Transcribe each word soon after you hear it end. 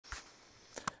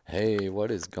Hey,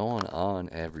 what is going on,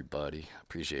 everybody?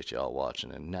 Appreciate y'all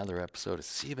watching another episode of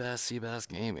Seabass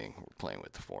Gaming. We're playing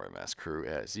with the 4MS crew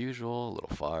as usual. A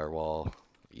little Firewall,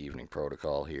 evening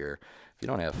protocol here. If you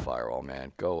don't have Firewall,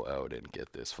 man, go out and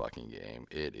get this fucking game.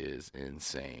 It is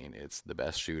insane. It's the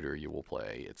best shooter you will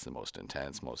play. It's the most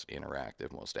intense, most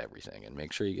interactive, most everything. And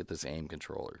make sure you get this aim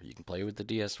controller. You can play with the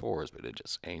DS4s, but it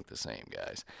just ain't the same,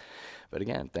 guys. But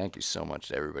again, thank you so much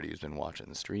to everybody who's been watching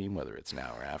the stream, whether it's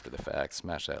now or after the fact.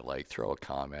 Smash that like, throw a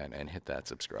comment, and hit that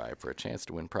subscribe for a chance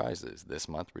to win prizes. This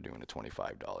month we're doing a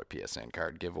 $25 PSN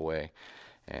card giveaway.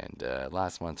 And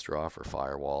last month's draw for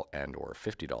Firewall and or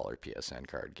 $50 PSN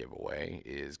card giveaway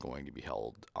is going to be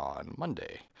held on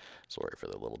Monday. Sorry for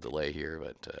the little delay here,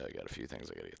 but I got a few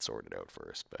things I got to get sorted out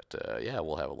first. But yeah,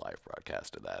 we'll have a live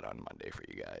broadcast of that on Monday for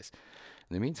you guys.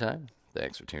 In the meantime,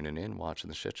 thanks for tuning in, watching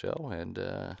the shit show, and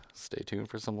stay tuned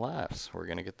for some laughs. We're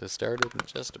going to get this started in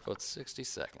just about 60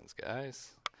 seconds,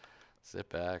 guys. Sit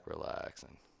back, relax,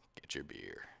 and get your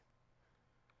beer.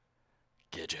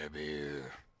 Get your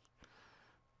beer.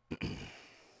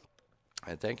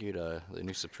 And thank you to the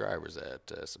new subscribers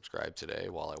that subscribed today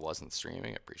while I wasn't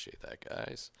streaming. I appreciate that,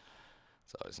 guys.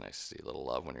 It's always nice to see a little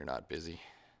love when you're not busy.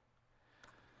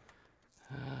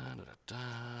 Send,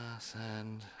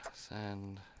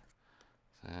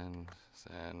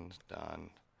 done,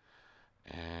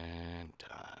 and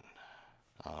done.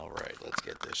 Alright, let's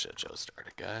get this shit show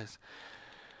started, guys.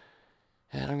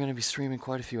 And I'm going to be streaming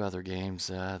quite a few other games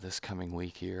this coming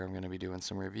week here. I'm going to be doing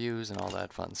some reviews and all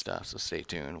that fun stuff, so stay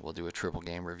tuned. We'll do a triple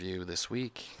game review this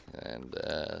week, and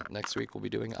next week we'll be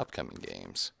doing upcoming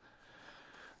games.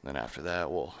 Then after that,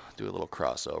 we'll do a little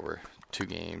crossover, 2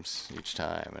 games each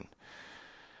time, and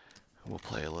we'll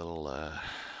play a little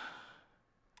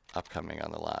upcoming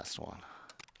on the last one.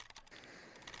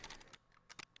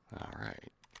 Alright.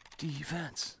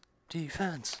 Defense!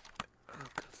 Defense! Oh,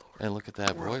 good Lord. And look at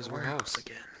that, boys. We're hosts hosts.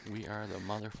 again. We are the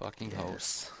motherfucking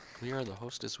hosts. We are the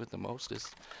hostess with the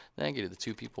mostest. Thank you to the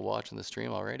 2 people watching the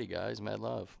stream already, guys. Mad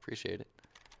love. Appreciate it.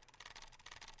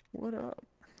 What up?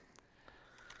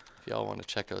 If y'all want to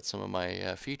check out some of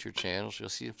my featured channels, you'll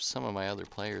see some of my other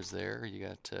players there. You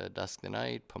got Dusk the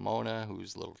Night, Pomona,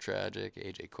 who's a little tragic,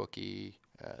 AJ Cookie,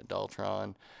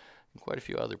 Daltron, and quite a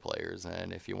few other players.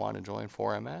 And if you want to join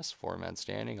 4MS, 4 Men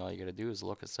Standing, all you got to do is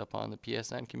look us up on the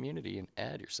PSN community and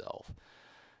add yourself.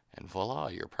 And voila,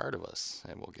 you're part of us.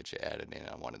 And we'll get you added in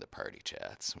on one of the party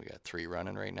chats. We got 3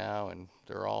 running right now, and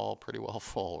they're all pretty well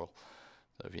full.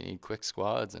 So if you need quick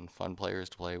squads and fun players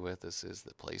to play with, this is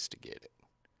the place to get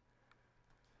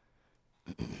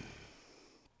it.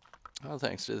 Well,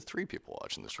 thanks to the 3 people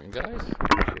watching the stream, guys.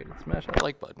 Appreciate it. Smash that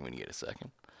like button when you get a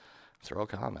second. Throw a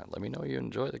comment. Let me know you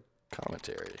enjoy the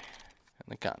commentary and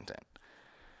the content.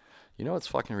 You know what's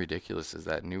fucking ridiculous is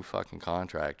that new fucking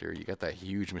contractor. You got that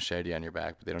huge machete on your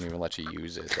back, but they don't even let you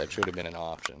use it. That should have been an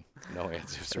option. No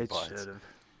answers or buts. It should have.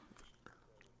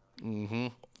 Mm-hmm.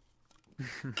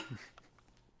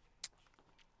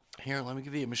 Here, let me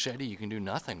give you a machete you can do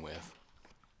nothing with.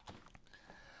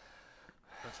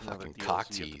 That's Fucking cock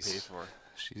tease.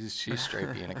 She's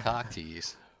straight being a cock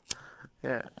tease.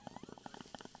 Yeah.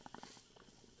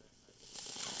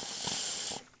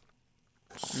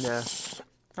 Yeah,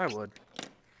 I would.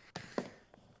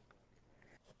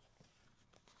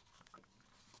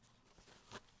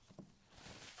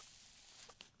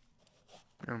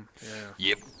 Yeah.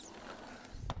 Yep.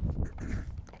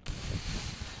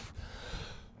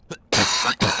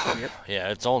 Yep. Yeah,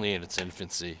 it's only in its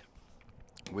infancy.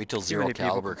 Wait till Too Zero many people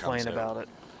Caliber comes complain out. about it.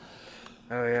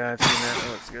 Oh yeah, I've seen that.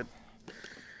 That looks good.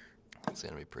 It's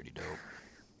gonna be pretty dope.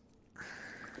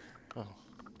 Oh.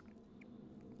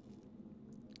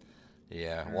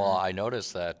 Yeah, well, I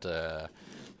noticed that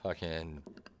fucking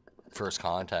First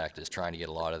Contact is trying to get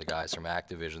a lot of the guys from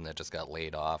Activision that just got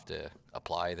laid off to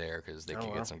apply there because they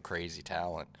could get some crazy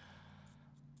talent.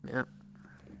 Yep.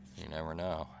 You never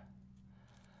know.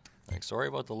 Like, sorry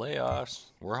about the layoffs.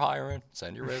 We're hiring.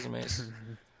 Send your resumes.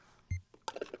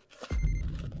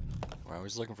 We're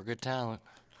always looking for good talent.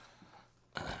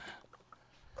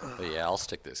 But yeah, I'll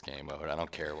stick this game out. I don't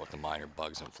care about the minor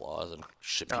bugs and flaws and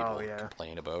shit people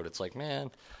complain about. It's like, man,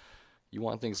 you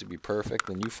want things to be perfect,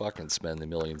 then you fucking spend the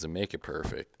millions and make it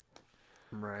perfect.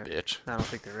 Right. Bitch. I don't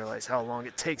think they realize how long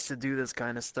it takes to do this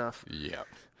kind of stuff. Yeah.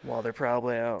 While they're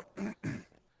probably out.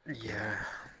 Yeah.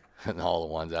 And all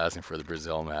the ones asking for the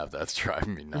Brazil map, that's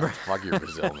driving me nuts. Fuck your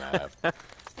Brazil map.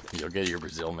 You'll get your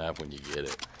Brazil map when you get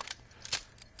it.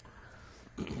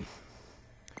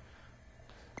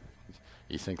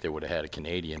 You think they would have had a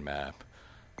Canadian map.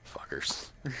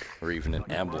 Fuckers. Or even an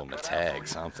emblem, a tag,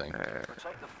 something.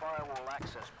 Protect the firewall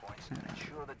access point.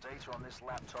 Ensure the data on this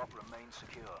laptop remains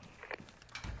secure.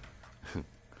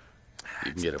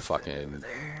 You can get a fucking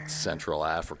Central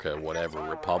Africa, whatever,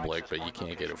 republic, but you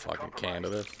can't get a fucking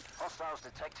Canada. Hostiles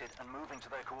detected and moving to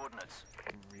their coordinates.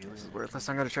 This is worthless.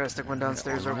 I'm gonna try to stick one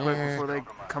downstairs real quick before they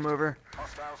come over.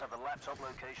 Hostiles have the laptop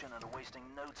location and are wasting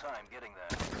no time getting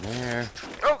there. There.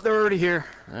 Oh, they're already here.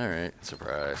 Alright,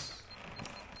 surprise.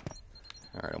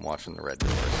 Alright, I'm watching the red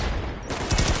doors.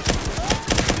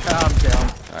 I'm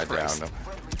down. I downed him.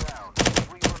 Friendly down.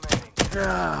 3 remaining.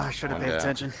 Ah, I should have One paid down.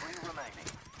 attention. 3 remaining.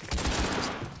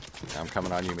 I'm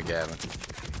coming on you, McGavin.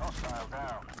 Hostile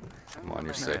down. I'm on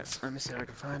your Alright, 6. let me see if I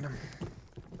can find him.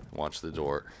 Watch the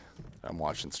door. I'm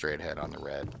watching straight ahead on the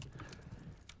red.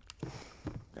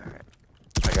 Alright.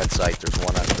 I got sight. There's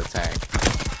one under the tank.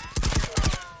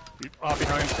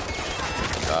 Behind.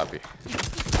 Copy.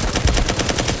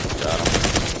 Got him.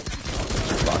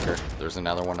 Fucker. There's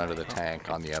another one under the tank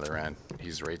on the other end.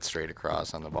 He's right straight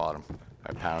across on the bottom.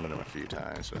 I pounded him a few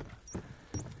times, but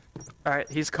Alright,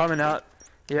 he's coming out.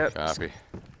 Yep. copy.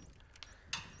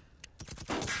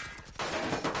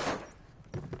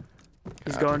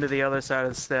 He's going to the other side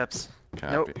of the steps.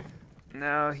 Copy. Nope.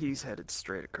 Now he's headed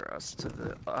straight across to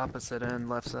the opposite end,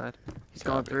 left side. He's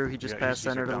going Copy. through. He just Yeah, passed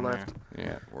he's center to the down left.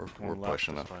 Yeah, we're Going left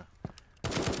pushing this him. way.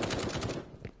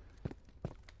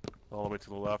 All the way to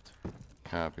the left.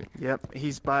 Copy. Yep,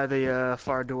 he's by the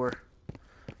far door.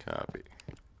 Copy.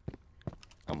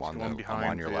 I'm on He's going I'm behind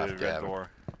on your the left, red Gavin. door.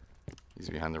 He's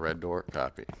behind the red door.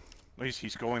 Copy. No,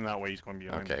 he's going that way. He's going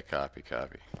behind. Okay, copy,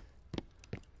 copy.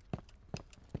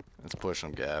 Let's push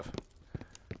him, Gav.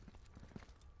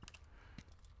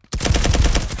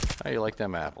 How you like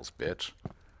them apples, bitch?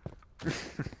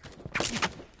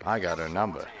 I got a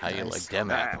number. How you like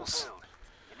them apples?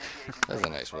 That's a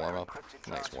nice warm-up.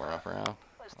 Nice warm-up round.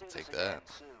 I'll take that.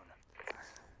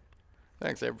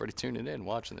 Thanks everybody tuning in,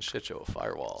 watching the shit show of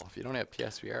Firewall. If you don't have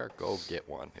PSVR, go get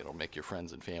one. It'll make your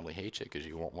friends and family hate you because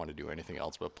you won't want to do anything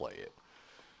else but play it.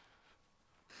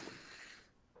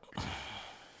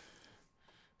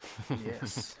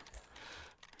 Yes.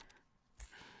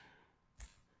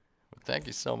 Thank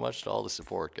you so much to all the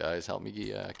support, guys. Help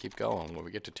me keep going. When we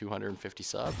get to 250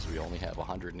 subs, we only have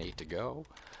 108 to go.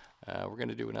 We're going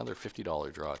to do another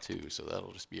 $50 draw, too, so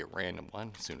that'll just be a random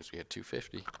one as soon as we hit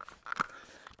 250.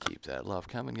 Keep that love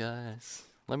coming, guys.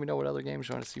 Let me know what other games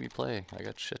you want to see me play. I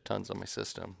got shit tons on my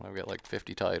system. I've got like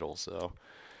 50 titles, so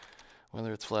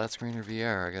whether it's flat screen or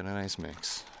VR, I got a nice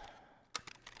mix.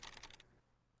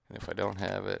 And if I don't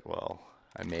have it, well,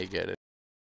 I may get it.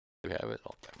 If you have it,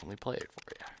 I'll definitely play it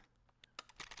for you.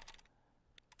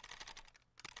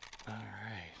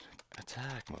 Alright,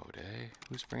 attack mode, eh?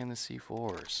 Who's bringing the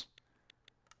C4s?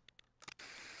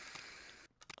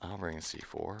 I'll bring a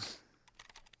C4.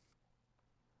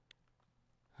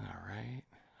 Alright,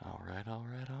 alright,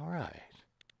 alright, alright.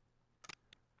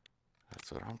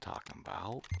 That's what I'm talking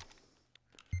about.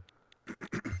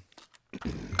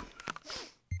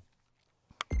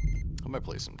 I might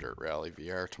play some Dirt Rally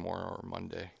VR tomorrow or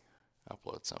Monday.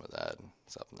 Upload some of that and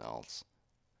something else.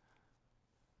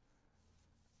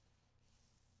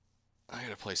 I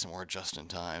gotta play some more Just in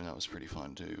Time. That was pretty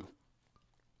fun too.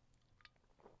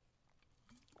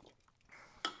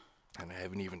 And I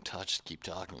haven't even touched Keep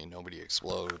Talking and Nobody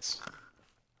Explodes.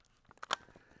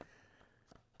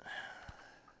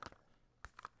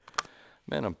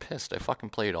 Man, I'm pissed. I fucking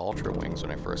played Ultra Wings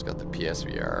when I first got the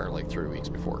PSVR like 3 weeks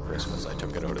before Christmas. I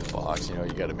took it out of the box. You know,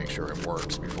 you gotta make sure it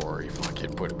works before you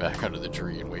fucking put it back under the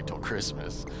tree and wait till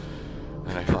Christmas.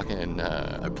 And I fucking,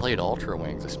 I played Ultra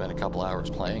Wings. I spent a couple hours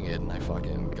playing it, and I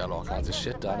fucking got all kinds of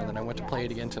shit done. And then I went to play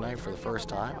it again tonight for the first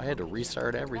time. I had to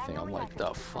restart everything. I'm like,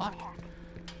 the fuck?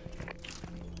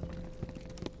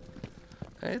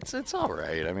 It's all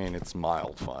right. I mean, it's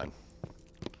mild fun.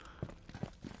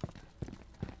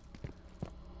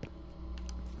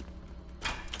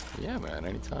 Yeah, man.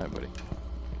 Anytime, buddy.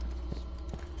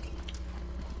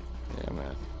 Yeah,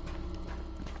 man.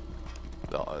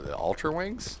 The Ultra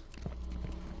Wings?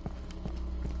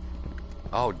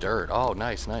 Oh, Dirt. Oh,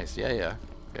 nice, nice. Yeah, yeah.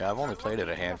 Yeah, I've only played it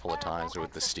a handful of times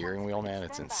with the steering wheel, man.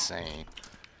 It's insane.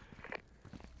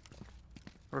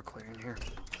 We're clearing here.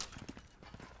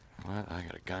 What? I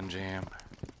got a gun jam.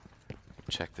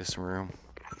 Check this room.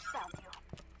 Found you.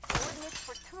 Coordinates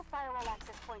for 2 firewall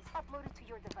access points uploaded to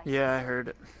your device. Yeah, I heard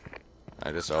it.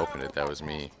 I just opened it. That was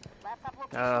me. Laptop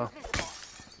location Oh. is visible.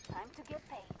 Time to get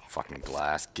paid. Fucking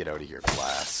Glass. Get out of here,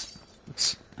 Glass.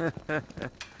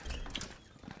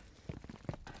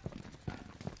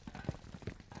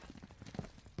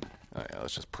 Oh yeah,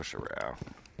 let's just push around.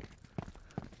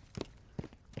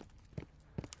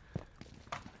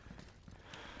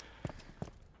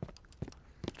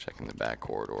 Checking back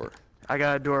corridor. I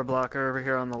got a door blocker over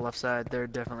here on the left side. They're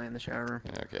definitely in the shower room.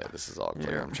 Okay, this is all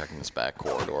clear. Yeah. I'm checking this back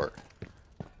corridor.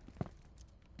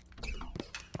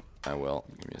 I will.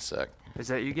 Give me a sec. Is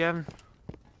that you, Gavin?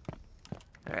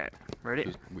 Alright,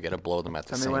 ready? We gotta blow them at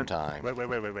the Tell me same when. time.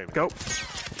 Wait. Go.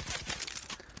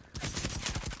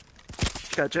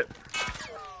 Gotcha.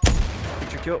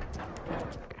 Get your kill.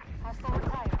 Hostile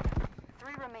acquired.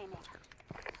 3 remaining.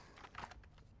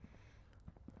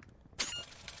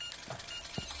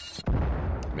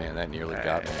 Man, that nearly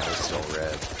got me. I was still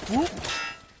red.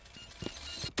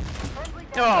 Friendly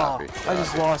Oh, down. I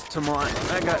just lost to mine.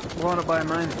 I got blown up by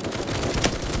mine. Deleted.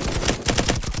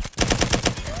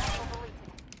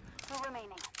 2 remaining.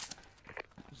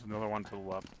 There's another one to the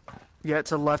left. Yeah,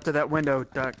 to the left of that window,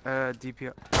 Doc.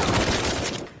 DPO.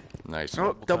 Nice.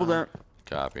 Oh, double down.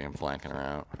 Copy. I'm flanking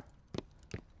around.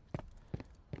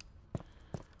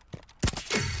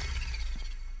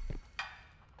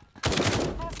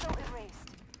 Hostile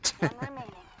erased. 1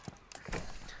 remaining.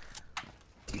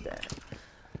 Teabag.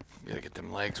 Gotta get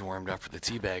them legs warmed up for the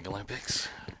teabag Olympics.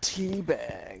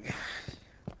 Teabag.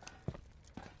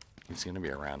 He's gonna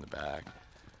be around the back.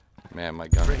 Man, my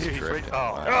gun is drifting.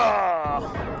 Oh.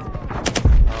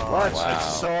 What? Wow. I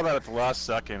saw that at the last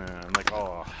second, and I'm like,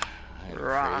 oh. I had a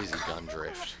Rock. crazy gun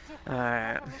drift.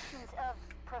 Alright. Missions of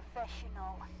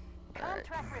professional. Alright.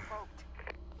 Contract revoked.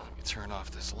 Let me turn off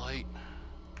this light.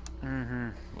 Mm-hmm.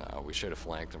 No, we should have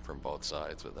flanked them from both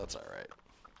sides, but that's alright.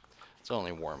 It's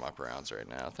only warm-up rounds right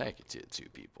now. Thank you to the 2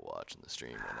 people watching the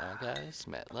stream right now, guys.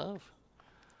 Matt Love.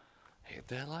 Hit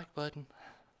that like button.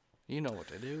 You know what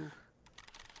to do.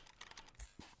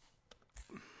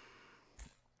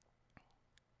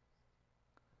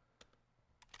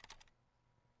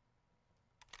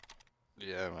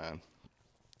 Yeah, man.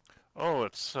 Oh,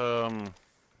 it's,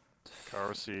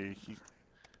 Carsey.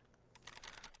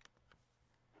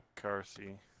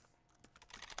 Carsey.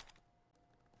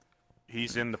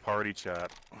 He's in the party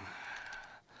chat.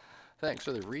 Thanks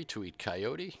for the retweet,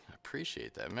 Coyote. I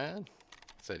appreciate that, man.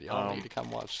 Said y'all need to come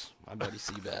watch my buddy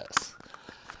Seabass.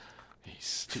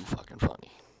 He's too fucking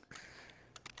funny.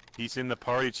 He's in the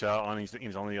party chat, and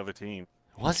he's on the other team.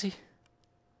 Was he?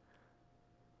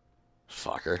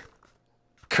 Fucker.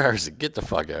 Carsey, get the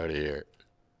fuck out of here.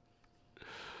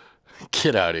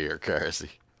 Get out of here, Carsey.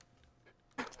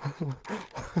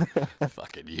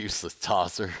 Fucking useless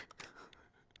tosser.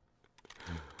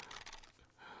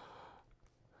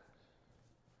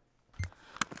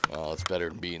 Oh, it's better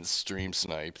than being stream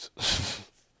sniped.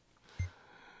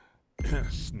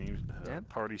 Yep.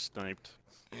 Party sniped.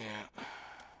 Yeah.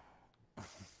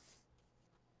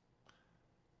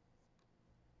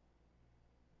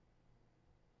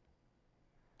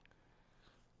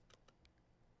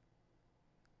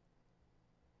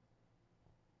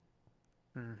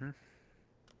 Mm-hmm.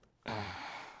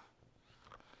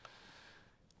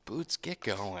 Boots, get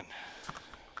going.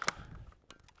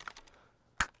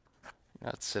 You're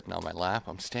not sitting on my lap.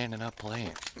 I'm standing up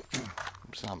playing.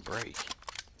 I'm just on break.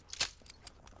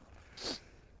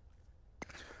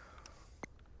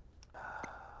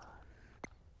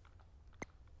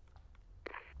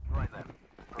 Right then.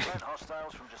 Prevent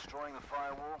hostiles from destroying the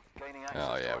firewall, gaining access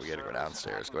Oh to yeah, our we gotta go servers,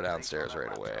 downstairs. and Go activate downstairs on that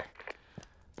right away. laptop.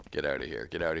 Get out of here.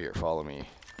 Get out of here. Follow me.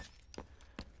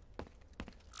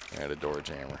 I had a door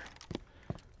jammer.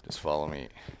 Just follow me.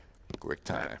 Quick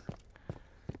time.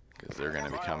 Because they're gonna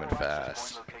be coming Firewall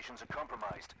access fast. point locations are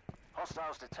compromised.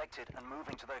 Hostiles detected and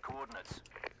moving to their coordinates.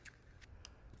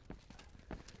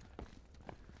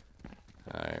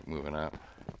 Alright, moving up.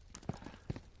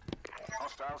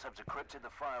 Hostiles have decrypted the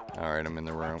firewall. Alright, I'm in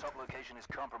the room. Laptop location is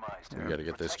compromised. We gotta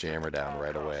get this Protect it jammer at down all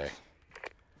right costs. away.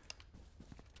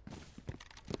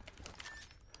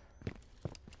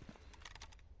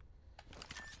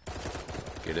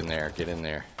 Get in there, get in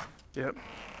there. Yep.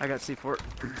 I got C4.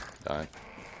 Done.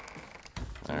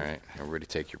 Alright, everybody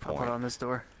take your I'll put point. on this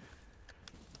door.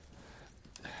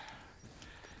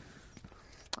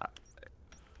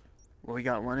 Well, we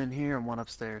got one in here and one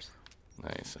upstairs.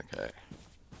 Nice, okay.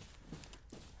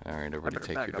 Alright, I everybody better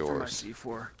take back your up for my doors.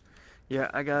 C4. Yeah,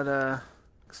 I got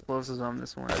explosives on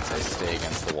this one. I'd say stay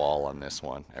against the wall on this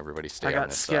one. Everybody stay I on got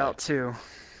this scout side. too.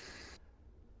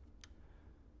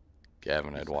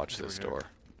 Gavin, I'd watch Over this here. door.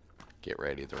 Get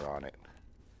ready, they're on it.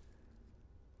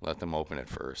 Let them open it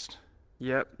first.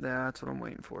 Yep, yeah, that's what I'm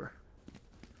waiting for.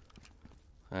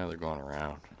 Oh, they're going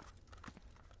around.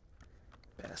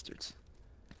 Bastards.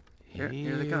 Here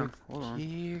they come. Hold on.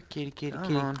 Here, kitty, kitty, Come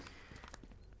kitty. on.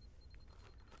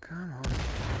 Come on.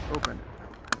 Open it.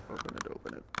 Open it,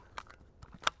 open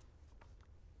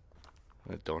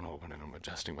it. Don't open it, I'm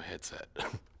adjusting my headset.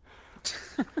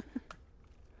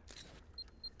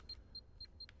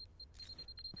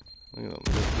 Look at them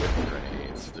just whipping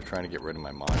grenades. They're trying to get rid of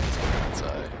my mines on the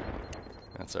outside.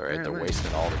 That's alright, they're Apparently.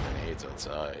 wasting all the grenades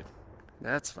outside.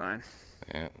 That's fine.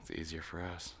 Yeah, it's easier for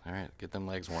us. Alright, get them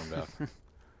legs warmed up.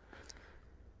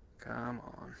 Come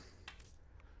on.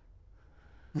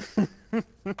 They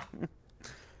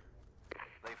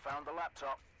found the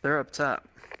laptop. They're up top.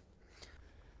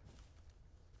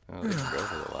 Oh, they can go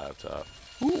for the laptop.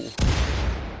 Ooh.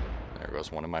 There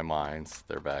goes one of my mines.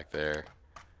 They're back there.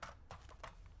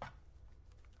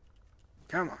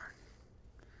 Come on.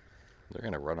 They're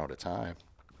gonna run out of time.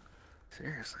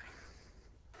 Seriously.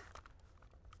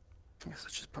 I guess I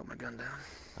just put my gun down.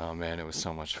 Oh man, it was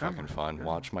so much Come fucking on, fun. go.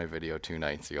 Watch my video 2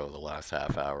 nights ago, the last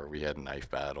half hour. We had knife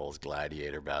battles,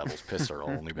 gladiator battles, pistol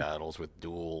only battles with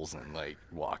duels and like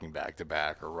walking back to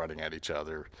back or running at each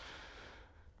other.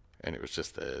 And it was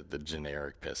just the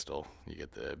generic pistol. You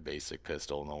get the basic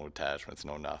pistol, no attachments,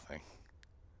 no nothing.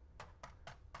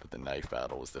 But the knife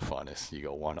battle was the funnest. You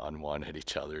go one-on-one at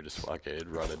each other, just fucking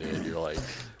running in. You're like...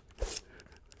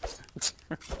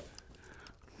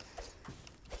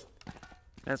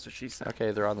 That's what she said.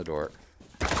 Okay, they're on the door.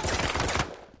 There's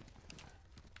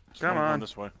Come one on. going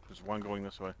this way. There's one going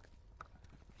this way.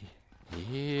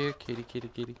 Here, kitty, kitty,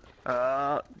 kitty.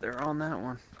 They're on that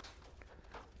one.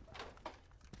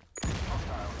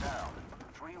 Hostile down.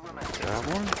 3 remaining. Got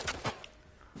one.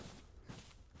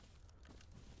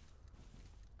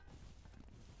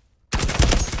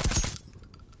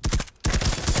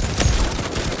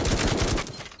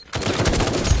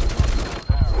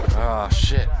 Oh,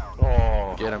 shit.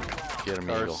 Oh, Get him. Get him,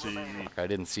 Eagle. RC. I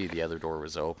didn't see the other door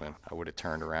was open. I would have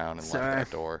turned around and Sorry.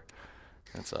 left that door.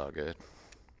 That's all good.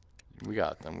 We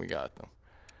got them. We got them.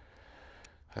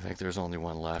 I think there's only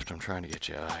one left. I'm trying to get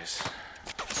you eyes.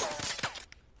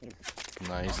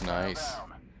 Nice, nice.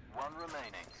 Down. 1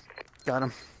 remaining. Got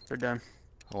them. They're done.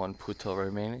 One puto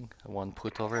remaining. One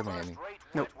puto remaining. Great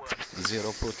Nope. work. 0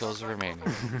 putos remaining.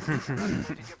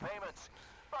 Updated your payments.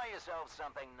 Buy yourself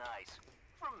something nice.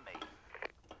 From me.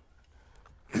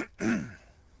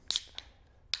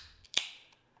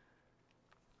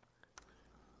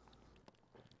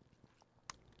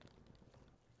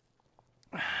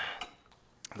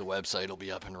 The website will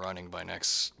be up and running by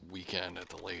next weekend at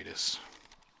the latest.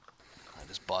 I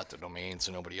just bought the domain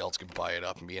so nobody else could buy it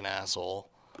up and be an asshole.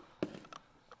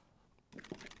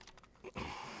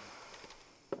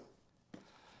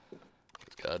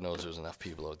 God knows there's enough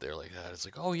people out there like that. It's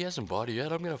like, oh, he hasn't bought it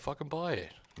yet. I'm gonna fucking buy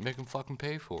it. Make him fucking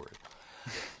pay for it.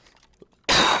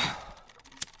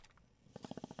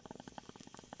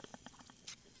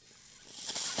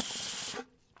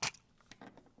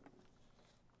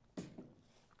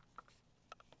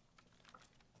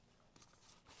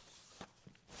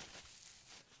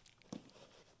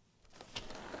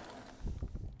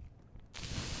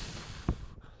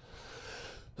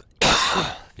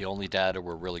 The only data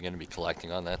we're really going to be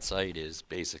collecting on that site is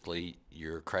basically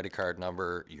your credit card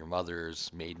number, your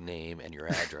mother's maiden name, and your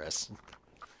address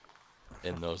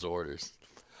in those orders.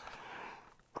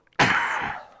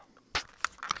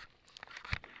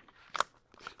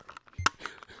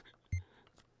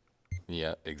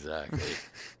 Yeah, exactly.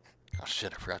 Oh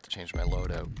shit, I forgot to change my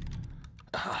loadout.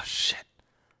 Oh shit.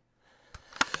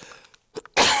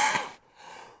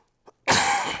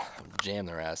 Jam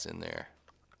their ass in there.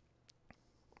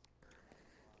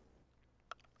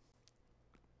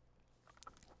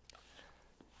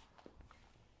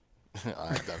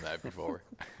 I've done that before.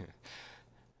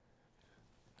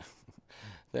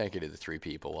 Thank you to the 3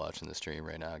 people watching the stream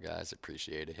right now, guys.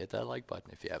 Appreciate it. Hit that like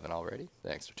button if you haven't already.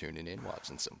 Thanks for tuning in,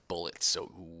 watching some bullets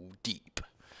so deep.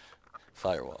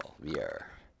 Firewall VR.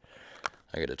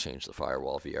 I gotta change the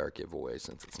Firewall VR giveaway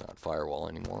since it's not Firewall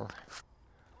anymore.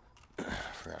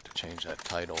 Forgot to change that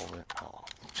title. I'll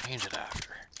change it after.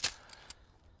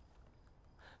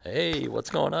 Hey,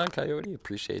 what's going on, Coyote?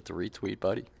 Appreciate the retweet,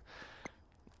 buddy.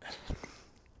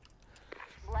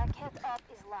 Blackhead up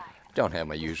is live. Don't have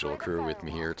my usual crew with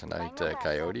me here tonight,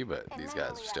 Coyote, but these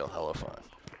guys are still hella fun.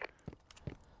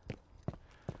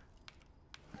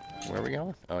 Where are we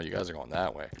going? Oh, you guys are going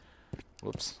that way.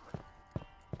 Whoops.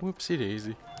 Whoopsie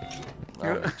daisy.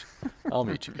 I'll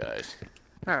meet you guys.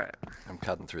 Alright. I'm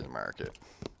cutting through the market.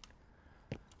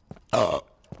 Oh.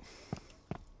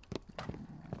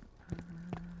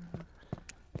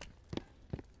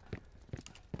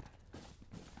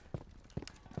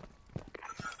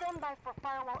 Stand by for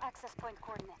firewall access point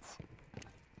coordinates.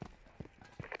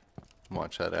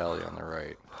 Watch that alley on the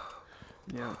right.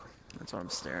 Yeah. That's what I'm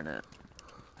staring at.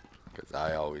 Because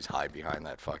I always hide behind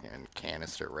that fucking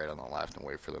canister right on the left and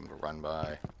wait for them to run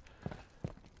by.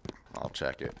 I'll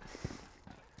check it.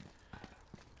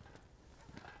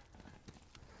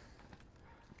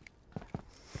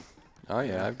 Oh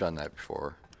yeah, I've done that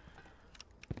before.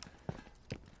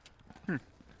 Alright,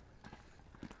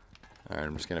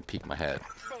 I'm just gonna peek my head.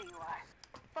 There you are.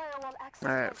 Firewall access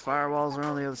Alright, points firewalls are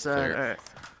on the other side. Clear. Alright.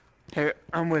 Here,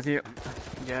 I'm with you.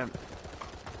 Yeah.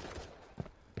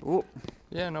 Ooh.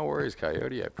 Yeah, no worries,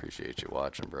 Coyote. I appreciate you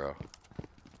watching, bro.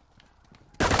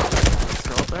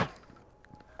 Still up there?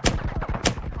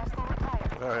 hostile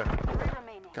retired. Oh yeah. 3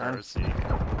 remaining. Got him.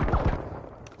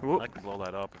 RC. Whoop. I can blow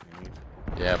that up if you need.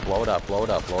 Yeah, blow it up, blow it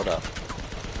up, blow it up.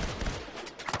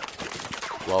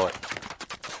 Blow it.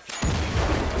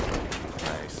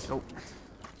 Nice. Nope.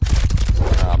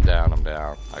 I'm down, I'm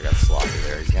down. I got sloppy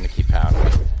there. He's gonna keep pounding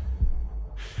me.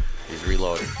 He's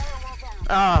reloading. Firewall down.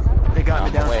 Ah, they got me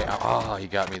On down. my way. Oh, he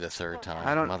got me the third time.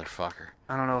 I don't- Motherfucker.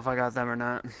 I don't know if I got them or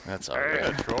not. That's all Hey,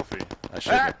 right. a trophy. I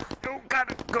shouldn't Ah, have, go,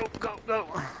 got it. Go, go, go.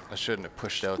 I shouldn't have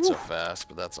pushed out so fast,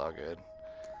 but that's all good.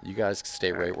 You guys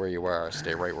stay right where you are.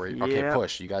 Stay right where you. Okay, Yeah.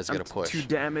 push. You guys gotta I'm push. too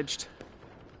damaged.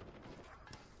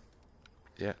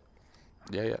 Yeah.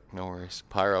 Yeah. No worries.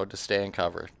 Pyro, just stay in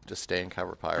cover. Just stay in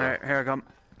cover, Pyro. Alright, here I come.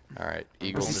 All right.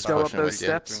 Eagles he is still up pushing those with you.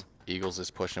 steps? Eagles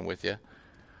is pushing with you.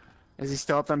 Is he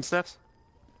still up them steps?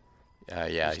 Yeah,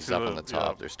 There's he's two up of on the them,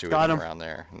 top. yeah. There's two Got of them him. around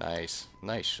there. Nice.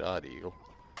 Nice shot, Eagle.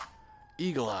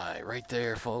 Eagle Eye, right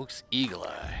there, folks. Eagle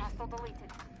Eye. Hostile deleted.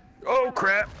 Oh,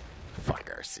 crap. Fuck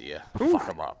Garcia. Ooh.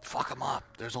 Fuck him up. Fuck him up.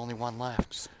 There's only one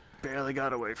left. Barely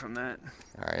got away from that.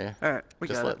 Are you? Alright, we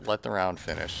Just got it. let the round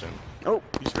finish. And Oh,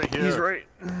 He's right here. he's right.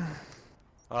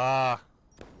 Ah,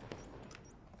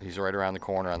 he's right around the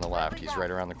corner on the left. He's right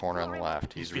around the corner on the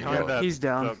left. He's behind reloading. that. He's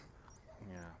down.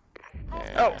 Yeah.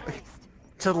 Yeah. Oh,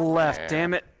 to the left, Yeah.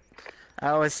 damn it.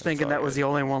 I was thinking all that was good. the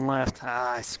only one left.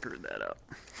 Ah, I screwed that up.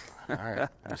 All right.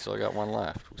 We still got one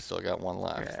left. We still got one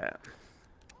left. Yeah.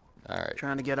 All right.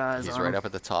 Trying to get eyes He's on right him. up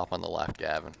at the top on the left,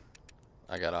 Gavin.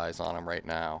 I got eyes on him right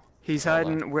now. He's Hold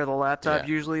hiding on. where the laptop Yeah.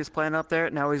 usually is playing up there.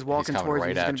 Now he's walking coming towards right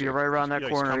you. He's at going to be you. right around that Yeah,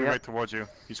 he's corner. coming Yep. right towards you.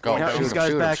 He's Go. going Yep, down. this Shoot him, guy's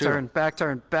shoot him, back shoot him. turn, back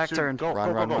turn, back Shoot, turn. Go, Run, go,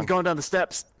 run, go, run. He's go. going down the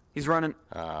steps. He's running.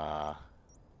 Run,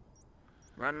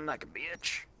 Running like a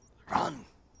bitch. run,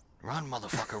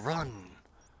 motherfucker, run.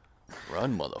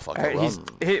 Run, motherfucker, Alright,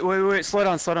 run. wait, slow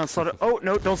down. Oh,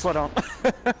 no, don't slow down.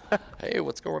 Hey,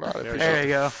 what's going on? There you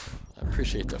go. I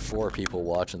appreciate the 4 people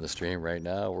watching the stream right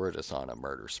now. We're just on a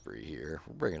murder spree here.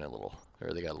 We're bringing a little,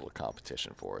 or they got a little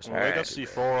competition for us. Oh, I got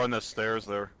C4 on the stairs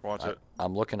there. Watch it.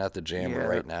 I'm looking at the jammer Yeah.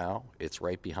 right now. It's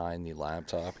right behind the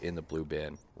laptop in the blue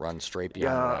bin. Run straight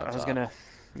behind Yeah, the laptop. I was gonna.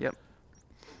 Yep.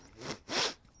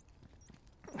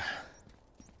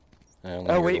 I only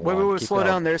Oh hear wait, the wait, one. wait, Keep slow going.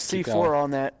 down. There's Keep C4 going.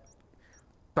 on that.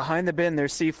 Behind the bin,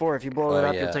 there's C4. If you blow Oh, it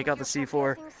up, yeah. you'll take out the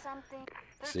C4.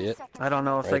 See it? I don't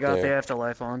know if they Right got the there.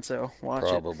 afterlife on, so watch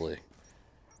Probably.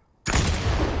 Okay.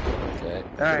 it.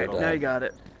 Alright, put it now down. you got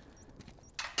it.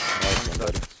 Nice one,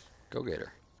 buddy. Go get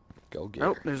her. Go get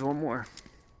Nope, her. there's one more.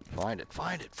 Find it,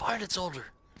 soldier.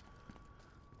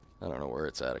 I don't know where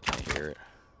it's at. I can't hear it.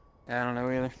 I don't know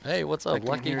either. Hey, what's I up, can't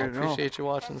Lucky? hear I it at all. appreciate you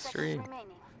watching the stream.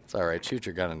 It's alright. Shoot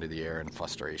your gun into the air in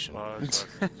frustration.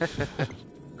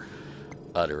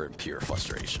 Utter and pure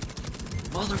frustration.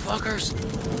 Motherfuckers!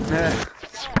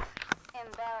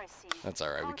 Embarrassing. That's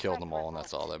alright. We killed them all, and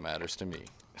that's all that matters to me.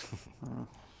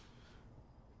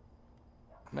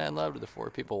 Man, love to the 4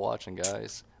 people watching,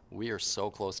 guys. We are so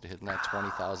close to hitting that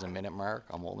 20,000 minute mark.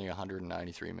 I'm only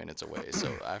 193 minutes away.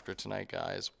 So after tonight,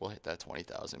 guys, we'll hit that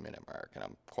 20,000 minute mark, and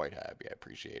I'm quite happy. I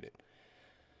appreciate it.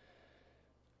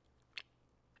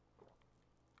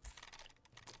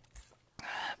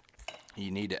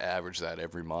 You need to average that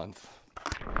every month.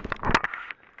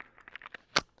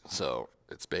 So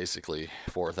it's basically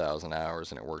 4,000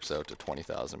 hours, and it works out to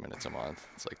 20,000 minutes a month.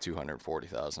 It's like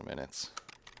 240,000 minutes.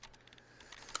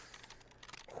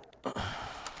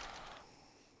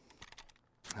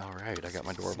 Alright, I got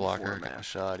my door blocker, I got my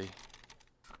shoddy.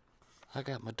 I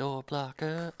got my door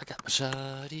blocker, I got my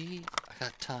shoddy. I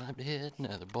got time to hit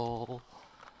another bowl.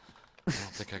 I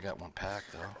don't think I got one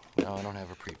packed though. No, I don't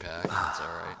have a pre-pack. That's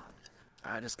alright.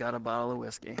 I just got a bottle of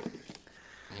whiskey.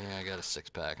 Yeah, I got a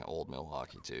 6-pack of Old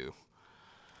Milwaukee too.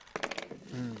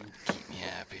 Keep me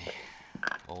happy.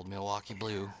 Old Milwaukee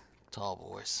Blue, tall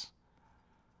boys.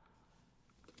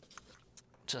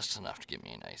 Just enough to give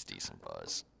me a nice, decent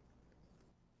buzz.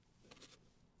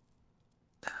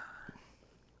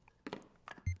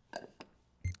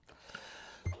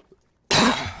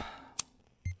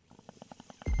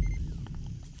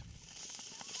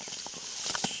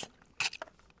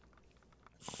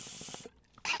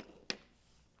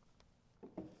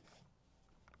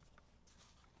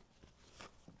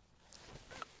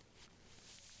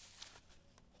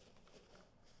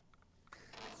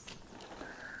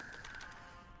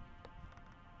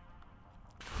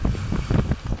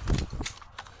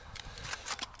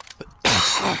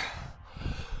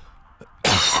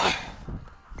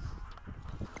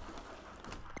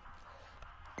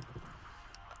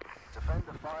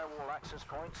 access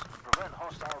points, prevent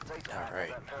hostile data.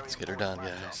 Alright, let's get her done,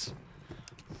 guys.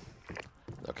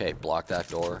 Okay, block that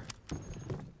door.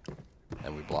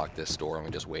 And we block this door and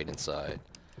we just wait inside.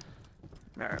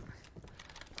 Alright.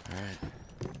 Alright.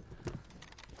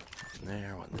 One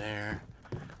there, one there.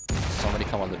 Somebody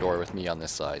come on the door with me on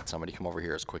this side. Somebody come over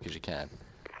here as quick as you can.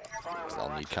 Because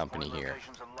I'll need company here.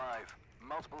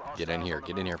 Get in here,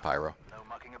 Pyro. No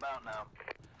mucking about now.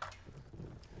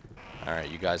 Alright,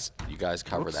 you guys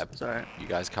cover Oops, that. sorry. You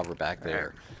guys cover back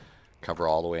there. Cover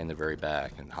all the way in the very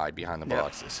back and hide behind the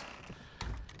boxes.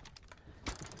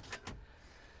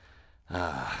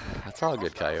 That's all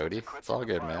good, Coyote. It's all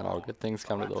good, man. All good things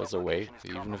come to those who wait.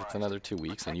 Even if it's another 2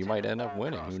 weeks, and you might end up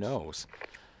winning. Who knows?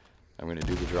 I'm going to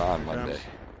do the draw on Monday.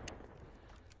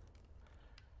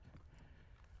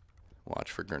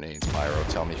 Watch for grenades, Pyro.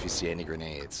 Tell me if you see any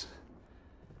grenades.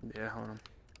 Yeah, hold on.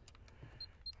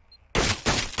 I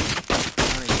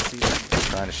don't even see that. I'm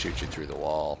trying to shoot you through the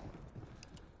wall.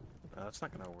 That's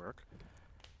not gonna work.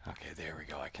 Okay, there we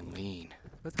go. I can lean.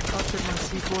 Where the fuck did my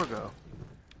C4 go?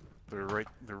 They're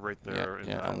right there. in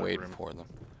Yeah, the I'm waiting room. for them.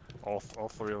 All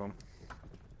three of them.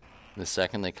 The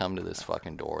second they come to this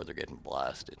fucking door, they're getting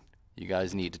blasted. You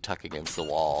guys need to tuck against the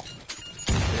wall.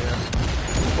 Yeah.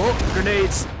 Oh,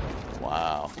 grenades!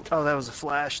 Wow. Oh, that was a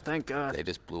flash. Thank God. They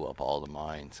just blew up all the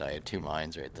mines. I had 2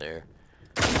 mines right there.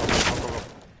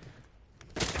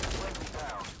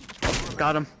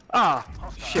 Got him. Ah,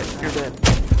 shit, you're dead.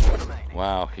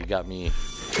 Wow, he got me.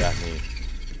 He got me.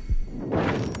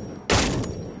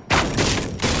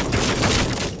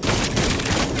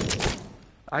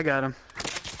 I got him.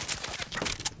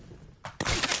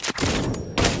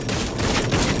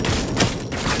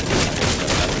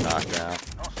 Knocked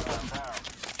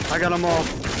out. I got them all.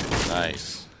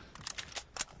 Nice.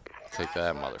 Take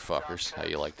that, motherfuckers. How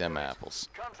you like them apples?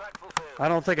 I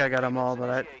don't think I got them all,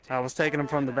 but I was taking them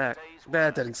from the back.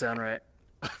 That didn't sound right.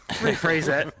 Rephrase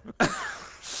that.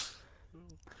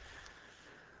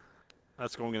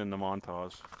 That's going in the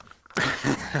montage.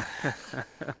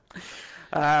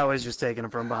 I was just taking them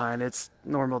from behind. It's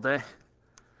normal day.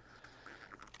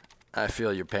 I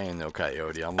feel your pain, though,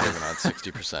 Coyote. I'm living on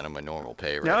 60% of my normal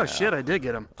pay right now. Oh, shit, I did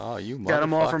get them. Oh, you motherfucker. Got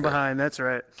them all from behind, that's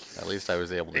right. At least I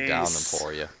was able to down them Ace.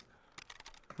 for you.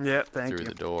 Yep, thank Through you.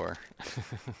 the door.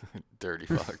 Dirty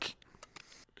fuck.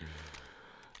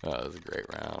 Oh, that was a great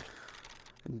round.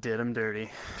 Did them dirty.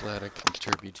 Glad I can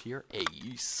contribute to your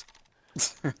ace.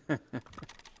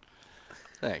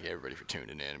 Thank everybody for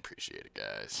tuning in. Appreciate it,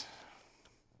 guys.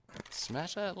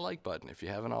 Smash that like button if you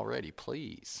haven't already,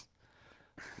 please.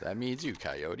 That means you,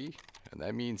 Coyote. And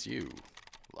that means you,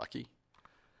 Lucky.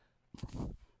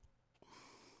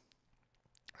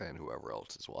 And whoever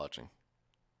else is watching.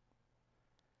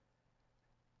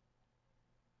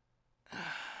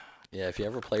 Yeah, if you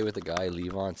ever play with a guy,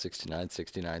 Levon 69,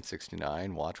 69,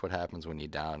 69, watch what happens when you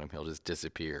down him. He'll just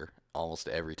disappear almost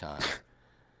every time.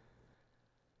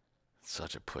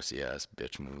 Such a pussy-ass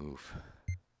bitch move.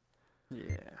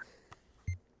 Yeah.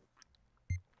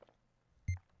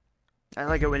 I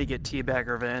like it when you get teabag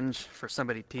revenge for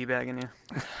somebody teabagging you.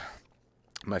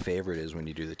 My favorite is when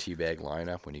you do the teabag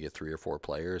lineup, when you get 3 or 4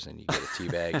 players and you get a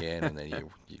teabag in, and then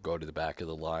you go to the back of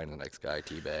the line, the next guy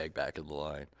teabag, back of the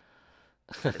line.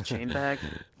 The chain bag.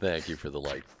 Thank you for the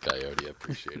like, Coyote. I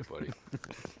appreciate it, buddy.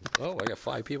 Oh, I got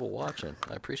 5 people watching.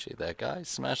 I appreciate that, guys.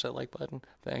 Smash that like button.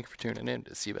 Thank you for tuning in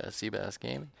to SebasCbass's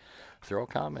Gaming. Throw a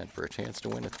comment for a chance to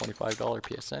win a $25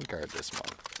 PSN card this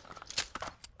month.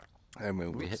 And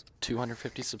when we hit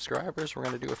 250 subscribers, we're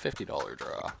going to do a $50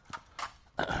 draw.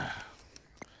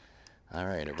 All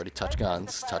right, everybody touch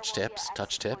guns, touch tips,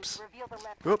 touch tips.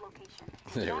 Whoop.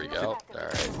 There we go. All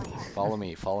right, follow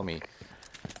me, follow me.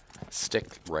 Stick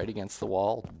right against the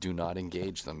wall. Do not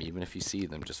engage them. Even if you see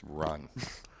them, just run.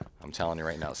 I'm telling you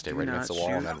right now, stay right against the wall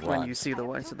and then when run. you see the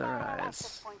whites of their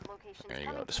eyes. There you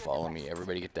go. Just follow me.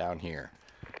 Everybody get down here.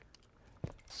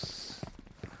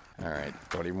 All right.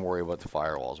 Don't even worry about the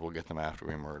firewalls. We'll get them after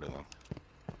we murder them.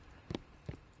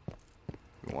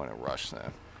 We want to rush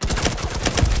them.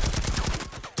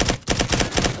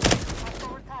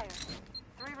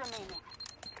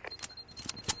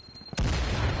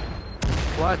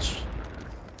 Watch.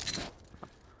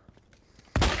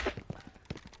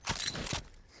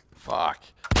 Fuck.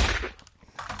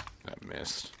 I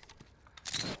missed.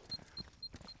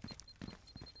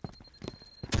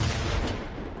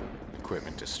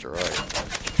 Equipment destroyed.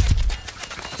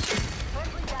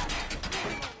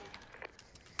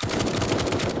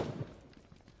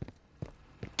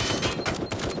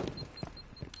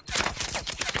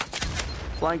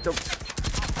 Flanked them.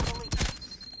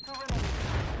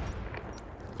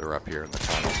 They're up here in the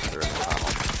tunnel. They're in the tunnel.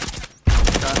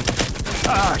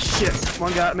 Ah, shit.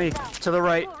 One got me. To the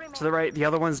right. To the right. The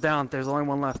other one's down. There's only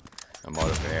one left. I'm out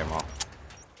of ammo.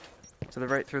 To the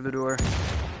right through the door.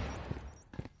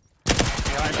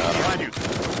 Behind you, behind you.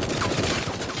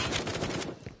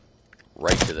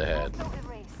 Right to the head.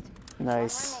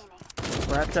 Nice.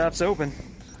 Laptop's open.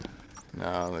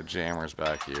 No, the jammer's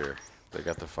back here. They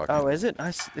got the fucking... Oh, is it?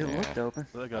 It Yeah. looked open.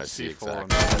 They got I see C4 exactly. on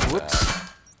that.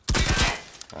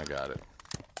 Whoops. I got it.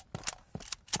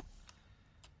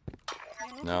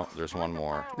 No, there's one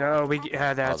more. No,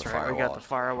 yeah, that's the right. We got firewall. the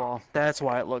firewall. That's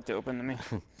why it looked open to me.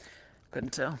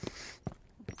 Couldn't tell.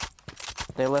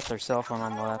 They left their cell phone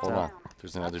on the laptop. Hold on.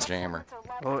 There's another jammer.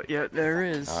 Oh, yeah, there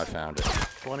is. Oh, I found it.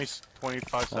 25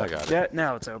 seconds. I got it. Yeah,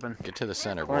 now it's open. Get to the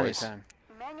center, Plenty boys. time.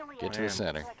 Get to the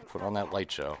center. Put on that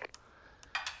light show.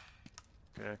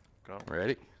 Okay, go.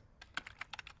 Ready?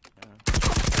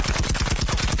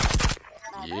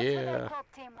 Yeah.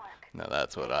 Now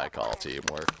that's what I call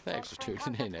teamwork. Thanks for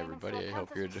tuning in, everybody. I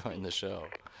hope you're enjoying the show.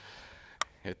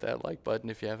 Hit that like button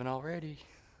if you haven't already.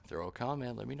 Throw a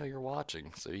comment. Let me know you're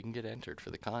watching so you can get entered for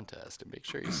the contest. And make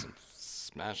sure you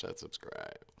smash that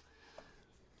subscribe.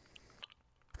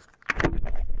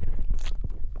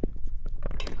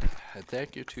 And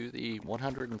thank you to the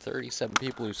 137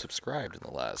 people who subscribed in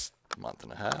the last month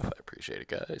and a half. I appreciate it,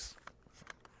 guys.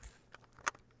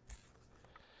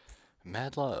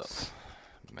 Mad love.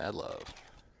 Mad love.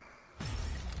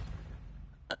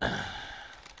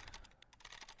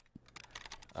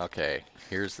 Okay,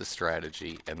 here's the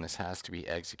strategy, and this has to be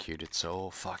executed so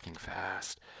fucking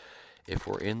fast. If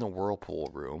we're in the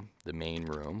whirlpool room, the main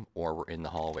room, or we're in the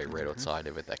hallway right outside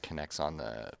of it that connects on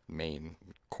the main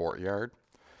courtyard,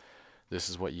 this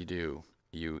is what you do.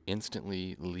 You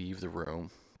instantly leave the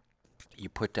room. You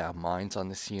put down mines on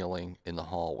the ceiling in the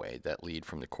hallway that lead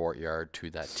from the courtyard to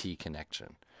that T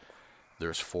connection.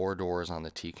 There's 4 doors on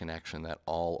the T connection that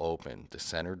all open. The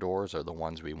center doors are the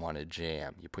ones we want to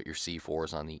jam. You put your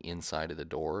C4s on the inside of the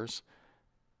doors,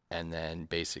 and then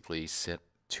basically sit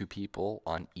 2 people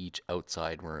on each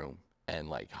outside room and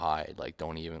like hide. Like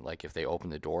don't even, like if they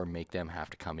open the door, make them have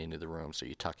to come into the room. So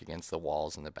you tuck against the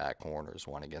walls in the back corners,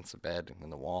 one against the bed and then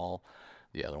the wall,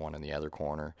 the other one in the other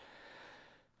corner.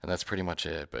 And that's pretty much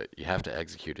it, but you have to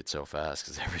execute it so fast,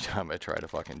 because every time I try to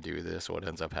fucking do this, what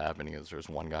ends up happening is there's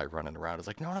one guy running around. It's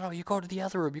like, no, you go to the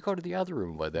other room, you go to the other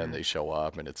room. But then they show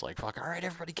up, and it's like, fuck, all right,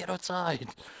 everybody get outside.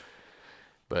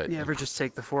 But You ever just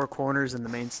take the 4 corners in the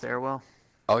main stairwell?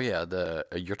 oh yeah,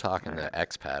 you're talking the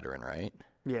X pattern, right?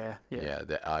 Yeah. Yeah,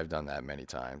 I've done that many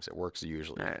times. It works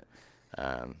usually. Alright.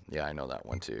 Yeah, I know that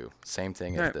one too. Same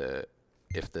thing Alright.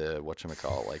 if the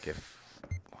whatchamacallit, like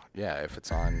if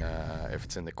it's on, if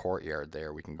it's in the courtyard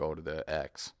there, we can go to the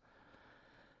X.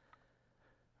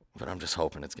 But I'm just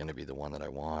hoping it's going to be the one that I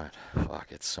want. Fuck,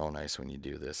 it's so nice when you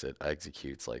do this. It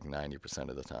executes like 90%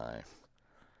 of the time.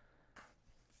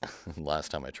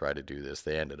 Last time I tried to do this,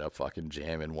 they ended up fucking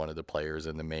jamming one of the players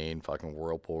in the main fucking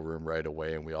whirlpool room right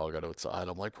away, and we all got outside.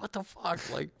 I'm like, what the fuck?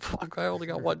 Like, fuck, I only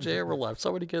got one jammer left.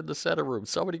 Somebody get in the center room.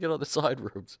 Somebody get on the side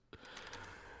rooms.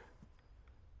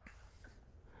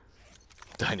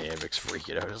 Dynamics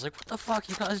freaking out. I was like, what the fuck?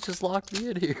 You guys just locked me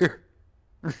in here.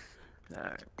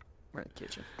 Alright. We're in the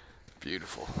kitchen.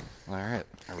 Beautiful. Alright.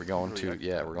 Are we going to...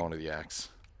 Yeah, we're going to the X.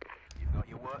 You've got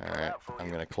your work cut Alright. out for I'm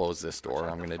you. going to close this door.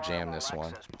 I'm going to jam this one.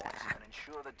 Access points and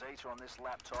ensure the data on this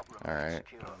laptop remains Alright.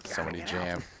 secure. Somebody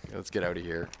jam. Let's get out of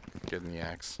here. Get in the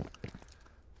X.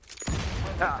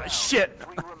 Ah, shit!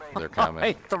 They're I coming.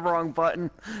 hit the wrong button.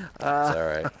 It's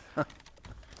alright.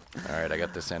 Alright, I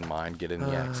got this in mind. Get in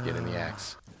the X. Get in the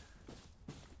X.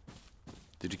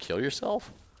 Did you kill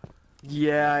yourself?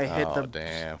 Yeah, I hit Oh, the...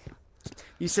 damn.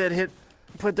 You said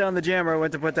put down the jammer. I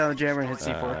went to put down the jammer and hit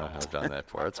C4. I've done that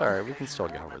before. It's alright. We can still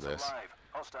get over this.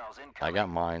 I got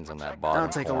mines on that bottom I'll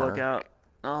take corner. a look out.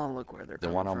 I'll look where they're The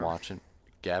coming one I'm from. watching.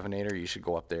 Gavinator, you should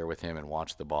go up there with him and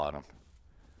watch the bottom.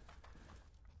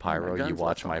 Pyro, you gun's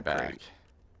watch left my on back. crate.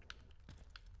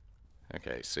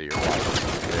 Okay, so you're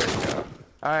watching. There you go.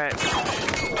 Alright.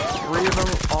 3 of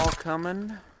them all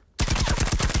coming.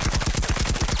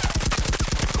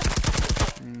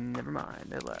 Never mind,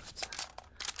 they left.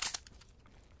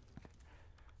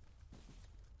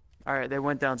 Alright, they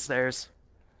went downstairs.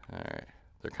 Alright.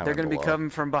 They're coming They're gonna be below. coming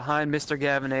from behind Mr.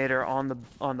 Gavinator on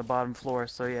the bottom floor,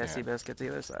 so yeah, Yeah. Seabass, get to the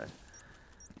other side.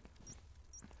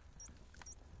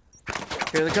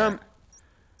 Here they come.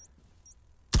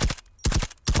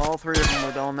 All 3 of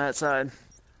them are on that side.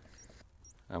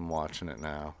 I'm watching it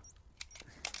now.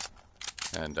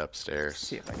 And upstairs.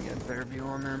 See if I can get a better view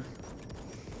on them.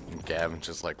 And Gavin's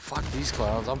just like, fuck these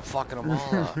clowns, I'm fucking them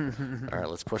all up. Alright,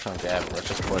 let's push on Gavin. Let's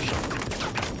just push him.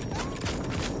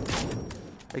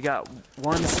 They got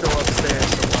one still upstairs,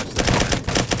 so watch that.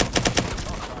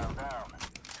 Hostile down.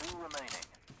 2 remaining.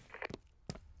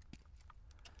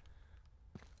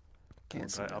 Can't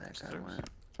see Right where that guy upstairs. went.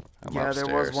 I'm Yeah, upstairs.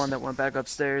 there was one that went back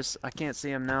upstairs. I can't see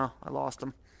him now. I lost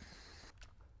him.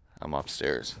 I'm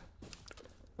upstairs.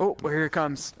 Oh, well, here it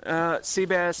comes.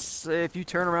 Seabass, if you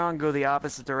turn around and go the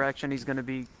opposite direction, he's going to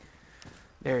be...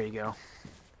 There you go.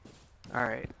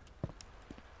 Alright.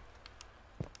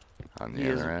 On the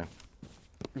He other is- end.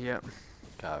 Yep.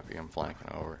 Copy. I'm flanking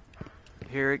over.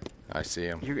 Here it... I see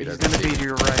him. He He's doesn't going to see be to me.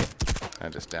 your right. I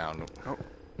just downed him. Oh.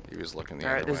 He was looking the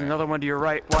Alright, other there's way. another one to your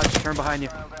right. Watch, turn behind you.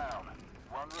 Hostile down.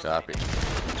 1 Copy. remaining.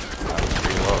 I was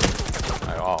reloading.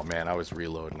 Oh man, I was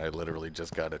reloading. I literally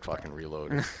just got it fucking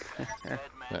reloaded.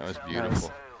 That was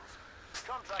beautiful.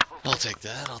 I'll take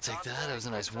that. I'll take that. It was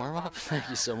a nice warm up. Thank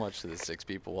you so much to the 6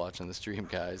 people watching the stream,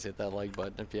 guys. Hit that like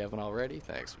button if you haven't already.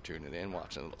 Thanks for tuning in,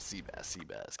 watching a little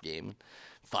Seabass gaming.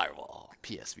 Firewall,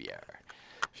 PSVR.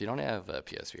 If you don't have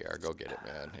PSVR, go get it,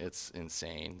 man. It's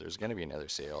insane. There's going to be another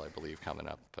sale, I believe, coming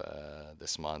up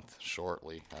this month,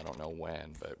 shortly. I don't know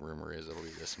when, but rumor is it'll be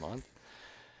this month.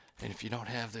 And if you don't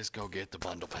have this, go get the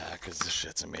bundle pack, because this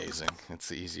shit's amazing. It's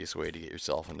the easiest way to get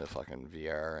yourself into fucking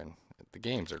VR, and the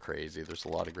games are crazy. There's a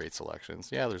lot of great selections.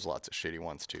 Yeah, there's lots of shitty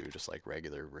ones too, just like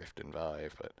regular Rift and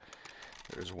Vive, but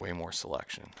there's way more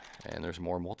selection. And there's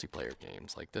more multiplayer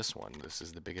games like this one. This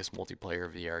is the biggest multiplayer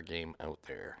VR game out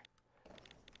there.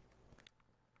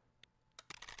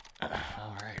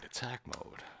 Alright, attack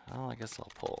mode. Oh, I guess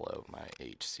I'll pull out my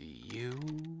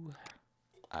HCU.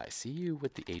 I see you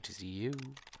with the HCU.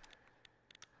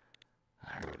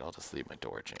 Alright, I'll just leave my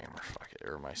door jammer, fuck it,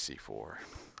 or my C4.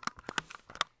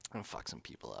 I'm gonna fuck some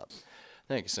people up.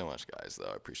 Thank you so much, guys,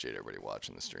 though. I appreciate everybody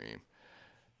watching the stream.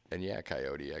 And yeah,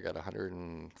 Coyote, I got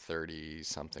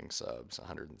 130-something subs,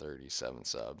 137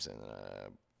 subs in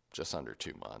just under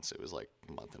 2 months. It was like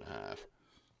a month and a half.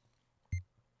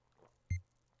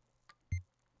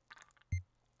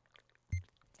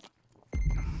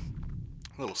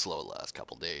 A little slow the last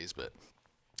couple days, but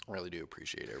I really do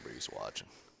appreciate everybody who's watching.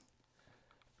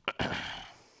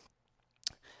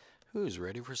 Who's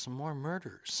ready for some more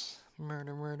murders?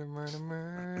 Murder, murder, murder,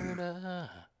 murder.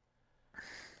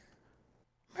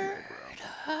 Murder.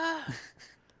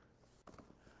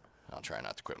 I'll try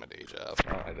not to quit my day job.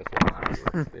 Oh, I just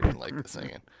lost. They didn't like the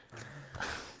singing.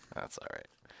 That's alright.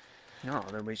 No,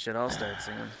 then we should all start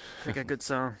singing. Pick a good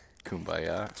song.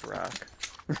 Kumbaya. Let's rock.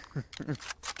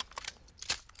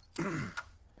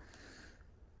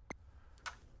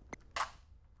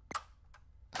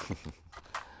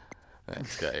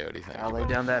 Thanks, Coyote. Thank I'll you. lay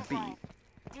down that beat.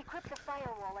 Decrypt the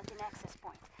firewall at an access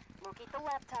point. Locate the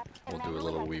laptop and We'll do a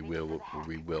little we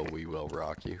will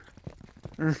rock you.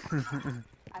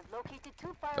 I've located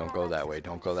 2 firewall Don't go that access way.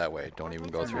 Don't points. go that way. Don't even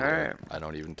go through Alright. there. I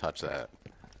don't even touch that.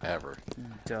 Ever.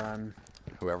 Done.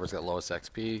 Whoever's got lowest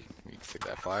XP, you can pick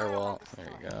that firewall. There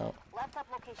you go. Laptop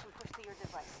location pushed to your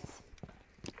devices.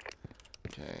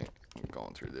 Okay, I'm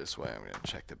going through this way. I'm going to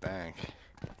check the bank.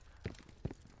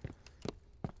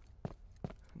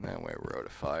 And that way we're out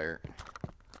of fire.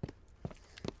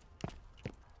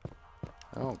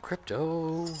 Oh,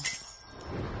 crypto.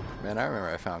 Man, I remember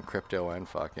I found crypto and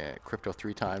fucking crypto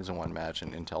 3 times in one match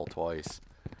and intel twice.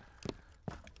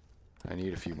 I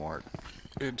need a few more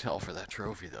intel for that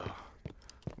trophy though.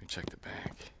 Let me check the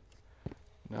bank.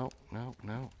 Nope, nope,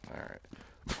 nope. Alright.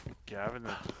 Gavin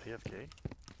and PFK.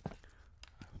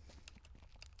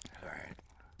 Alright.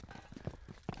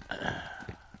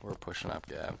 We're pushing up,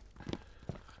 Gab.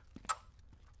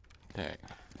 Okay,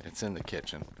 it's in the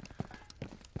kitchen.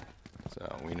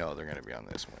 So we know they're gonna be on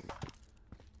this window.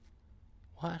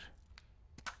 What?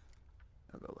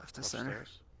 I'll go left to center.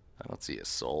 Upstairs. I don't see a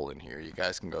soul in here. You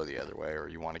guys can go the other way, or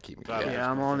you want to keep me. Yeah. Yeah,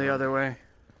 I'm on the other way.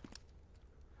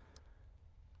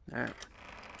 Alright.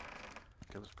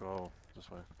 Okay, let's go this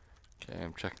way. Okay,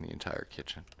 I'm checking the entire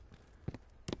kitchen.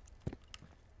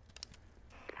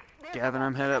 Gavin,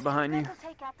 I'm headed up behind you.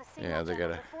 Yeah, they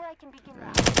gotta- Before I can begin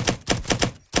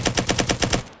that.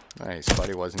 Nice,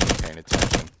 buddy wasn't even paying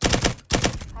attention.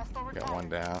 Hostile Got one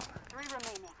retired. down. 3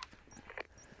 remaining.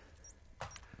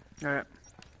 Alright.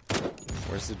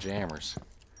 Where's the jammers?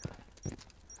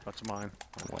 That's mine.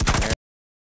 One there.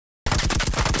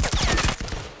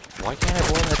 Why can't I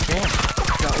blow that jammer?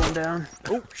 Got one down.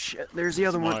 Oh, shit. There's the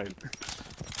other one. Mine.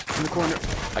 In the corner.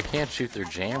 I can't shoot their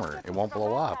jammer. It won't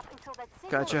blow up.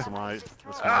 Gotcha. That's my. That's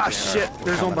my Ah, jammer. shit. We're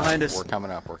There's one coming up. behind us. We're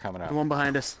coming up. We're coming The up. one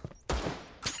behind us.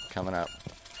 Coming up.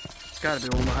 There's gotta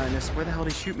be one behind us. Where the hell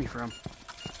did he shoot me from?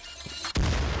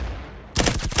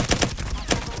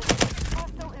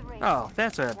 Oh,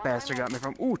 that's where that bastard got me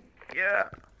from. Ooh, yeah.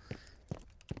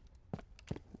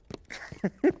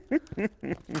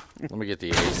 Let me get the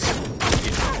ace.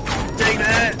 Take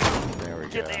that! There we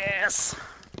Get go. the ass!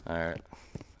 Alright.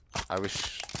 I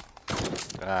wish...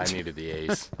 I needed the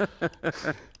ace.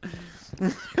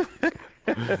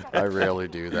 I rarely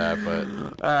do that, but...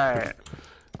 Alright.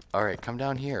 Alright, come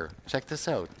down here. Check this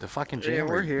out. The fucking jammer. Yeah,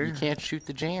 we're here. You can't shoot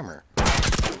the jammer.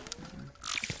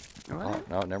 What? Oh,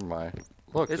 no, never mind.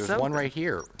 Look, It's there's one open. right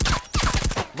here.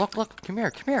 Look, come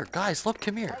here, guys, look,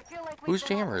 come here. I feel like we Whose should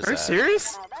jammer is Are you that?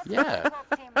 serious? Now that's Yeah. what we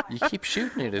call teamwork. You keep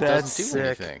shooting it, it That's doesn't do sick.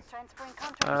 anything. Transferring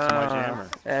contracts. my jammer.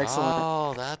 Excellent.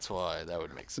 Oh, that's why. That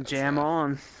would make sense. Jam then.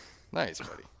 on. Nice,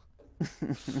 buddy.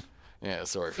 Yeah,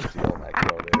 sorry for stealing that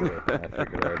kill there. I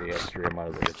figured I already had 3, I might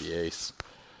as well get the ace.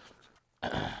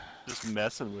 Just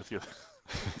messing with you.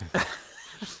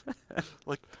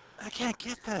 Like, I can't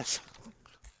get this.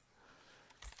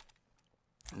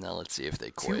 Now let's see if they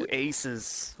 2 quit.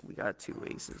 aces. We got 2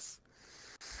 aces.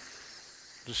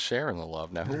 Just sharing the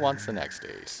love. Now, who wants the next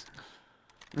ace?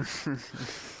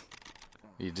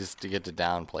 You just to get to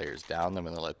down players, down them,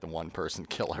 and then let the one person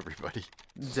kill everybody.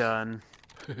 Done.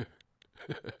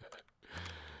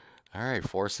 All right,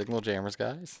 4 signal jammers,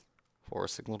 guys. 4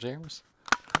 signal jammers.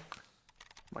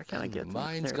 Why can't I get them?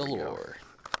 Mines There we go. galore.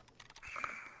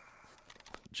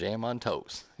 Jam on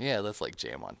toast. Yeah, that's like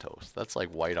jam on toast. That's like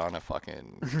white on a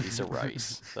fucking piece of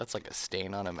rice. That's like a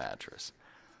stain on a mattress.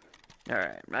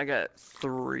 Alright, I got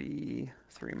 3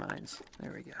 mines.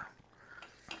 There we go.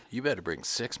 You better bring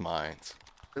 6 mines.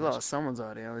 We lost someone's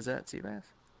audio. Is that Seabass?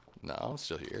 No, I'm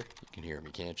still here. You can hear me,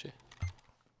 can't you?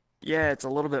 Yeah, it's a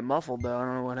little bit muffled though. I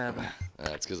don't know what happened.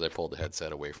 That's because I pulled the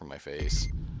headset away from my face.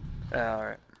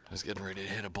 Alright. I was getting ready to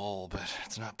hit a bowl, but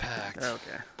it's not packed.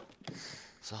 Okay.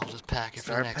 So I'll just pack it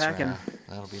for the Start next packing. round.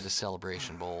 That'll be the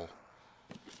celebration bowl.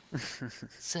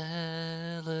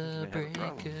 Celebrate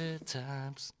good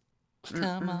times.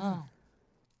 Come on.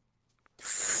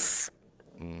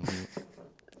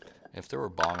 If there were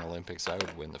bong Olympics, I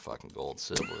would win the fucking gold,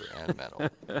 silver, and medal.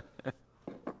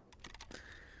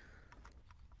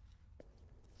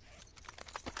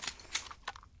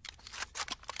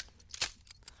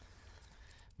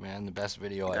 Man, the best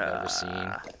video I've ever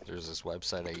seen. There's this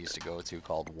website I used to go to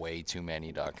called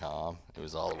waytoomany.com. It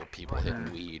was all about people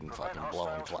hitting weed and fucking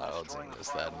blowing clouds and this,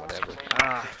 that, and whatever.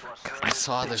 I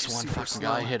saw this one fucking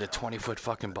guy hit a 20-foot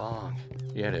fucking bong.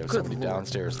 He had to have somebody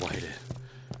downstairs light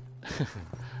it.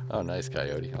 Oh, nice,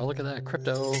 Coyote. Oh, look at that.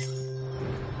 Crypto.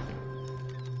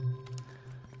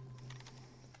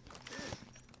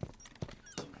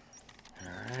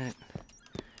 Alright.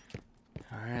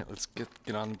 Alright, let's get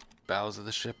on the bows of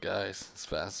the ship, guys, as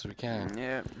fast as we can.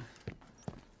 Yeah.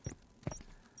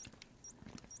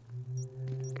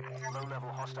 Low-level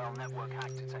hostile network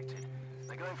hack detected.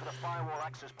 They're going for the firewall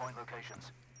access point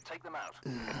locations. Take them out.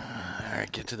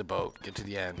 Alright, get to the boat. Get to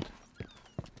the end.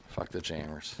 Fuck the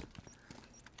jammers.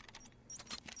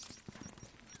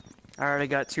 I already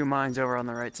got 2 mines over on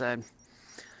the right side.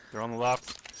 They're on the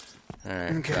left.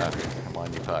 Alright, Okay. copy. I'm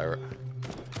on you, pirate.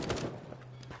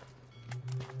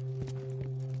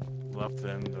 Left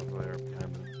end of there,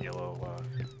 behind the yellow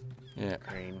Yeah.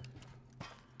 crane.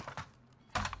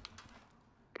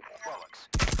 Bollocks.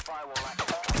 Firewall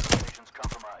access point locations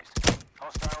compromised.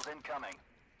 Hostiles incoming.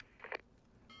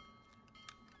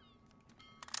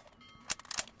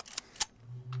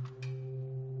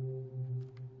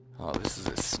 Oh, this is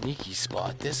a sneaky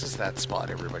spot. This is that spot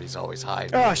everybody's always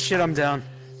hiding. Oh shit, I'm down.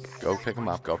 Go pick them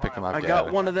up. Go pick them up, I got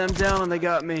Gavin. one of them down and they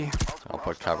got me. I'll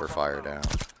put cover fire down.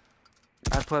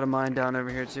 I put a mine down over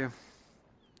here too.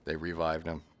 They revived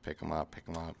him. Pick him up. Pick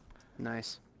him up.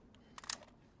 Nice.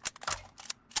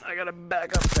 I gotta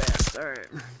back up fast. Alright.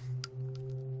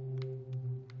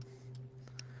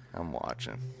 I'm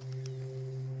watching.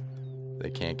 They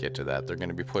can't get to that. They're going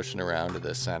to be pushing around to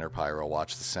the center, Pyro.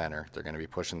 Watch the center. They're going to be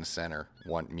pushing the center.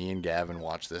 Me and Gavin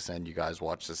watch this end. You guys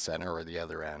watch the center or the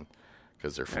other end.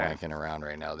 Because they're flanking around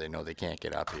right now. They know they can't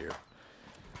get up here.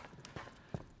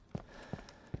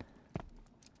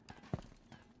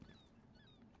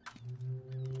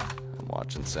 I'm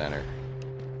watching center.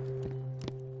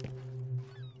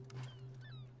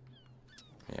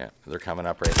 Yeah, they're coming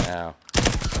up right now.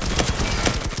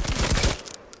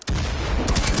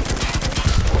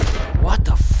 What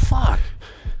the fuck?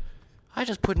 I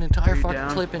just put an entire fucking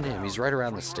down? clip into him. He's right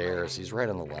around the stairs. He's right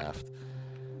on the left.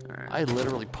 I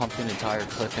literally pumped an entire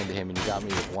clip into him and he got me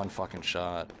with one fucking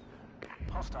shot.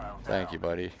 Hostile Thank you,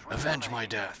 buddy. Avenge my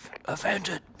death. Avenge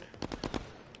it.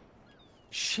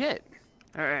 Shit.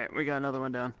 Alright, we got another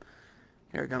one down.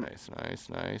 Here it comes. Nice, nice,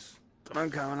 nice. I'm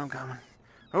coming.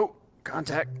 Oh,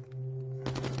 contact.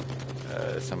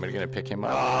 Is somebody gonna pick him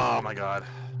up? Oh my god.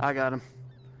 I got him.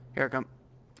 Here it comes.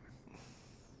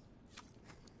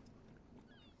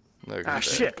 Look Ah, at that.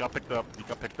 shit. Got picked up. He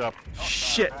got picked up.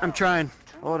 Shit, I'm trying.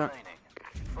 Hold on.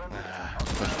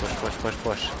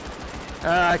 Push.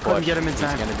 I couldn't Push. get him in He's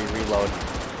time. gonna be reloading.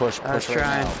 Push I was right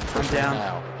trying. now. Push I'm down.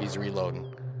 right now. He's reloading.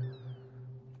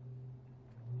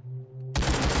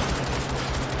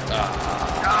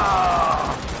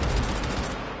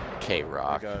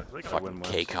 K-Rock. They gotta win Fucking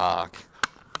most. K-Cock.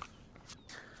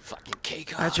 Fucking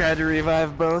K-Cock. I tried to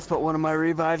revive both, but one of my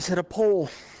revives hit a pole.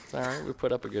 It's alright, we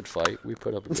put up a good fight.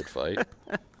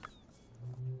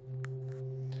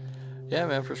 Yeah,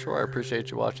 man, for sure. I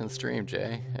appreciate you watching the stream,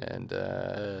 Jay. And,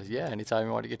 yeah, anytime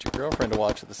you want to get your girlfriend to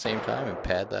watch at the same time and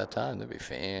pad that time, that'd be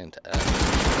fantastic.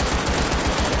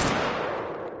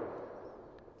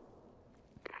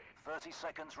 30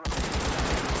 seconds remaining.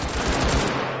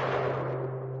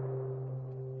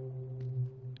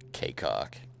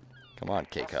 K-Cock. Come on,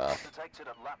 K-Cock. Detected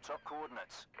at laptop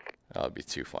coordinates. Oh, it'd be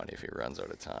too funny if he runs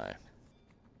out of time.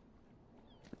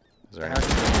 Is there any... How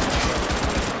can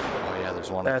Oh, yeah, there's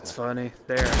one. That's funny.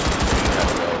 There. He's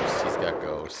got Ghost. He's got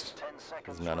Ghost. 10 seconds.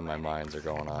 Because none of my mines are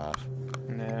going off.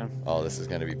 Yeah. Oh, this is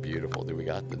going to be beautiful. Do we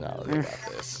got the... No, they got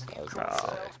this. I was going to say.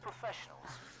 Sales professionals.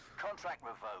 Contract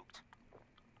revoked.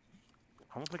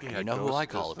 I don't think he You had know who ghosts I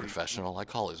call a this week. professional? I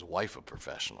call his wife a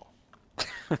professional.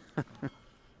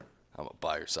 I'm gonna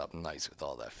buy her something nice with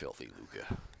all that filthy Luca.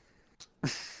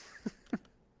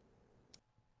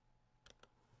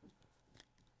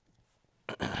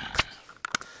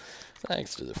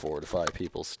 Thanks to the 4 to 5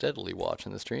 people steadily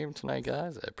watching the stream tonight,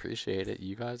 guys. I appreciate it.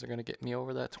 You guys are gonna get me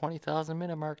over that 20,000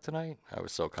 minute mark tonight. I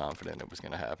was so confident it was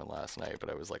gonna happen last night, but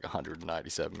I was like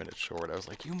 197 minutes short. I was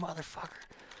like, you motherfucker.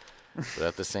 But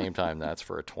at the same time, that's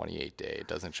for a 28 day. It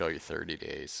doesn't show you 30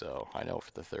 days, so I know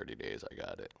for the 30 days I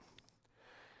got it.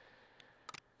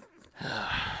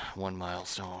 One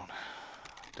milestone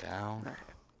down.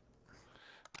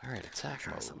 Alright, attack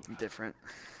Try mode. something different.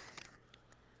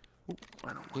 Ooh, I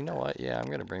don't want You know what? Yeah, I'm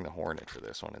gonna bring the Hornet for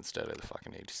this one instead of the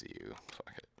fucking HCU.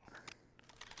 Fuck it.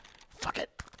 Fuck it!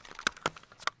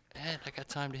 And I got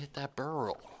time to hit that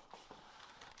burl.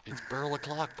 It's burl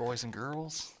o'clock, boys and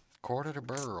girls. Quarter to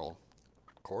burl.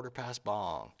 Quarter past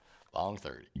bong. Bong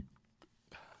 30.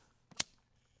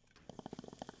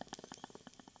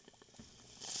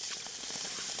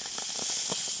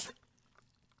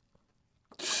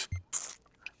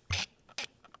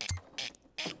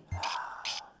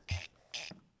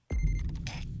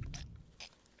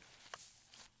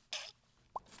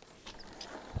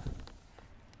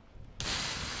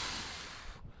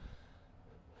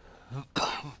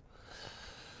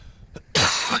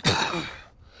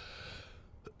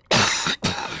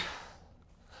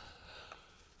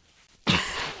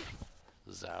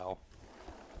 Zow.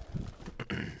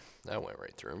 That went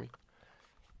right through me.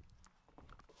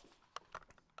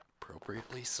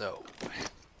 Appropriately so.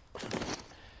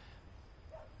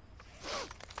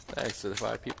 Thanks to the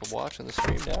 5 people watching the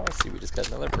stream now. I see we just got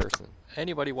another person.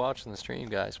 Anybody watching the stream,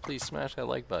 guys, please smash that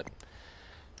like button.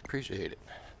 Appreciate it.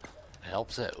 It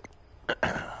helps out.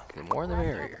 The more the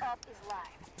merrier. Up is live.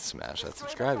 Smash that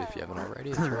subscribe if you haven't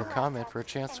already. And throw a comment for a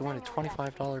chance to win a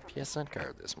 $25 PSN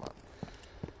card this month.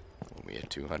 When we hit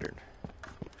 200.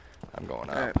 I'm going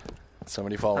up. Alright.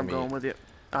 Somebody follow I'm me. going with you.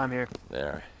 I'm here.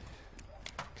 There.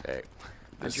 Okay.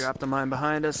 I dropped the mine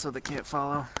behind us so they can't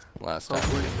follow. Last time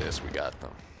we did this, we got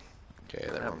them. Okay,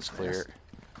 that That one's was clear.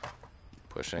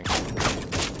 Pushing.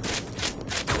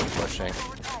 Pushing.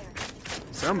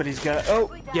 Somebody's got.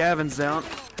 Oh, Gavin's down.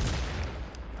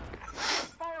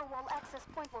 Firewall access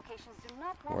point locations do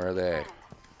not want Where are to be they? found.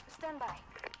 Stand by.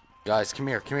 Guys, come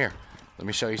here, come here. Let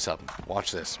me show you something.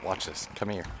 Watch this, watch this. Come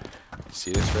here. You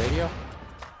see this radio?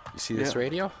 You see this Yeah.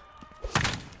 radio?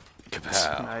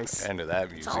 Kapow. Nice. End of that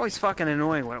It's music. always fucking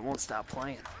annoying when it won't stop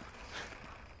playing.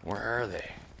 Where are they?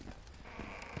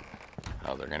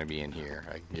 Oh, they're gonna be in here.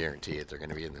 I can guarantee it. They're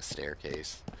gonna be in the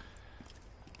staircase.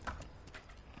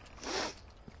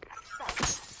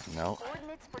 No.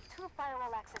 Coordinates for 2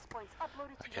 firewall access points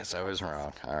uploaded to I guess I was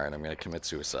wrong. Alright, I'm gonna commit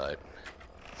suicide.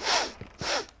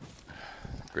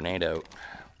 Grenade out.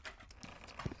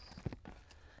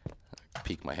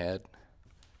 Peek my head.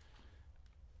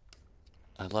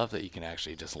 I love that you can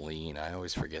actually just lean. I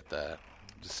always forget that.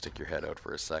 Just stick your head out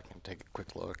for a second. Take a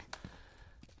quick look.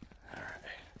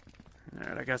 Alright.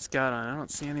 Alright, I got Scott on. I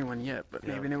don't see anyone yet, but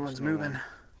Yeah, maybe no there's one's no moving. one.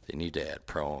 They need to add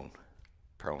prone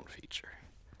feature.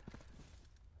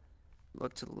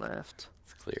 Look to the left.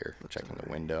 It's clear. Checking the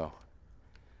window.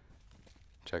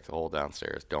 Check the hole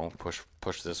downstairs. Don't push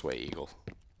this way, Eagle.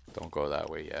 Don't go that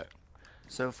way yet.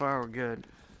 So far, we're good.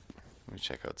 Let me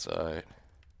check outside.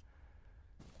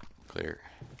 Clear.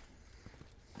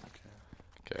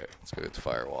 Okay, let's go to the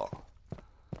firewall.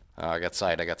 Oh, I got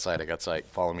sight. I got sight. I got sight.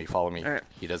 Follow me. Follow me. All right.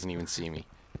 He doesn't even see me.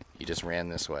 He just ran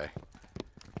this way.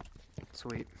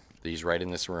 Sweet. He's right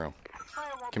in this room.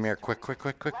 Come here. Quick, quick,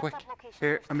 quick, quick, quick.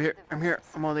 Here, I'm here. I'm here.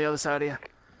 I'm on the other side of you.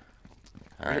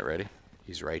 All right, ready?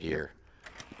 He's right here.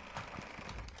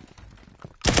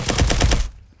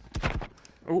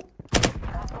 Oh.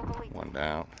 One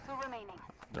down. 2 remaining.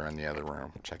 They're in the other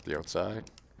room. Check the outside.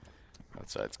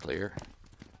 Outside's clear.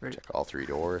 Ready. Check all 3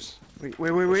 doors. Wait.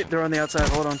 They're on the outside.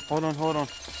 Hold on. To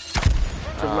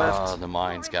the left. The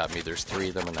mine's got me. There's 3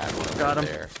 of them in that room Got right 'em.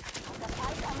 there.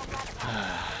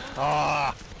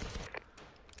 Ah!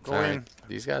 Go Sorry. in.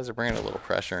 These guys are bringing a little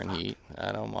pressure and heat.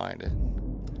 I don't mind it.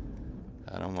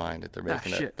 I don't mind it. They're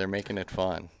making shit. it. They're making it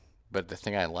fun. But the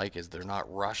thing I like is they're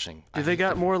not rushing. Do they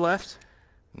got more left?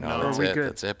 No, Or that's are we it. good?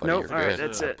 That's it, buddy. Nope. You're All right, good.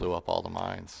 that's I it. blew up all the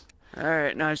mines.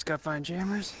 Alright, now I just gotta find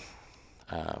jammers.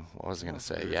 What was I gonna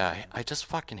say? Yeah, I just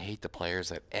fucking hate the players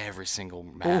that every single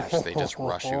match they just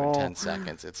rush you in 10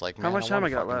 seconds. It's like, man, How much time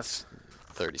want I got fucking left?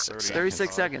 36 seconds.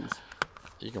 36 seconds.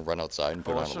 You can run outside and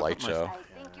put on a light show. I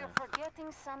think you're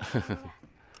forgetting something.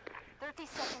 30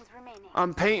 seconds remaining.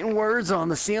 I'm painting words on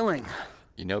the ceiling.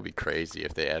 You know, it'd be crazy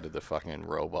if they added the fucking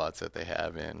robots that they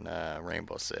have in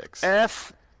Rainbow Six.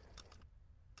 F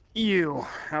you.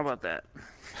 How about that?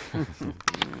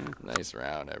 Nice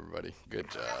round, everybody. Good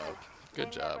job.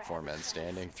 Good job. 4 men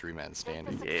standing, 3 men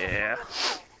standing. Yeah.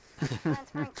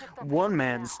 Transferring chip to One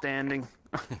man standing.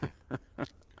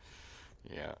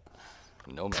 Yeah.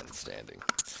 No men standing.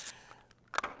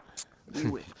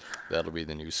 Ooh. That'll be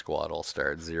the new squad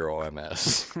all-star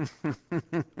 0MS.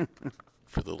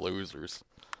 For the losers.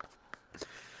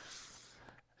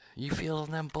 You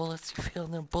feeling them bullets? You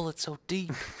feeling them bullets so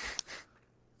deep?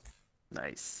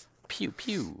 Nice. Pew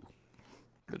pew.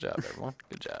 Good job, everyone.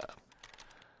 Good job.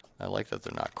 I like that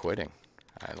they're not quitting.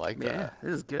 I like Yeah, that.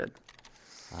 this is good.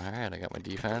 Alright, I got my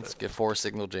defense. Get 4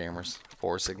 signal jammers.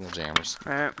 4 signal jammers.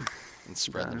 Alright. And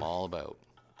spread them all about.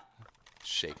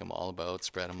 Shake them all about.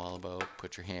 Spread them all about.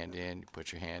 Put your hand in.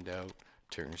 Put your hand out.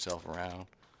 Turn yourself around.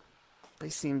 They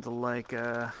seem to like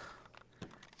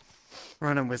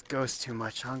running with ghosts too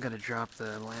much. I'm gonna drop the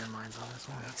landmines on this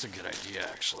one. That's a good idea,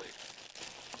 actually.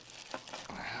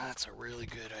 That's a really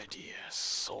good idea,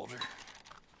 soldier.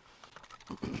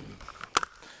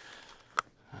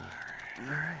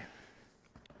 Alright.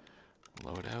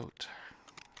 Load out.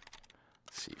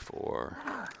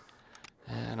 C4.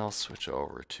 And I'll switch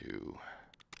over to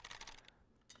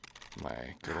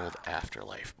my good old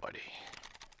Afterlife buddy.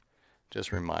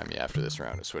 Just remind me after this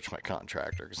round to switch my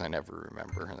contractor, because I never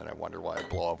remember, and then I wonder why I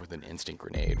blow up with an instant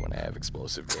grenade when I have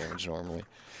explosive damage normally.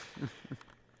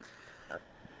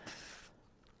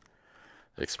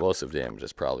 Explosive damage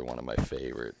is probably one of my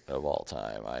favorite of all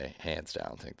time. I hands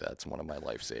down think that's one of my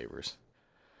lifesavers.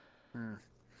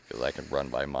 Because I can run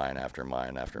by mine after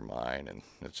mine after mine, and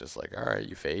it's just like, alright,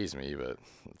 you phase me, but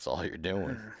that's all you're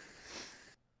doing.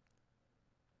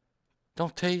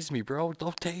 Don't tase me, bro.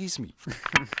 Don't tase me.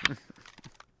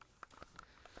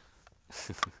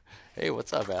 Hey,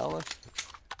 what's up, Alan?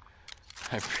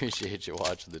 I appreciate you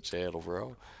watching the channel,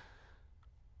 bro.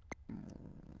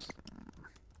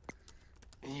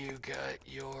 You got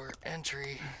your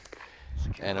entry.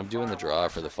 And I'm doing the draw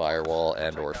for the Firewall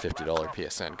and or $50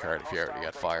 PSN card if you already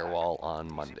got Firewall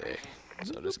on Monday.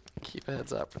 So just keep a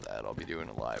heads up for that. I'll be doing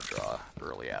a live draw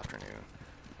early afternoon.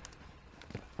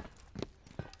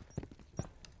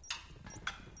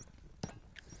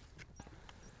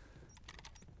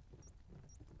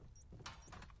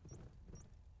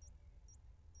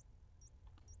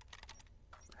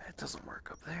 It doesn't work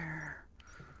up there.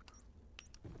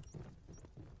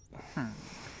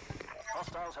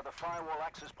 Hostiles have the firewall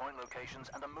access point locations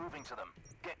and are moving to them.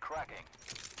 Get cracking.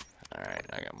 Alright,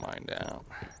 I got mine down.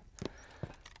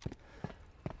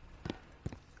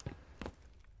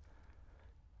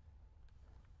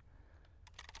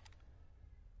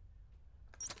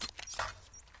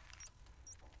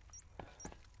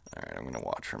 Alright, I'm gonna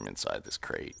watch from inside this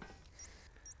crate.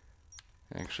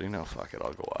 Actually, no, fuck it,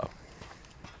 I'll go up.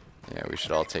 Yeah, we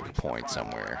should all take a point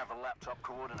somewhere. Have the laptop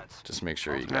coordinates. Just make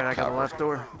sure you Alright, I got got the cover. left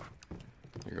door.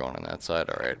 You're going on that side?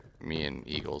 Alright, me and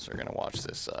Eagles are gonna watch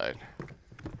this side.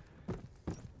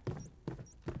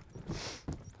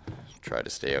 Try to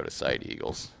stay out of sight,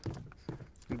 Eagles.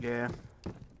 Yeah.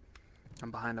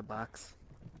 I'm behind a box.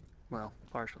 Well,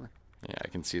 partially. Yeah, I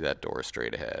can see that door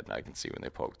straight ahead, and I can see when they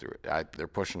poke through it. They're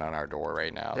pushing on our door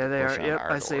right now. There they They're are. pushing on Yep,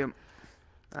 our I see door. him.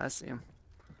 I see him.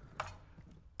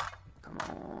 Come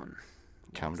on.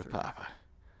 Come to Papa.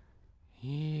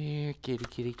 Here, kitty,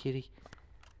 kitty, kitty.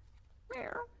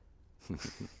 Meow.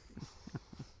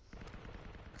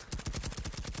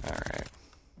 Alright.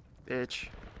 Bitch.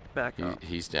 back up.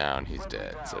 He's down. He's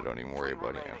dead. So don't even worry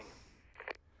about him.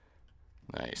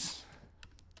 Nice.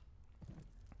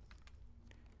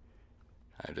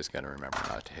 I just gotta remember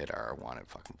not to hit R1 and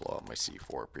fucking blow up my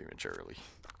C4 prematurely.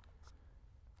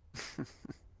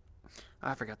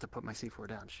 I forgot to put my C4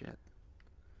 down. Shit.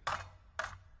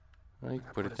 Well, you can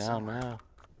put it down now.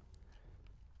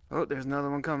 Oh, there's another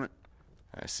one coming.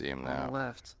 I see him On now. the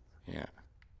left. Yeah.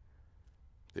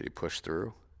 Did he push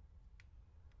through?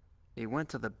 He went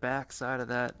to the back side of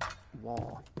that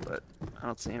wall, but I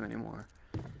don't see him anymore.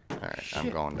 Alright, I'm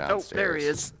Shit. going Oh, downstairs. there he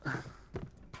is.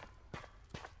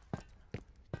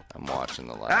 I'm watching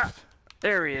the left.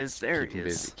 There he is. There Keep he him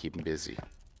is. busy. Keep him busy.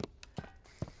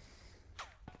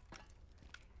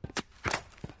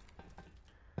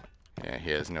 Yeah,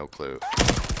 he has no clue.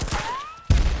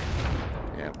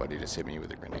 Yeah, buddy just hit me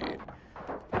with a grenade.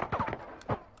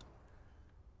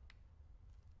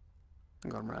 I'm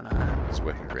gonna run out. He's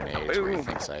whipping grenades where he Boom.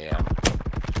 thinks I am.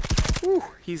 Whew,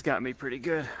 he's got me pretty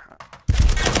good.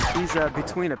 He's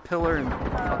between a pillar and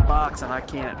a box, and I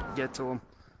can't get to him.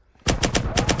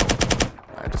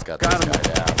 I just got Got this him. guy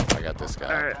down. I got this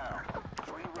guy. All right.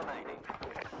 3 remaining.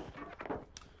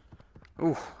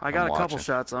 Ooh, I got I'm a couple watching.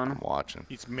 shots on him. I'm watching.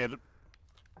 He's mid.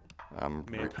 I'm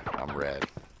Mid. red.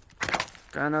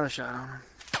 Got another shot on him.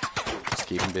 Just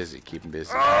keep him busy. Keep him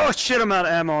busy. Oh shit! I'm out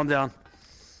of ammo. I'm down.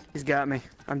 He's got me.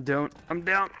 I'm down. I'm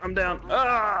down. I'm down.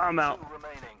 Ah, I'm out. 2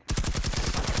 remaining.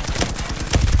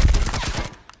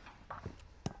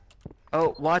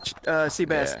 Oh, watch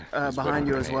Seabass Yeah, he's behind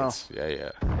you whipping as well. grenades. Yeah,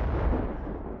 yeah.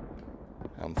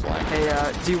 I'm flanking.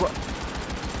 Hey, do you want?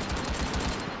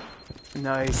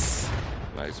 Nice.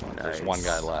 Nice one. There's Nice. one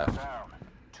guy left. Down.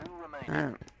 2 remaining.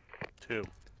 Alright, 2.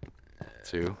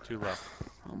 Two. 2 left.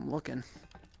 I'm looking.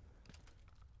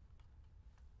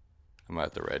 I'm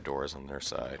at the red doors on their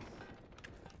side.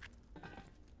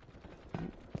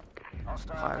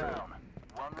 Hostile Pirate. down.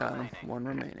 1 Got him. remaining. One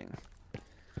remaining.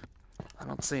 I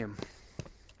don't see him.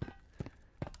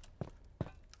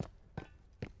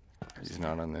 He's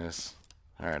not on this.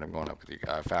 Alright, I'm going up with you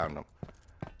guy. I found him.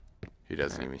 He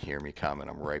doesn't even hear me coming.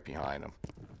 I'm right behind him.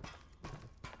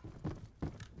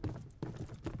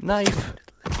 Knife!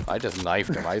 I just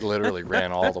knifed him. I literally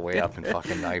ran all the way up and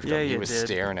fucking knifed Yeah, him. He you was did.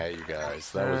 staring at you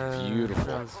guys. That was beautiful.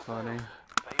 That was funny.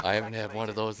 I haven't had one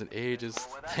of those in ages.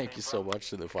 Thank you so much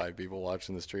to the 5 people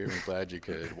watching the stream. I'm glad you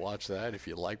could watch that. If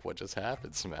you like what just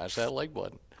happened, smash that like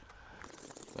button.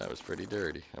 That was pretty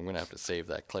dirty. I'm going to have to save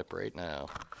that clip right now.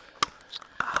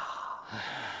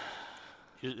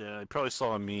 He probably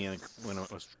saw me when I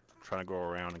was trying to go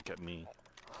around and get me.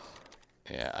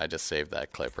 Yeah, I just saved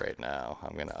that clip right now.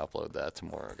 I'm going to upload that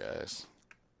tomorrow, guys.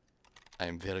 I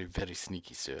am very, very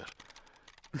sneaky, sir.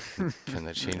 Can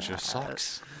I change your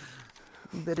socks?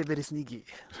 Very, very sneaky.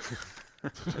 I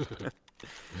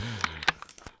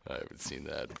haven't seen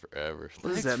that in forever.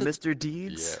 What is that, Mr.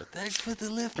 Deeds? Yeah, thanks for the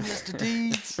lift, Mr.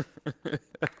 Deeds.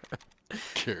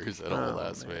 Carries that whole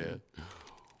ass man.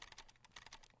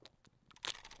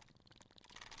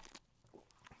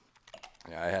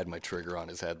 Yeah, I had my trigger on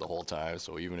his head the whole time,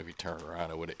 so even if he turned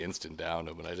around, I would have instant downed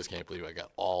him, and I just can't believe I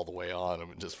got all the way on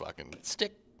him and just fucking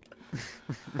stick.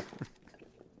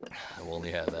 I've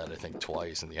only had that, I think,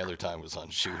 twice, and the other time was on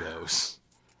Shoot House.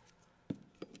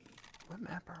 What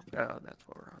map are we? Oh, that's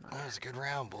what we're on. That was a good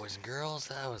round, boys and girls.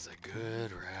 That was a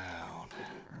good round.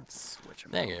 Let's switch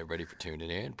them. Thank you, everybody, for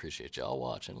tuning in. Appreciate y'all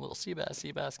watching. A little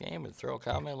Seabass game, and throw a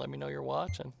comment. Let me know you're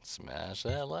watching. Smash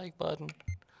that like button.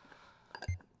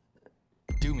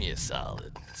 Do me a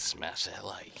solid. Smash that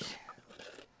like.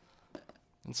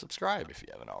 And subscribe if you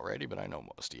haven't already, but I know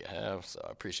most of you have, so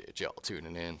I appreciate y'all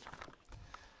tuning in.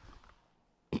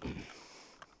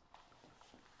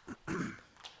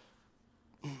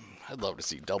 I'd love to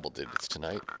see double digits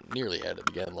tonight. Nearly had it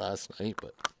again last night,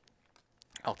 but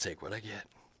I'll take what I get.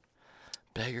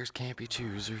 Beggars can't be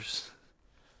choosers.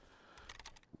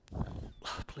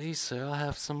 Please, sir, I'll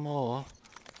have some more.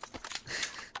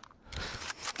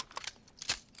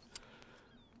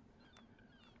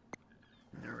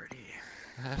 Alrighty.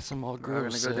 I have some more We're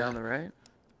grooves, gonna go sir. down the right.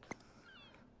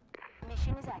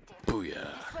 Mission is active. Booyah.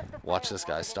 Watch this,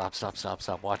 guys. Stop, stop, stop,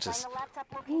 stop. Watch this. Find the laptop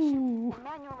location and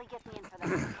manually get me in for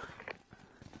that.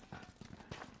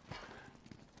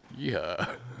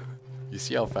 Yeah. You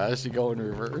see how fast you go in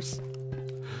reverse?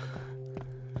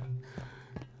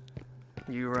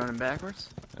 You running backwards?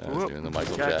 I was Whoop. doing the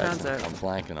Michael Got Jackson. contact. I'm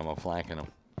flanking him. I'm flanking him.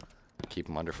 Keep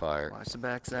him under fire. Watch the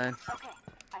backside. Okay,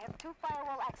 I have 2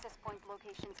 firewall access point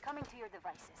locations coming to your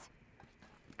devices.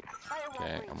 Firewall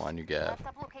Okay, breached. I'm on you, Gav.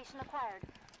 Laptop location acquired.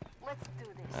 Let's do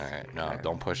this. Alright, no,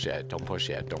 don't push yet. Don't push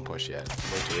yet. Don't push yet.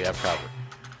 Wait till we have cover.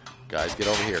 Guys, get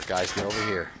over here. Guys, get over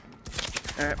here.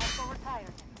 Alright, Hostile retired.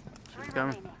 Three She's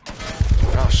coming. remaining.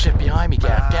 Oh shit, behind me,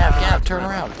 Gav. Gav, turn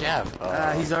around,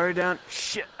 Gav. he's already down.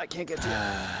 Shit, I can't get to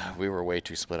you. We were way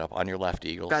too split up. On your left,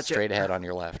 Eagle. Gotcha. Straight ahead on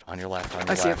your left. On your left, on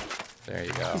your I see him. left. There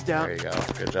you go. He's down. There you go.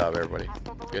 Good job, everybody.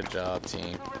 Good job,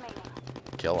 team. Two remaining.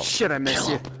 Kill him. Shit, I missed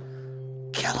you.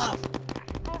 Kill him.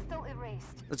 Hostile erased.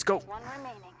 Let's go. One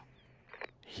remaining.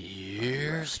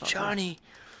 Here's Johnny.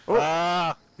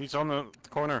 Ah! He's on the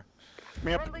corner.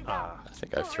 Me up. Friendly down. I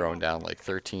think I've thrown down like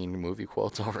 13 movie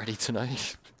quotes already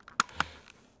tonight.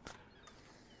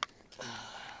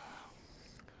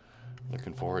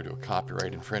 Looking forward to a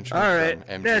copyright infringement. Alright,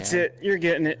 from MGM. that's it. You're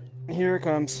getting it. Here it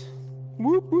comes.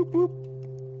 Whoop, whoop, whoop.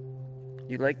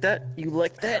 You like that? You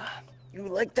like that? You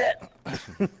like that?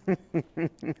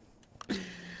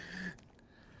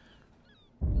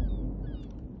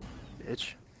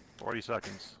 Bitch. 40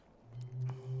 seconds.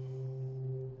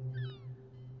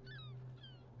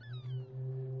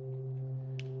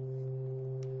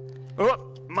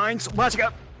 Oh, mine's watching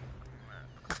out.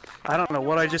 I don't know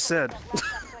what I just said.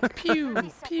 Pew, 30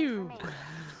 seconds pew. remaining.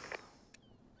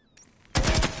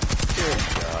 Good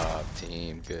job,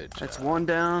 team. Good job. That's one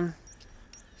down.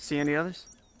 See any others?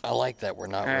 I like that we're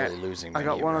not Alright, really losing I many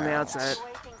got one on the rounds. outside.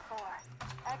 Waiting for.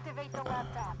 Activate the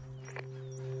laptop.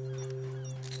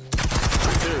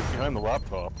 Dude, behind the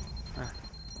laptop. 10 seconds.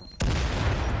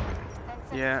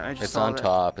 Yeah, I just It's saw on that.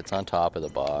 top. It's on top of the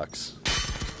box.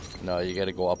 No, you got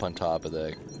to go up on top of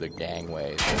the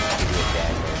gangway. So there's gonna be a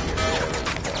gangway here.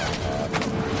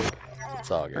 It's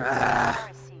all good.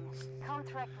 Embarrassing.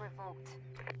 Contract revoked.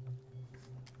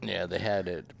 Yeah, they had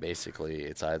it basically.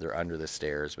 It's either under the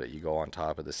stairs, but you go on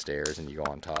top of the stairs and you go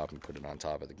on top and put it on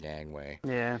top of the gangway.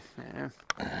 Yeah.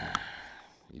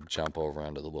 You jump over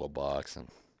onto the little box, and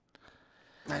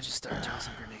I just started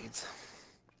tossing grenades.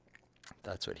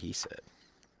 that's what he said.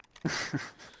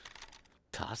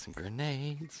 Tossing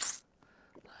grenades.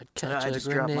 I'd catch I a just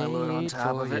dropped my grenade load on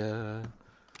top for of it. ya.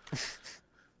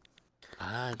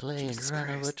 I'd lay in Jesus front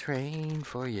of a Christ. train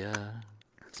for ya.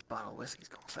 This bottle of whiskey's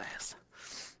going fast.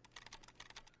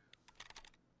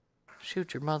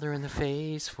 Shoot your mother in the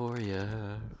face for ya.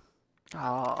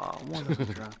 Oh, one of them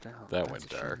dropped out. That That's went a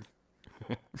dark.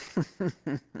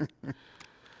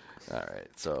 All right,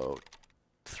 so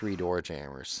 3-door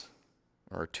jammers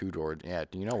or 2-door. Yeah,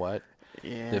 you know what?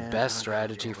 shame. Yeah. The best I gotta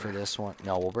strategy go for with- this one.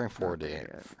 No, we'll bring Not there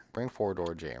yet. bring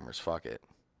 4-door jammers. Fuck it.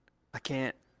 I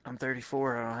can't. I'm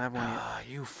 34. I don't have one yet. Ah,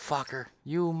 you fucker.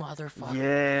 You motherfucker.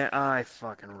 Yeah, I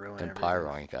fucking ruined And everything.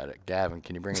 Pyro ain't got it. Gavin,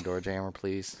 can you bring a door jammer,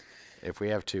 please? If we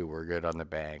have 2, we're good on the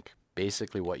bank.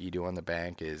 Basically, what you do on the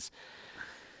bank is,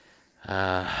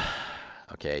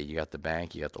 okay, you got the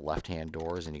bank, you got the left-hand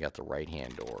doors, and you got the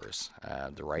right-hand doors.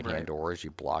 The right-hand Right. doors, you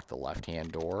block the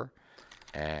left-hand door.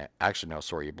 Actually, no,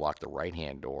 sorry, you block the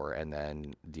right-hand door, and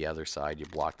then the other side, you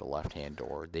block the left-hand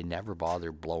door. They never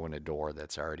bother blowing a door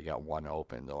that's already got one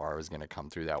open. They're always going to come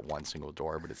through that one single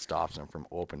door, but it stops them from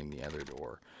opening the other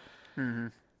door. Mm-hmm.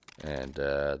 And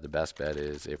the best bet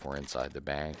is if we're inside the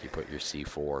bank, you put your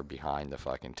C4 behind the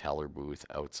fucking teller booth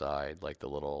outside, like the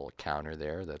little counter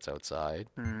there that's outside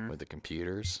with the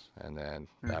computers. And then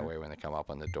that way when they come up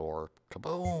on the door,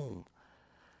 kaboom!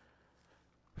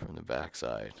 From the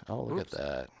backside. Oh, look at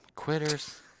that.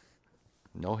 Quitters.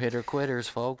 No-hitter quitters,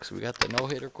 folks. We got the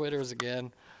no-hitter quitters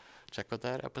again. Check out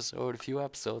that episode a few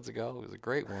episodes ago. It was a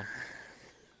great one.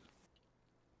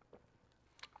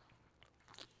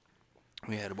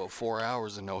 We had about 4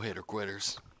 hours of no-hitter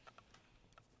quitters.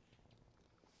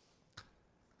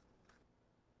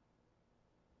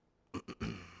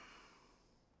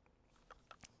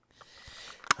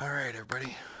 All right,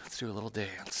 everybody. Let's do a little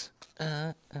dance.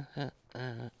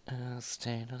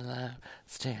 Staying alive,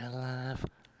 staying alive.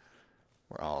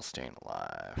 We're all staying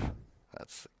alive.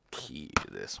 That's the key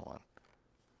to this one.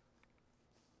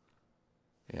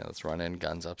 Yeah, let's run in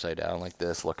guns upside down like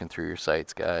this, looking through your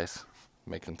sights, guys.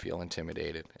 Make them feel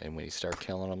intimidated. And when you start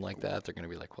killing them like that, they're going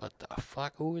to be like, what the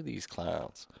fuck? Who are these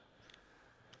clowns?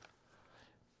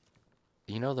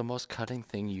 You know, the most cutting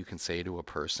thing you can say to a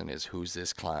person is, who's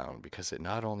this clown? Because it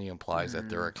not only implies that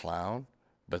they're a clown,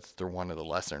 but that they're one of the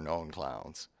lesser known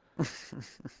clowns.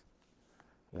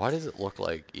 Why does it look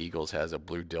like Eagles has a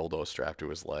blue dildo strapped to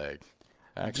his leg?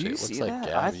 Actually, Do you it looks see like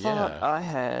that? I Gabby, thought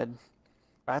yeah.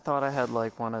 I thought I had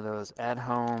like one of those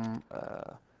at-home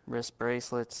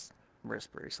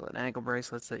ankle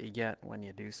bracelets that you get when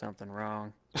you do something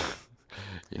wrong.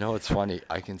 You know, it's funny.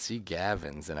 I can see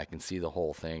Gavin's and I can see the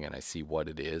whole thing and I see what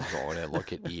it is. But when I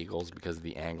look at Eagles, because of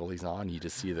the angle he's on, you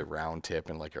just see the round tip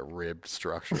and like a ribbed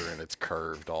structure and it's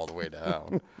curved all the way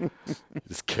down. He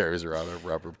just carries around a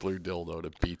rubber blue dildo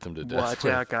to beat them to death. Watch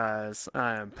out, guys.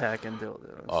 I am packing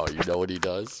dildos. Oh, you know what he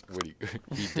does? When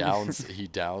he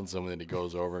downs them and then he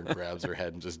goes over and grabs their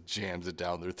head and just jams it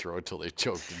down their throat till they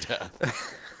choke to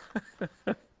death.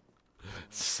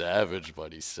 Savage,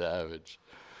 buddy, savage.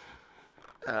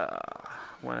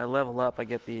 When I level up, I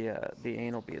get the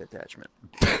anal bead attachment.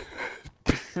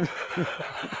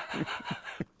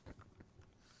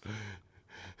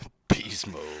 Beast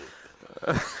mode.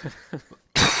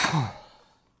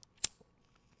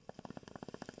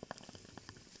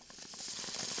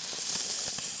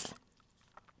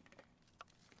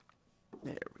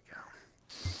 There we go.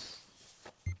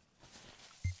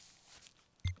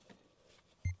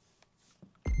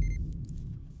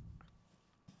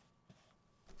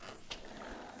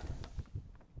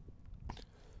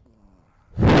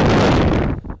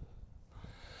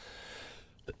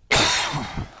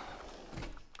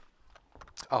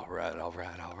 All right, all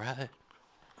right, all right.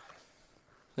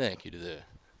 Thank you to the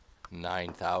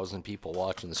 9,000 people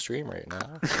watching the stream right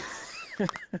now.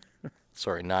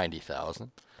 Sorry, 90,000.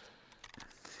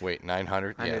 Wait,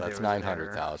 900? I knew Yeah, there that's was an error.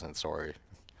 900,000, sorry.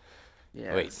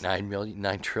 Yeah. Wait, 9 million,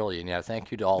 9 trillion. Yeah,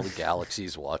 thank you to all the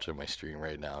galaxies watching my stream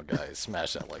right now, guys.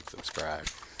 Smash that like, subscribe.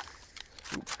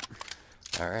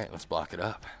 All right, let's block it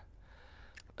up.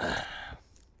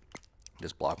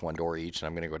 Just block one door each, and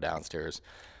I'm going to go downstairs.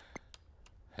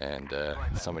 And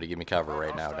somebody give me cover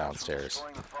right now downstairs.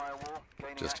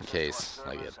 Just in case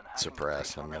I get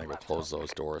suppressed, I'm going to go close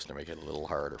those doors to make it a little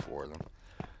harder for them.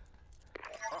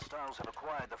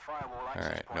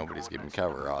 Alright, nobody's giving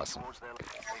cover. Awesome.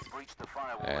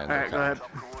 And Alright, go ahead.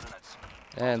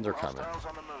 And they're coming.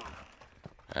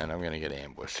 And I'm going to get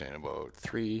ambushed in about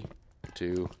 3,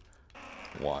 2,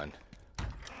 1.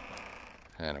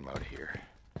 And I'm out of here.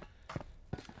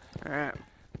 Alright.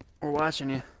 We're watching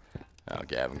you. Oh,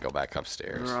 Gavin, go back On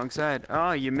upstairs. the wrong side.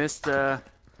 Oh, you missed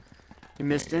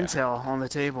intel on the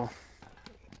table.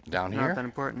 Down Not that here?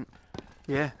 important.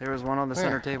 Yeah, there was one on the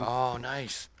center Where? table. Oh,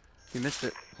 nice. You missed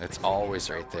it. It's always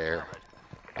right there.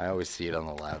 I always see it on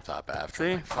the laptop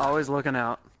after. See? Always looking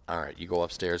out. Alright, you go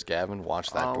upstairs, Gavin.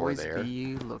 Watch that Always door there.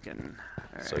 be looking.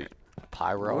 All So right.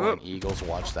 Pyro Whoop. and Eagles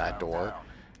watch that door.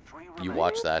 You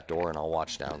watch that door and I'll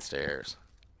watch downstairs.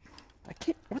 I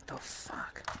can't. What the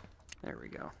fuck? There we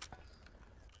go.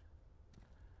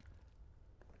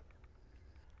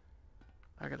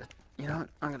 I gotta. You know what?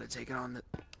 I'm gonna take it on the.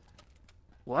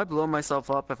 Will I blow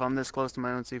myself up if I'm this close to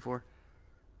my own C4?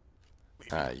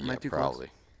 Yeah, too close? probably.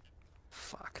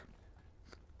 Fuck.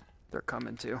 They're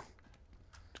coming too.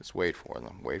 Just wait for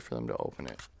them. Wait for them to open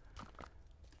it.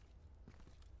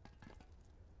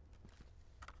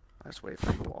 I just wait for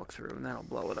them to walk through and then I'll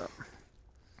blow it up.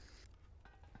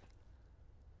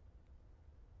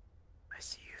 I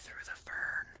see you through the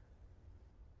fern.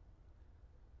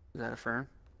 Is that a fern?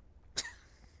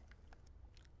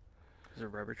 Is it a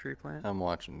rubber tree plant? I'm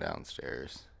watching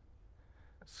downstairs.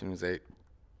 As soon as they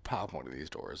pop one of these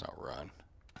doors, I'll run.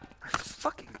 My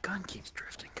fucking gun keeps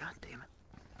drifting. God damn it.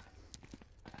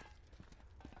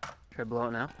 Should I blow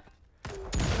it now?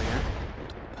 Again?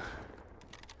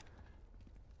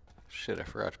 Shit, I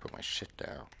forgot to put my shit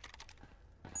down.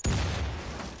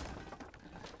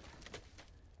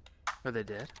 Are they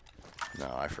dead?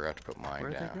 No, I forgot to put mine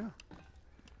Where'd down.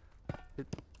 they go?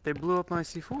 They blew up my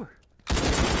C4. Alright,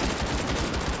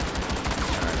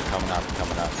 they're coming up,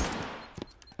 coming up.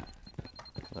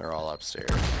 They're all upstairs.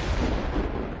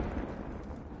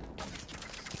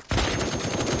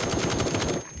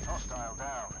 Hostile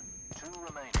down. 2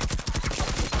 remaining.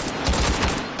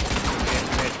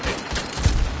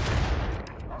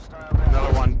 Hostile down.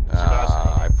 Another one.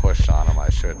 I pushed on him. I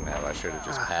shouldn't have. I should have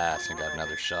just passed and got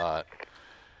another shot.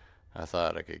 I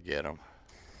thought I could get him.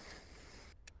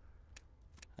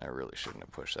 I really shouldn't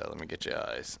have pushed that. Let me get you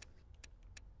eyes.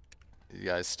 You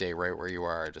guys stay right where you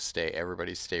are. Just stay.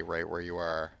 Everybody stay right where you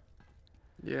are.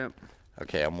 Yep.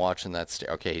 Okay, I'm watching that stair.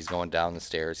 Okay, he's going down the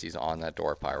stairs. He's on that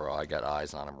door, Pyro. I got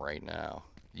eyes on him right now.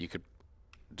 You could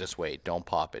just wait. Don't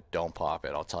pop it. Don't pop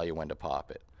it. I'll tell you when to pop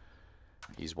it.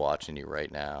 He's watching you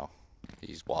right now.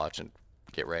 He's watching.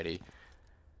 Get ready.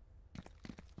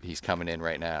 He's coming in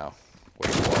right now.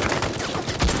 Wait for him.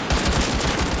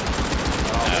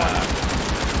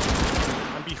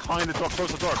 I'm behind the door.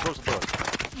 Close the door. Close the door.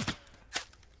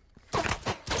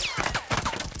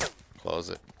 Close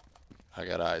it. I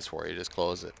got eyes for you. Just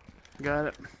close it. Got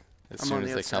it. As I'm soon on as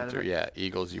the they other side come of through, it. yeah,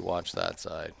 Eagles, you watch that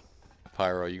side.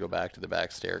 Pyro, you go back to the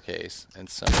back staircase, and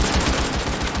some. There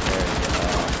you go.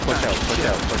 Push out, push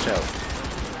out, push out.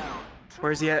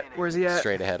 Where's he at? Where's he at?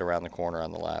 Straight ahead around the corner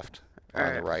on the left. Or on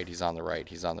the Alright. right, he's on the right,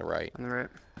 he's on the right. On the right.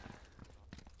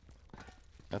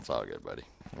 That's all good, buddy.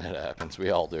 That happens. We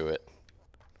all do it.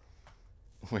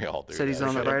 We all do Said he's that.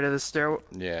 on the right of the stairwell.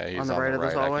 Yeah, he's on the right of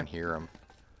this hallway. I can hear him.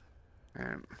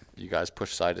 Alright. You guys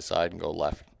push side to side and go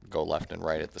left and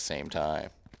right at the same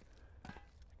time.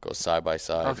 Go side by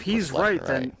side. Oh, if he's right,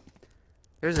 then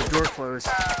there's a door closed.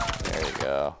 There you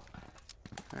go.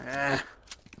 There's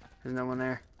no one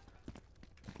there.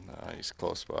 No, he's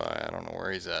close by. I don't know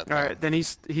where he's at. All right, then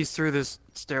he's through this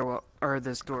stairwell or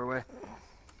this doorway.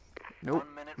 Nope.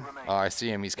 1 minute remaining. Oh, I see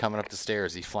him. He's coming up the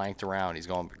stairs. He flanked around. He's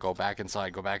going. Go back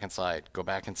inside. Go back inside. Go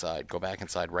back inside. Go back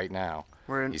inside right now.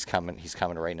 We're in. He's coming. He's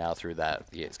coming right now through that.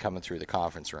 He's coming through the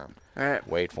conference room. All right.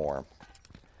 Wait for him.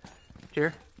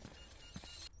 Here.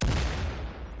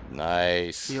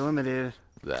 Nice. Be eliminated.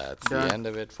 That's Done. the end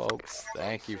of it, folks.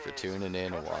 Thank you for tuning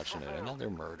in and watching it. Another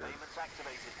murder. Payments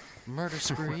activated. Murder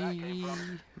spree.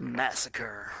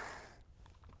 Massacre.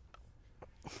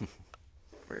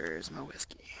 Where's my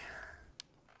whiskey?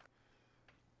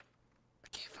 I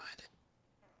can't find it.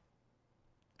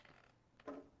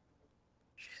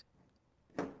 Shit.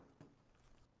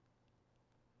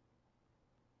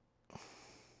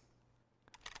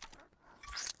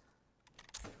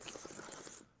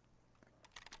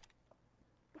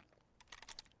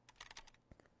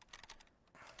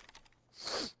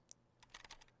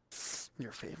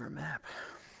 Your favorite map.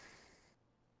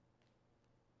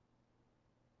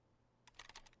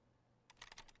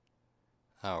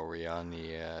 How are we on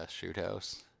the shoot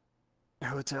house?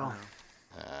 Hotel.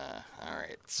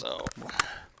 Alright, so.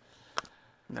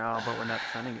 No, but we're not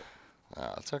defending it.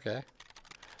 Oh, it's okay.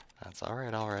 That's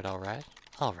alright, alright, alright.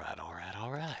 Alright, alright,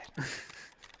 alright.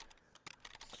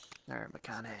 Alright,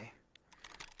 McConaughey.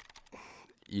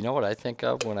 You know what I think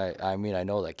of when I mean, I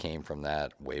know that came from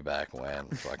that way back when,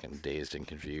 fucking Dazed and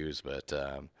Confused, but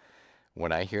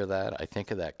when I hear that, I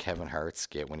think of that Kevin Hart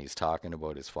skit when he's talking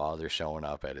about his father showing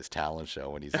up at his talent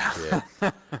show when he's a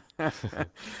kid.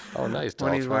 Oh, nice.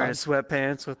 When he's wearing Donald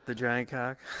sweatpants with the giant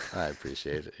cock. I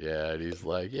appreciate it. Yeah, and he's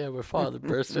like, yeah, my father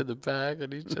burst in the back,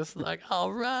 and he's just like,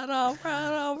 all right, all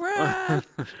right, all right.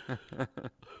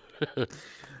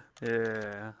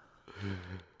 Yeah.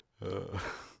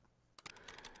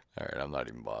 All right, I'm not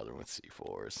even bothering with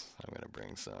C4s. I'm going to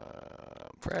bring some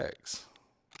pregs.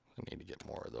 I need to get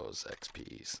more of those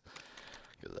XPs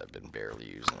because I've been barely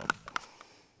using them.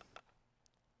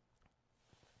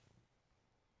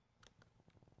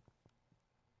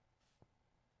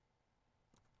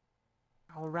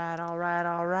 All right, all right,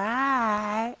 all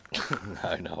right.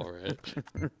 I know, right?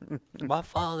 My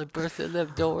father burst in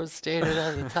them doors, standing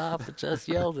at the top, and just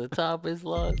yelled at the top of his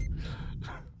lungs.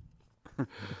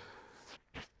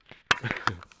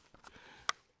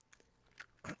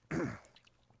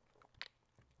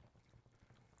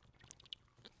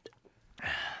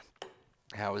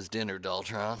 How was dinner,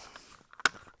 Daltron?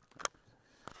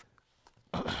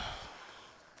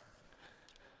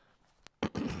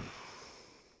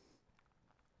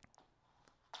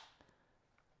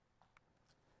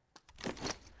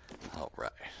 All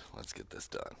right, let's get this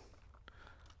done.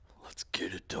 Let's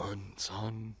get it done,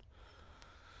 son.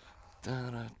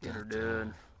 Get her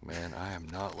done. Man, I am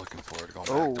not looking forward to going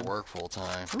back to work full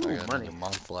time. Ooh, I got money. another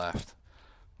month left.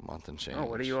 Month and change. Oh,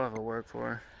 what do you have to work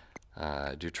for?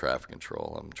 I do traffic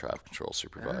control. I'm a traffic control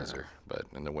supervisor. But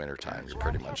in the wintertime, you're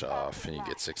pretty much off, and you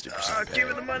get 60% pay. Give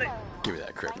me the money. Give me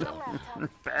that crypto.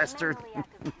 Bastard.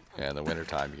 Yeah, in the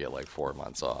wintertime, you get like 4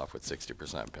 months off with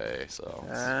 60% pay, so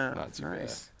it's not too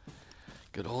nice. bad.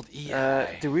 Good old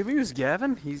EI. Did we lose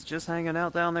Gavin? He's just hanging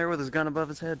out down there with his gun above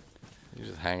his head. He's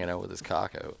just hanging out with his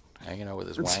cock out. Hanging out with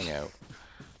his wang out.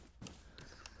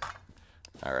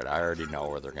 Alright, I already know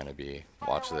where they're going to be.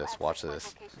 Watch this, watch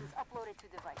this.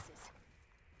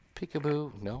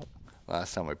 Peekaboo. No.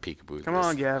 Last time I peekabooed Come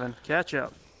on, Gavin. Catch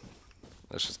up.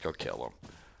 Let's just go kill them.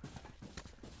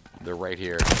 They're right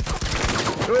here.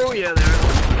 Oh, yeah,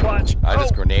 there. Watch. I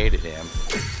just grenaded him.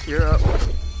 You're up.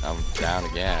 I'm down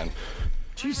again.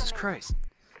 Jesus Christ.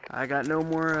 I got no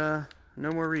more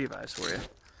revives for you.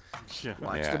 Yeah.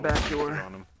 Watch Yeah. the back door.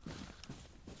 On him.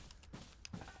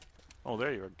 Oh,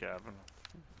 there you are, Gavin.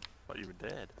 Thought you were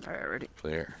dead. Alright, ready?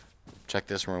 Clear. Check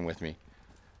this room with me.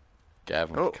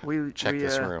 Gavin, Oh, check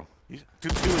this room. Two in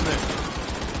there.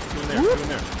 Two in there. Two in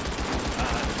there.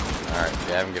 Alright,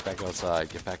 Gavin, get back outside.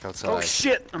 Get back outside. Oh,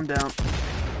 shit. I'm down.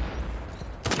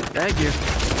 Thank you.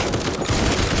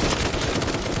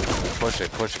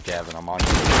 Push it, Gavin. I'm on you.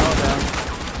 All down.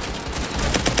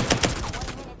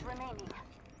 1 minute remaining.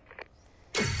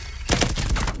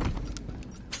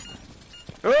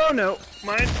 Oh no,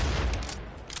 mine.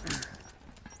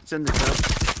 It's in the cup.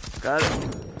 Got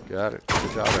it. Got it.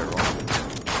 Good job, everyone.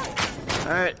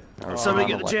 Alright, Alright, somebody on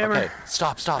get the the left. jammer. Okay,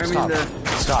 stop. I mean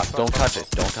Stop. Don't touch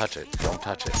it. Don't touch it. Don't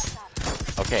touch it.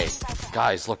 Okay,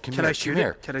 guys, look, come Can here. I shoot Come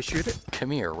here. it? Can I shoot it?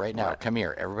 Come here right now. Come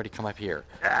here. Everybody come up here.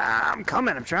 I'm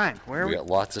coming, I'm trying. Where are We we? got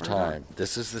lots of time.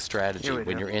 This is the strategy. Here we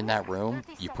When go. you're in that room,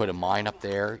 you put a mine up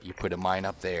there, you put a mine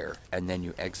up there, and then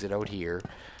you exit out here.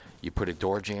 You put a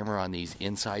door jammer on these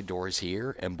inside doors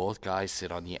here, and both guys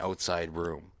sit on the outside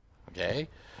room. Okay?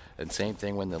 And same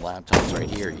thing when the laptop's right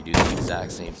here. You do the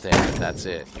exact same thing. That's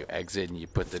it. You exit and you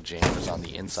put the jammers on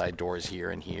the inside doors here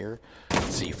and here,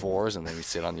 C4s, and then you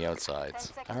sit on the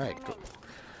outsides. All right, go.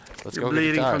 Let's You're go get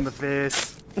it bleeding from done. the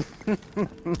face.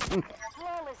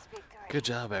 Flawless victory. Good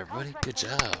job, everybody. Good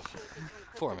job.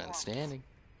 4 men standing.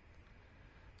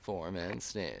 4 men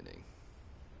standing.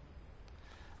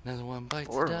 Another one bites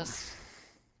the Four. dust.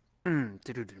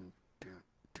 Do-do-do-do-do.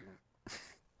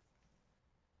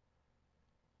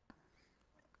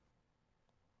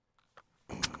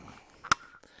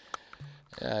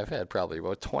 Yeah, I've had probably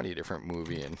about 20 different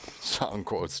movie and song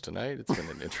quotes tonight. It's been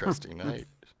an interesting night.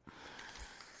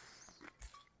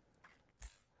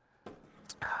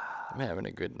 I'm having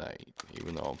a good night,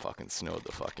 even though I'm fucking snowed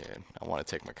the fuck in. I want to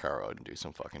take my car out and do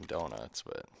some fucking donuts,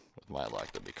 but with my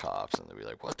luck, there'll be cops and they'll be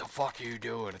like, "What the fuck are you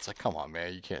doing?" It's like, come on,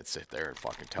 man, you can't sit there and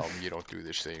fucking tell me you don't do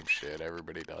the same shit.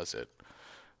 Everybody does it.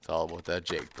 It's all about that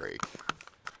Jake break.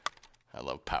 I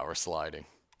love power sliding.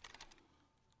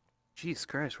 Jesus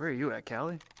Christ, where are you at,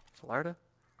 Cali? Florida?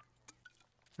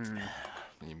 You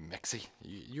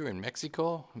you're in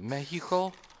Mexico?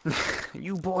 Mexico?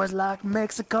 You boys like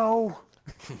Mexico?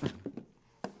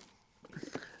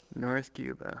 North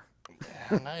Cuba.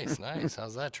 Yeah, nice, nice.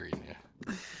 How's that treating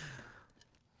you?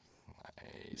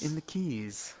 Nice. In the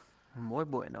Keys. Muy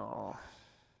bueno.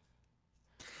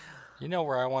 You know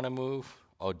where I want to move?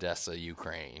 Odessa,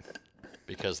 Ukraine.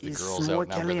 Because the It's girls muy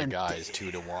outnumber the caliente. guys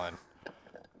 2-1.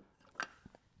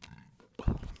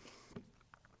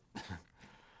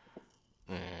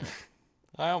 Yeah.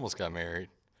 I almost got married.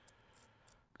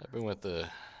 I've been with the...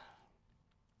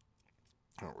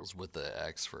 I was with the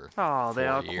ex for Oh, they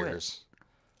 4 all quit. years.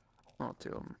 All two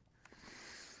of them.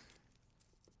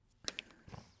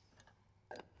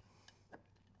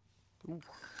 Ooh.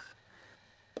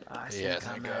 I see Yeah, it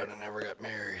thank coming. God I never got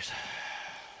married.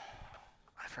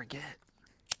 I forget.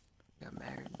 Got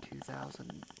married in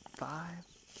 2005.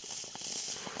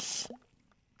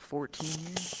 14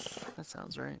 years? That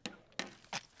sounds right.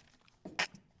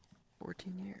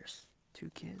 14 years. 2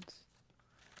 kids.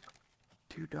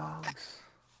 2 dogs.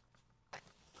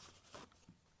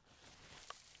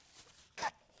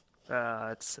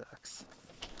 It sucks.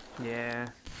 Yeah.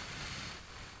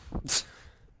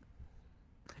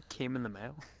 Came in the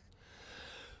mail.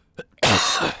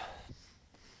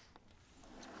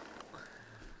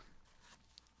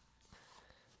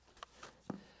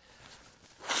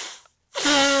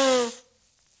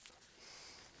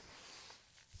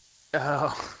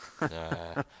 Oh.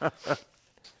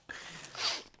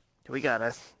 We got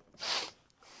us.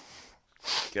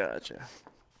 Gotcha.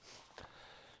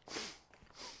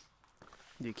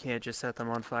 You can't just set them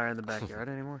on fire in the backyard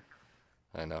anymore?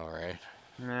 I know, right?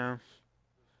 No.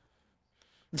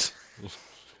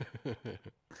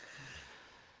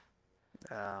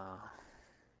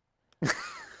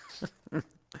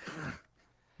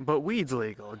 But weed's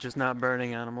legal, just not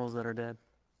burning animals that are dead.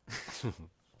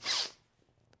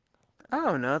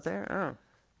 Oh, not there? Oh.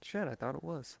 Shit, I thought it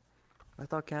was. I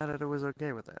thought Canada was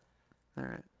okay with that.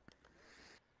 Alright.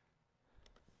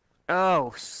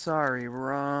 Oh, sorry,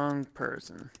 wrong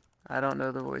person. I don't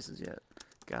know the voices yet.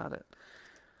 Got it.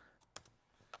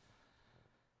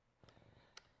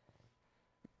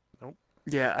 Nope.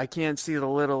 Yeah, I can't see the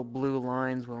little blue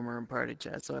lines when we're in party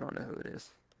chat, so I don't know who it is.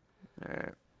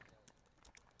 Alright.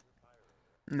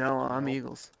 No, I'm Nope.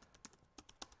 Eagles.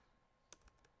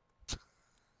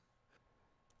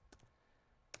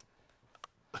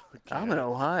 I'm in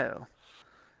Ohio.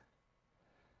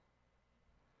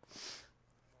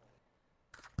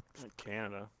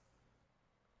 Canada.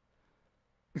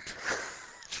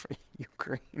 For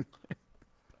Ukraine.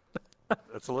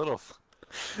 That's a little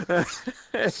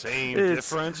same It's-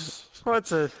 difference.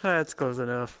 That's close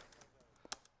enough.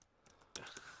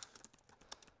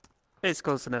 It's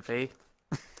close enough, eh?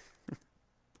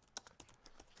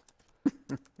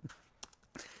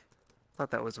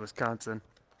 Thought that was Wisconsin.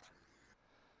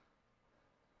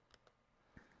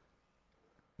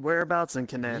 Whereabouts in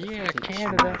Canada? Yeah,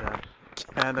 Canada.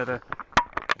 Canada.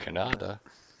 Canada.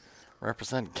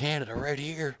 Represent Canada right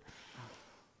here.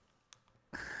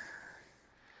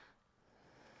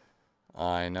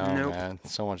 I know, Nope. man.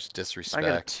 So much I got a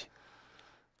disrespect.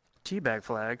 teabag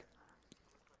flag.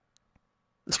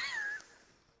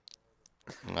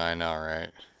 I know,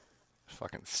 right?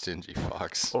 Fucking stingy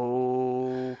fucks.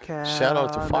 Oh, Shout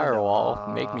out to Firewall.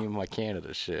 Canada. Make me my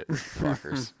Canada shit,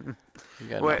 fuckers. You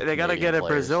got Wait, enough they gotta Canadian get a players.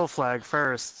 Brazil flag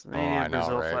first. They Oh, need I a know,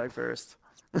 Brazil right? flag first.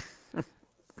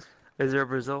 Is there a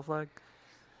Brazil flag?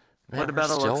 Man, What we're about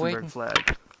a still Luxembourg waiting?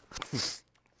 flag?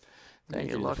 Thank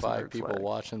Need a you to the 5 Luxembourg people flag.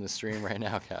 watching the stream right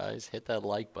now, guys. Hit that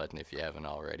like button if you haven't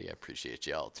already. I appreciate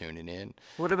y'all tuning in.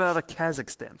 What about a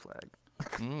Kazakhstan flag?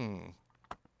 Mm.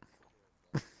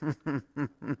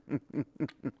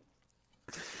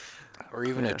 Or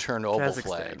even a Yeah, Chernobyl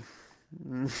flag.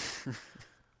 Kazakhstan.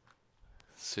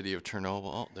 City of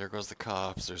Chernobyl. Oh, there goes the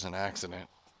cops. There's an accident.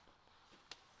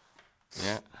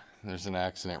 Yeah, there's an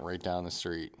accident right down the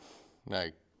street.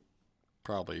 Like,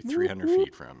 probably 300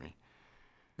 feet from me.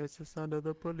 It's the sound of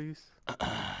the police.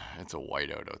 It's a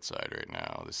whiteout outside right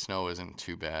now. The snow isn't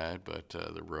too bad, but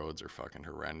the roads are fucking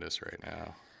horrendous right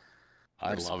now.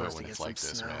 I We're love it supposed when to it's get like some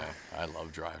this, snow. man. I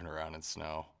love driving around in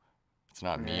snow. It's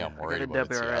not me Yeah, I'm I worried got a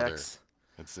about. It's the other. WRX.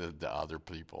 It's the other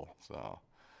people. So,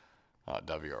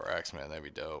 WRX, man, that'd be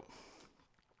dope.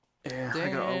 Yeah, I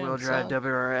got all-wheel drive son.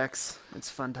 WRX. It's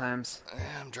fun times.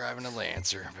 I'm driving a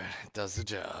Lancer, but it does the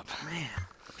job. Man,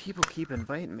 people keep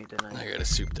inviting me I tonight. got a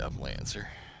souped-up Lancer.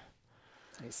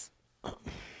 Nice.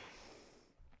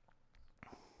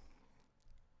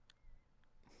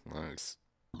 Nice.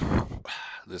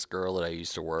 This girl that I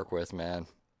used to work with, man,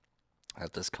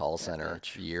 at this call center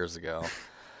bitch. years ago.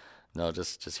 No,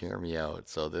 just hear me out.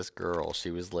 So this girl,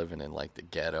 she was living in like the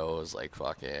ghettos, like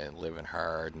fucking living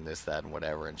hard and this, that, and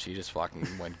whatever, and she just fucking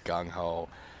went gung-ho.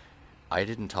 I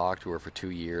didn't talk to her for 2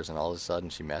 years, and all of a sudden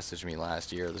she messaged me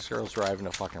last year. This girl's driving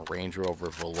a fucking Range Rover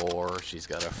Velour. She's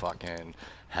got a fucking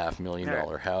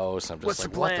 $500,000 house. I'm just What's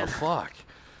like, the what plan? the fuck?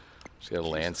 She's got a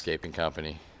landscaping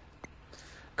company.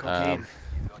 Cocaine.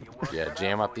 Yeah,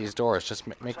 jam up these doors. Just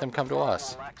make them come to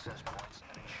us.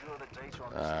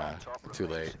 Too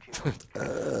late.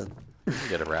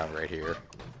 Get around right here.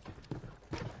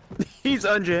 He's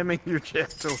unjamming your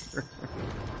jack door.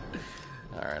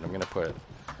 Alright, I'm gonna put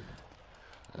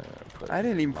I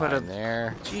didn't even put mine a.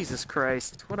 there. Jesus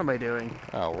Christ! What am I doing?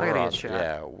 Oh, I we're gotta on. get shot.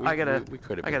 Yeah, we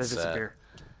could have I been gotta set. disappear.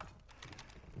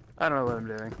 I don't know what I'm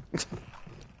doing.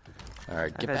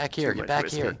 Alright, get I've had back here. too Get much back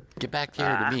whiskey. here. Get back here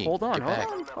to me. Hold on, Get hold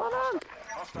back. on, hold on.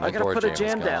 My I gotta door put a jam's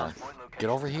jam gone. down. Get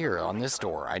over here on this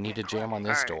door. I need to jam on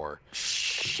this Alright. door.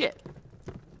 Shit!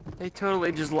 They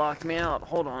totally just locked me out.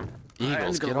 Hold on.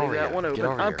 Eagles, I'm get gonna leave over that here. one Get open.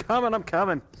 over I'm here. coming. I'm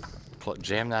coming.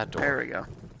 Jam that door. There we go.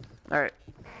 All right.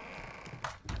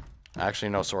 Actually,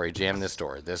 no, sorry. Jam this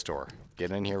door. This door.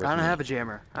 Get in here with me. I don't have a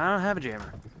jammer. I don't have a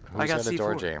jammer. I Who's got got a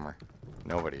door C4. jammer?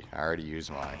 Nobody. I already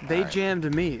used mine. They Alright.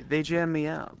 jammed me. They jammed me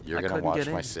out. You're I gonna couldn't watch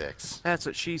get my in. 6. That's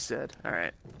what she said. All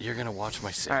right. You're gonna watch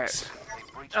my 6. Alright.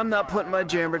 I'm not putting my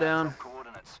jammer down.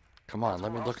 Come on,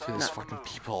 let me look through this fucking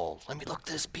peephole. Let me look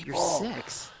through this You're peephole.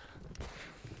 6.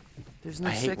 There's no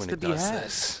I hate 6 when to it be does had.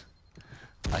 this.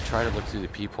 I try to look through the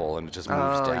peephole and it just moves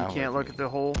Oh, down. you can't with look me. at the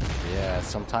hole. Yeah,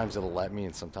 sometimes it'll let me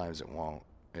and sometimes it won't.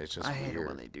 It's just I hate it weird.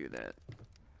 when they do that.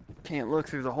 Can't look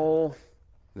through the hole.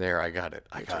 There, I got it.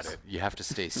 I got it. You have to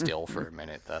stay still for a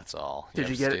minute. That's all. Did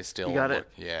have you to get stay it? Still You got and it?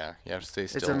 look. Yeah, you have to stay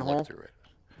still in and the look hole? through it.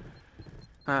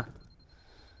 Huh.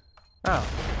 Oh,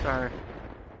 sorry.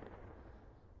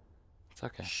 It's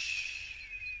okay.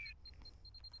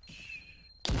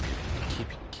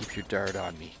 Keep your dart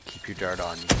on me. Keep your dart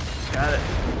on me. Got it.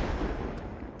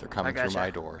 They're coming gotcha. through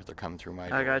my door. They're coming through my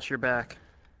door. I got your back.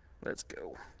 Let's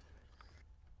go.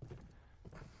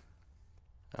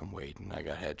 I'm waiting. I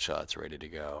got headshots ready to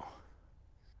go.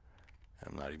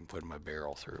 I'm not even putting my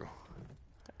barrel through.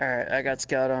 Alright, I got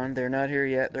Scout on. They're not here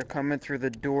yet. They're coming through the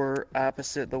door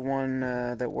opposite the one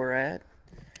that we're at.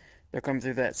 They're coming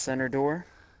through that center door.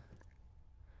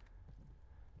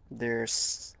 They're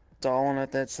stalling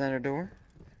at that center door.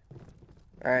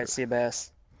 Alright, Sebas.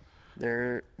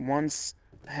 One's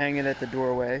hanging at the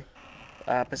doorway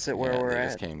opposite where Yeah, we're they at.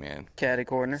 just came in. Caddy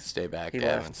corner. Stay back, He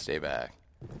Gavin. left. Stay back.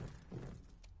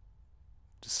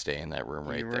 Just stay in that room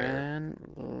right He there. ran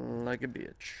like a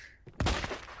bitch.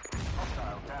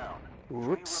 Hostile down.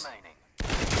 Whoops. Remaining.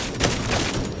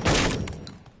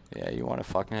 Yeah, you want to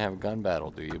fucking have a gun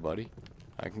battle, do you, buddy?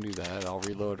 I can do that. I'll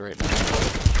reload right now.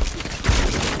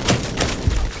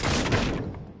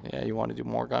 Yeah, you want to do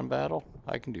more gun battle?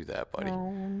 I can do that, buddy.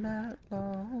 All night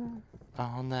long.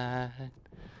 All night.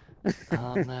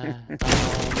 All night.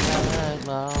 All night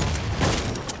long.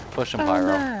 Push him,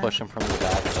 Pyro. Push him from the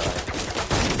back side.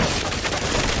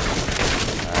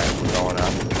 Alright, we're going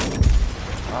up.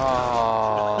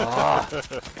 Oh,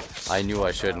 I knew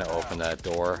I shouldn't have opened that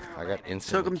door. I got Took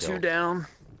instantly him 2 killed. down.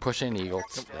 Push in,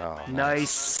 Eagles. Oh,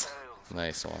 Nice.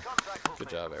 nice one. Good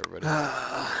job, everybody. Safe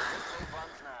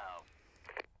runs now.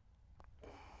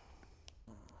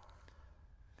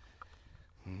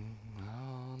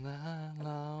 All night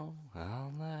long,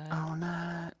 all night. All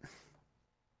night.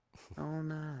 All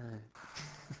night.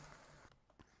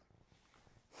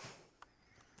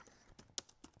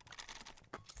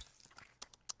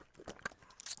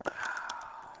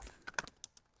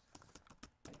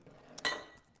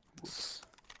 Whoops.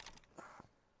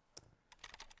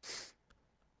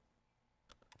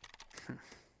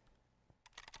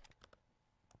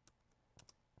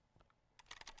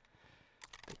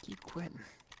 They keep quitting.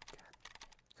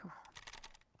 God. Come on.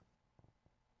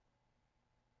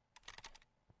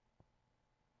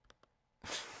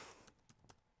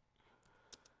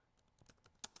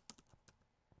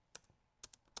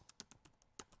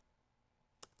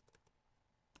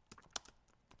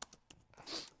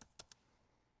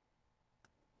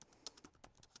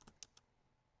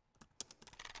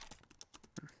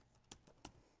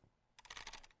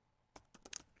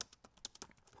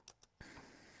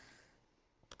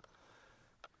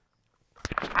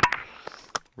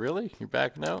 Really? You're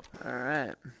backing out? All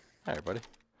right. All right, buddy.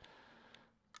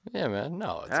 Yeah, man.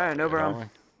 No, it's All right, no good, problem. homie.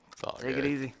 It's all Take good. it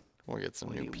easy. We'll get some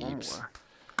We new need one peeps. more.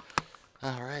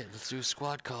 All right, let's do a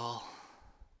squad call.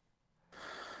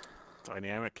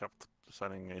 Dynamic kept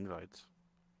sending invites.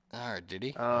 All right, did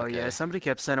he? Oh, Okay. yeah. Somebody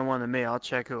kept sending one to me. I'll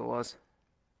check who it was.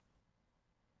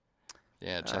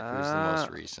 Yeah, check who's the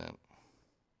most recent.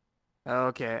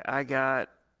 Okay, I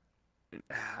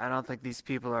don't think these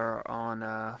people are on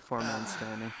 4Men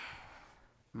Standing.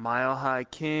 Mile High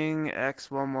King,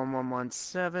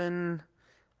 X11117.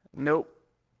 Nope.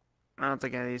 I don't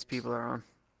think any of these people are on.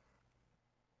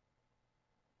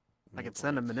 I could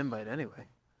send them an invite anyway.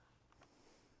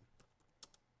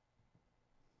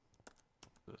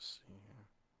 Let's see here.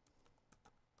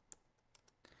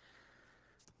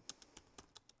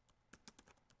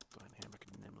 Dynamic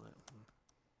Nimlet.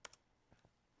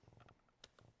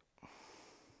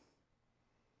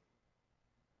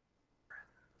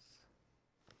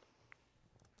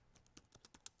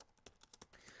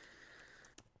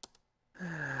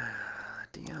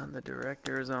 Dion, the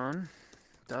director, is on.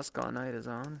 Dusk All Night is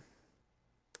on.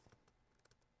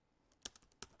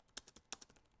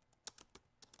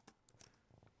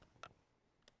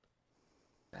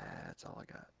 That's all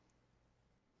I got.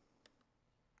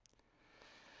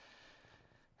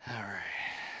 All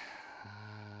right.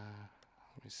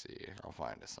 Let me see. I'll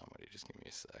find somebody. Just give me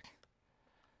a sec.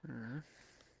 Mm-hmm.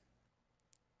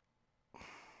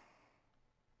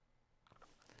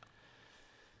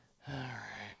 All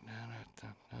right.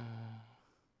 Da-da-da-da.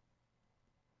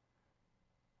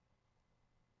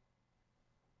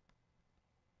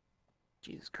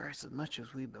 Jesus Christ, as much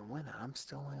as we've been winning, I'm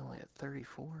still only at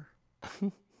 34.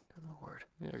 Good Lord.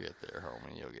 You'll get there,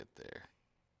 homie. You'll get there.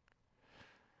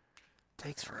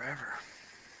 Takes forever.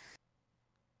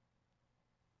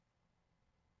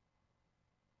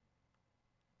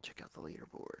 Check out the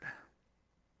leaderboard.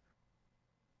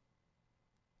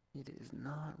 It is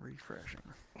not refreshing.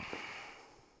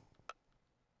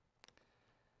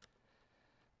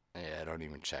 Yeah, I don't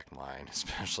even check mine,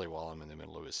 especially while I'm in the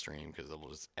middle of a stream, because it'll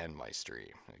just end my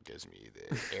stream. It gives me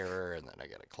the error, and then I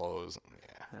gotta close.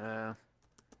 Yeah.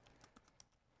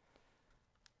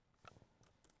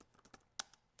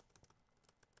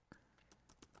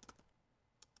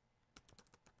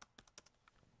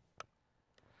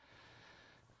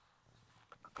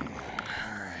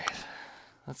 Alright.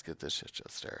 Let's get this shit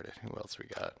just started. Who else we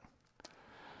got?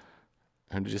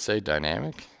 Who did you say?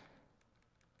 Dynamic?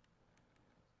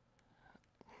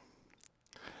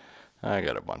 I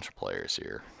got a bunch of players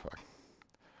here. Fuck.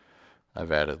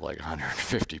 I've added like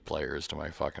 150 players to my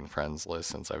fucking friends list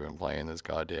since I've been playing this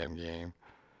goddamn game.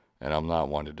 And I'm not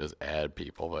one to just add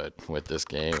people, but with this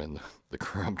game and the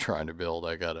crew I'm trying to build,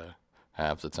 I gotta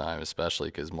half the time, especially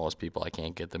because most people I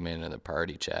can't get them in the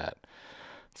party chat.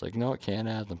 It's like, no, can't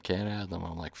add them, can't add them.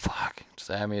 I'm like, fuck, just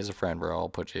add me as a friend, bro. I'll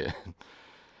put you in.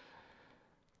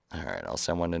 Alright, I'll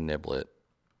send one to Niblet.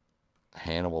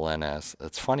 Hannibal NS.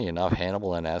 That's funny enough,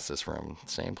 Hannibal NS is from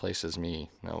the same place as me,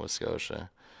 Nova Scotia.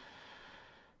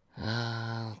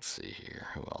 Let's see here.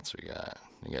 Who else we got?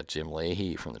 We got Jim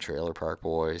Leahy from the Trailer Park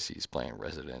Boys. He's playing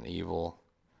Resident Evil.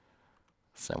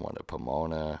 Send one to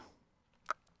Pomona.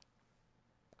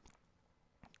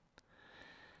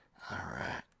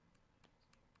 Alright.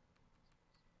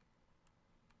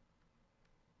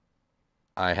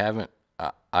 I haven't,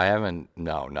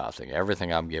 no, nothing.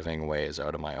 Everything I'm giving away is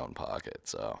out of my own pocket,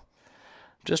 so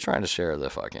Just trying to share the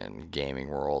fucking gaming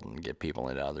world and get people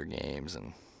into other games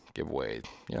and give away,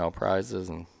 prizes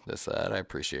and this, that. I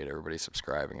appreciate everybody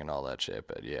subscribing and all that shit,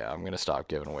 but yeah, I'm gonna stop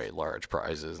giving away large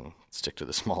prizes and stick to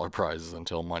the smaller prizes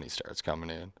until money starts coming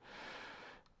in.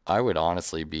 I would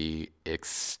honestly be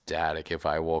ecstatic if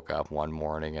I woke up one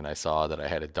morning and I saw that I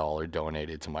had $1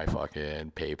 donated to my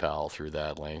fucking PayPal through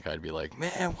that link. I'd be like,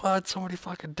 man, what? Somebody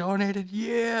fucking donated?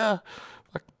 Yeah!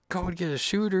 Go and get a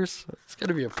shooters. It's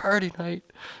gonna be a party night.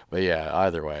 But yeah,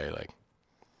 either way,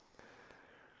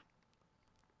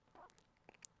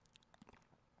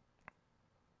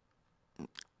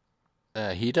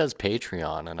 he does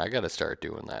Patreon, and I gotta start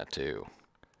doing that too.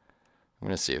 I'm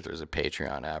gonna see if there's a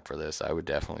Patreon app for this. I would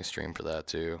definitely stream for that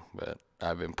too. But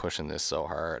I've been pushing this so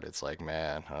hard. It's like,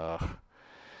 man, ugh.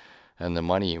 And the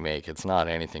money you make, it's not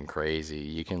anything crazy.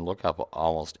 You can look up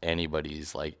almost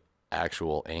anybody's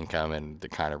actual income and the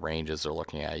kind of ranges they're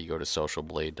looking at. You go to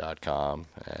socialblade.com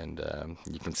and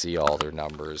you can see all their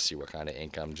numbers, see what kind of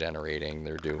income generating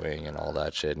they're doing and all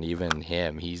that shit. And even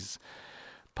him,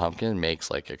 Pumpkin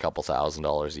makes like a couple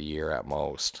 $1,000s a year at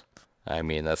most. I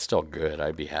mean, that's still good.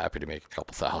 I'd be happy to make a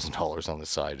couple $1,000s on the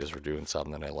side just for doing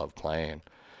something that I love playing.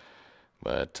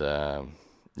 But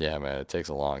yeah, man, it takes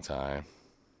a long time.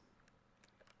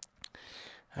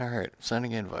 All right,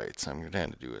 sending invites. I'm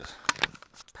going to do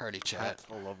a party chat.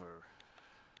 Cat lover.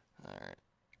 All right.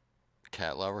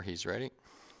 Cat lover, he's ready?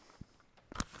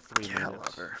 3 Cat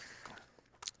minutes. lover.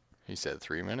 He said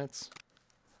 3 minutes?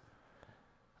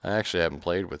 I actually haven't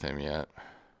played with him yet.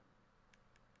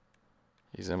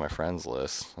 He's in my friends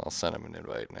list. I'll send him an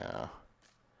invite now.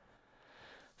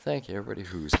 Thank you, everybody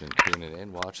who's been tuning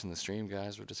in, watching the stream,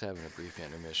 guys. We're just having a brief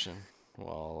intermission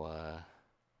while,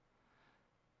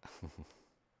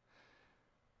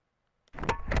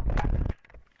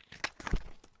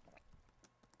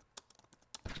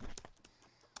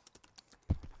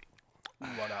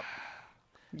 What up?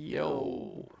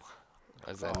 Yo.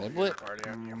 Is that Oh, you're Niblet?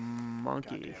 partying, you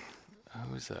Monkey.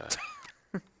 Who's that?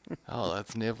 Oh,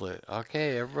 that's Niblet.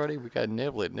 Okay, everybody, we got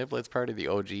Niblet. Niblet's part of the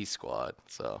OG squad,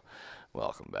 so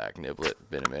welcome back, Niblet.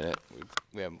 Been a minute.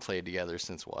 We haven't played together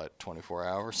since, what, 24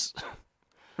 hours?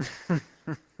 All right.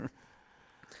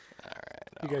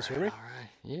 You guys hear me? All right.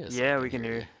 Yes. Yeah, I we can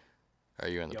hear you. Are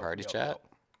you in the Yo, party yo, chat?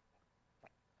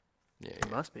 yo. Yeah,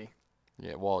 It must be.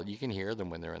 yeah. Well, you can hear them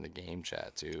when they're in the game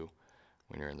chat too,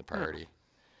 when you're in the party.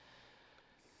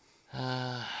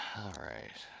 All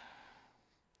right.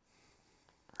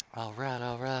 All right,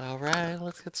 all right, all right.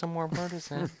 Let's get some more murders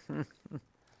in.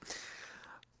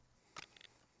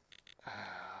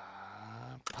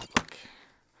 Public.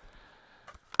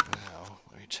 Now,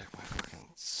 let me check my fucking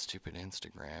stupid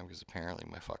Instagram because apparently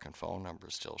my fucking phone number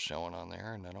is still showing on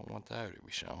there, and I don't want that to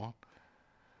be shown.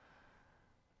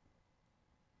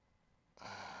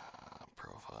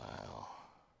 Profile.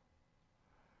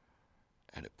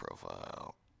 Edit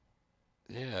profile.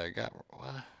 Yeah, I got.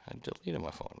 What? I deleted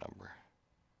my phone number.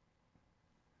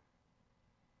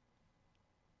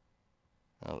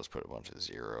 I'll just put a bunch of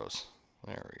zeros.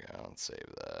 There we go, and save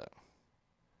that.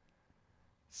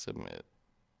 Submit.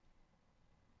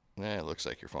 Yeah, it looks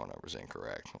like your phone number's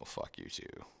incorrect. Well, fuck you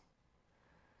too.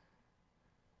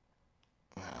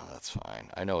 No, that's fine.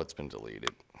 I know it's been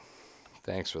deleted.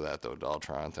 Thanks for that, though,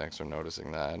 Daltron. Thanks for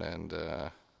noticing that and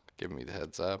giving me the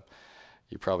heads up.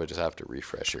 You probably just have to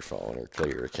refresh your phone or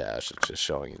clear your cache. It's just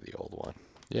showing you the old one.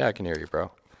 Yeah, I can hear you,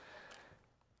 bro.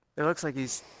 It looks like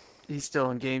he's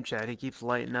still in game chat. He keeps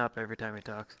lighting up every time he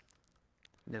talks.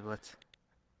 Niblets.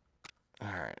 All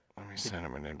right, let me send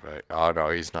him an invite. Oh, no,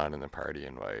 he's not in the party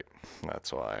invite.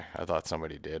 That's why. I thought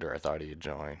somebody did, or I thought he'd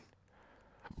join.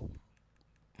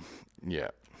 Yeah.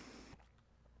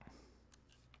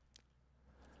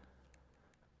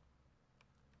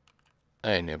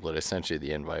 Hey, Niblet, I sent you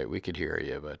the invite. We could hear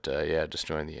you, but yeah, just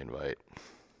join the invite.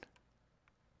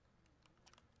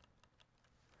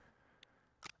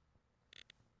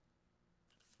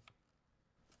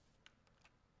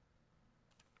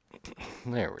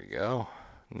 There we go.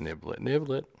 Niblet,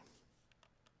 Niblet.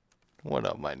 What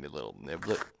up, my little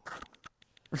Niblet?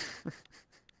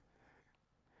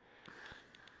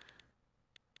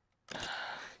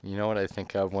 You know what I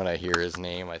think of when I hear his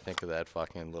name? I think of that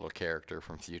fucking little character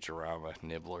from Futurama,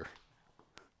 Nibbler.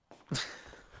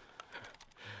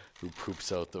 Who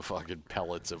poops out the fucking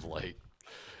pellets of,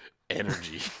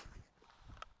 energy.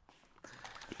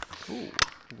 Ooh,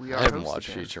 we I are haven't hosts watched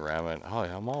again. Futurama. Oh,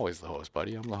 I'm always the host,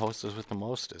 buddy. I'm the hostess with the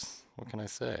mostest. What can I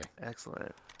say?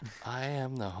 Excellent. I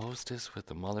am the hostess with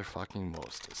the motherfucking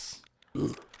mostest.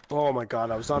 Oh my god,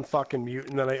 I was on fucking mute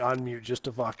and then I unmute just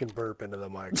to fucking burp into the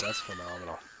mic. That's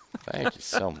phenomenal. Thank you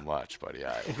so much, buddy.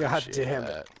 I God appreciate damn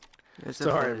that. it. It's a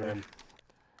Sorry, pleasure. man.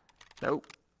 Nope.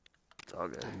 It's all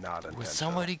good. Not intentional. Would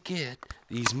somebody get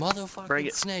these Bring motherfucking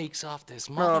it. snakes off this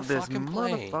Of this motherfucking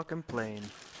plane? motherfucking plane.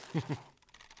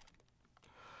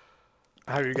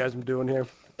 How are you guys been doing here?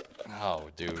 Oh,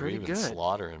 dude, Pretty we've been good.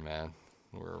 slaughtering, man.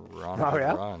 We're on Oh, a good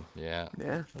yeah? run. Yeah.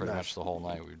 Yeah. Pretty Nice. much the whole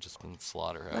night we've just been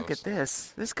slaughterhouse. Look at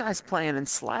this. This guy's playing in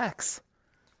slacks.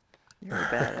 You're a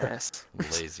badass.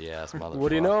 Lazy ass motherfucker. What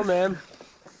do you know, man?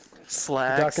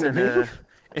 Slacks talking to and me?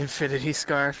 a infinity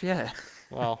scarf. Yeah.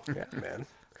 Well, Yeah, man.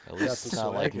 at least some it's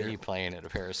not like swag me here. playing at a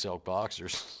pair of silk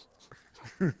boxers.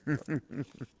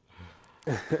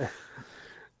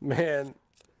 Man,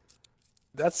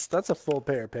 that's a full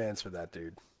pair of pants for that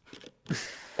dude.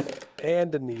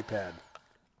 And a knee pad.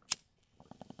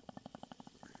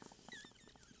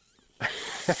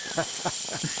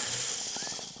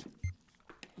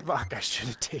 Fuck, I should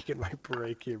have taken my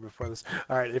break here before this.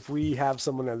 Alright, if we have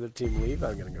someone on the team leave,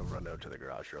 I'm gonna go run out to the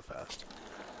garage real fast.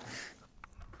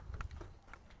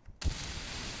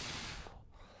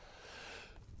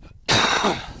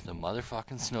 The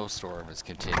motherfucking snowstorm has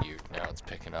continued. Now it's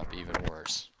picking up even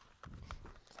worse.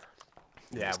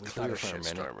 Yeah, It's we've clear had a for a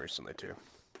minute. shitstorm recently too.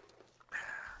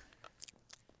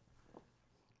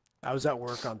 I was at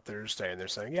work on Thursday and they're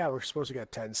saying, yeah, we're supposed to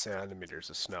get 10 centimeters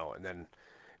of snow. And then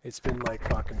it's been like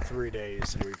fucking 3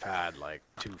 days and we've had like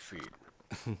 2 feet.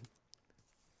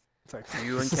 It's like, Are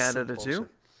you in this is some Canada too?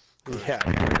 bullshit. Yeah.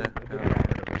 I've been in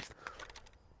Canada.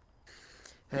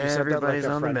 You said that like Everybody's a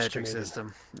on the French metric Canadian.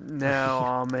 system. No,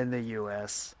 I'm in the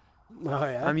U.S. Oh,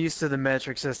 yeah? I'm used to the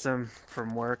metric system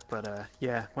from work, but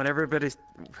yeah, whenever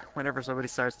somebody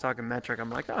starts talking metric, I'm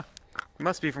like, oh, you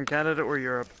must be from Canada or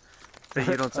Europe. But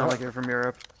you don't sound like you're from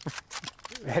Europe.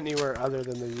 Anywhere other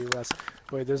than the U.S.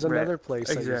 Wait, there's Right, another place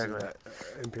that uses exactly. that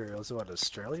Imperial. Is it what,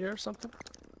 Australia or something?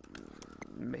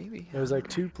 Maybe. There's like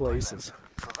 2 places.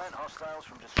 Prevent hostiles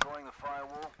from destroying the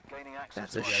firewall, gaining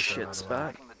access That's a to shit access,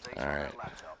 spot. hacking the data All on right. their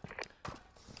laptop.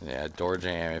 Yeah, door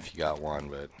jam if you got one,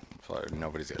 but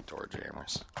nobody's got door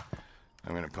jammers.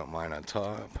 I'm gonna put mine on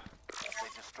top. They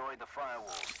destroyed the firewall.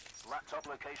 Laptop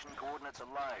location coordinates are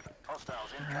live. Hostiles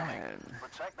incoming. Alright.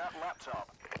 Protect that laptop.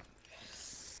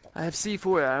 I have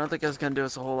C4. I don't think that's gonna do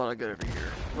us a whole lot of good over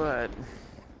here, but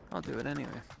I'll do it anyway.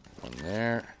 One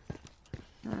there.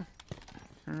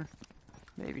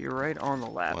 Maybe you're right on the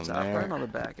laptop, there. right on the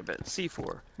back of it.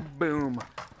 C4. Boom.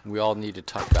 We all need to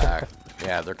tuck back.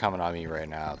 Yeah, they're coming on me right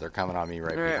now. They're coming on me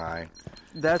right Alright. behind.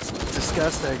 That's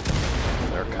disgusting.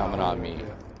 They're coming on me.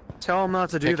 Tell them not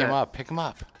to do Pick that. him up. Pick him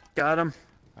up. Got him.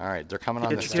 All right, they're coming on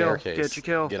Get the your kill, staircase. get your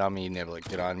kill. Get on me, Niblet.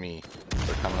 Get on me.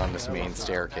 They're coming on this main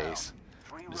staircase.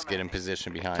 Just get in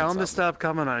position behind Tell them to something. stop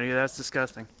coming on you. That's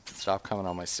disgusting. Stop coming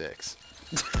on my 6.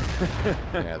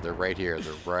 Yeah, they're right here.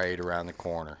 They're right around the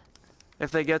corner.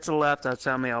 If they get to the laptop,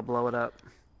 tell me I'll blow it up.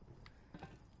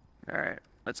 Alright,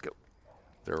 let's go.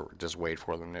 They're just wait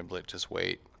for them, Niblet. Just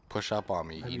wait. Push up on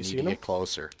me. Have You you need seen to them? get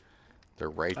closer. They're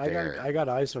right there. I got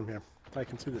eyes from here. I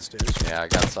can see the stairs. Yeah, I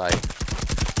got sight.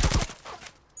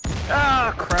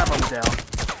 Ah, crap, I'm down.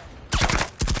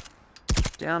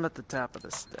 Down at the top of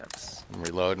the steps. I'm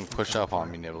reloading. Push up on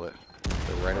me, Niblet.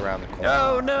 They're right around the corner.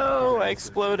 Oh no, I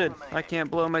exploded. I can't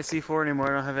blow my C4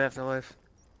 anymore. I don't have afterlife.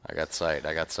 I got sight.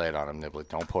 I got sight on him, Niblet.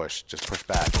 Don't push. Just push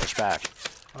back. Push back.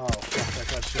 Oh, fuck,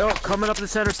 I got shit. Oh, coming up the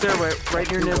center stairway, right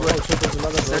near Oh, Niblet. shit, there's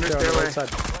another Center bloke there on the stairway.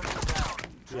 right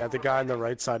side. Yeah, the guy on the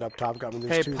right side up top got me.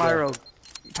 There's Hey, 2 Pyro.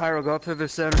 Pyro, go up to the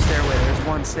center stairway. There's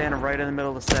one standing right in the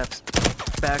middle of the steps.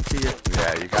 Back to you.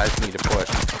 Yeah, you guys need to push.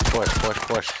 Push, push,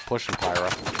 push. Push him, Pyro.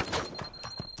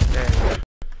 There you go.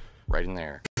 Right in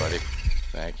there, buddy.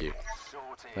 Thank you.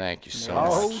 Thank you so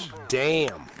Oh, much.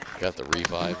 damn. Got the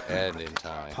revive and in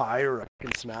time. Pyro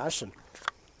fucking smashing.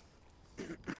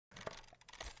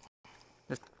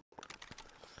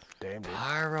 Damn, dude.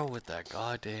 Pyro with that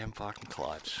goddamn fucking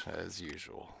clutch, as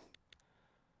usual.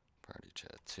 Party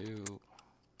chat 2.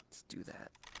 Let's do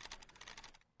that.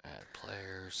 Add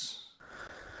players.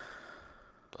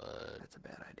 But That's a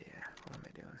bad idea. What am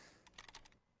I doing?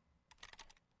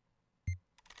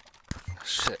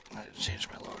 shit, I didn't change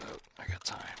my loadout. I got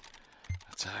time.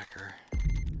 Attacker.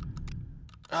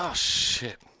 Oh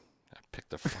shit. I picked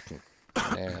the fucking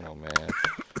nano, man.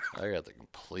 I got the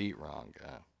complete wrong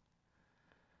gun.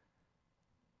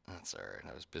 That's alright.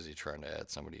 I was busy trying to add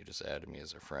somebody who just added me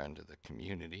as a friend to the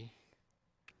community.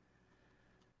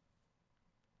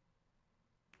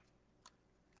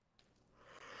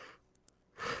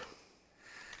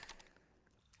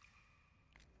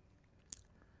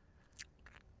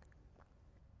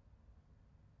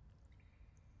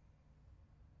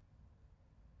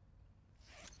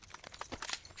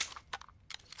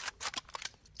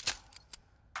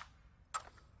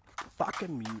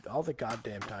 fucking mute all the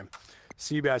goddamn time.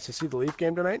 Seabass, you see the Leaf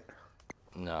game tonight?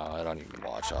 No, I don't even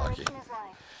watch hockey. Operation is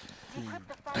live. Decrypt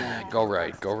the firewall. Go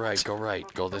right, go right, go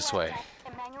right. Go this way.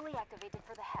 And manually activated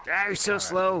for the hack. Ah, you're so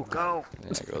slow. Go.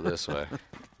 Yeah, go this way.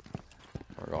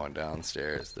 We're going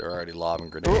downstairs. They're already lobbing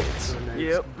grenades.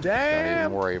 Yep. Don't Damn!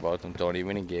 even worry about them. Don't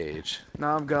even engage. No,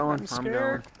 I'm going. I'm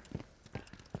scared.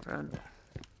 going. Run.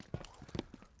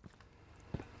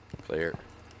 Clear.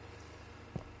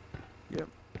 Yep.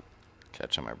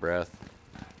 Catching my breath.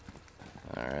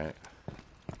 Alright.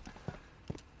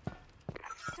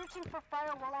 Searching for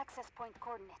firewall access point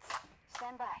coordinates.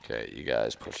 Stand by. Okay, you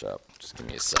guys push up. Just give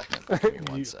me a second. Give me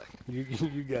 1 second.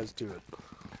 You guys do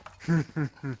it.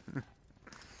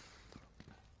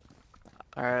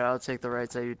 Alright, I'll take the right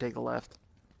side, you take the left.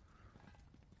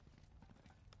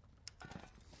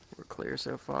 We're clear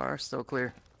so far, still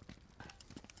clear.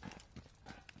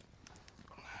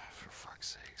 For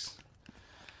fuck's sakes.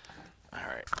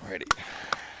 Alright, ready.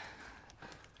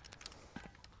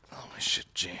 Oh, my shit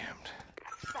jammed.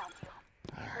 Found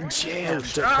you. Jammed!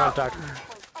 Shit, contact.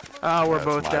 Oh, we're That's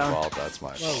both my down. fault. That's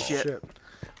my Oh, fault. Shit.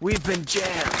 We've been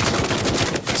jammed!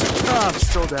 Oh, I'm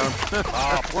still down.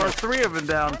 We're 3 of them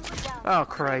down. Oh,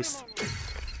 Christ.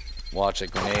 Watch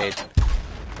it, grenade.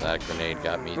 That grenade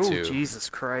got me Oh, too. Jesus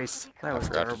Christ. That I was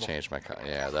forgot terrible. to change my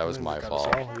yeah, that was my got us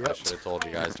fault. all, I yep. should have told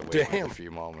you guys to wait Damn. a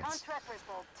few moments. Contractors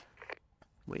bulked.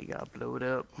 We got blowed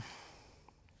up.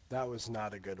 That was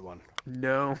not a good one.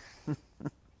 No.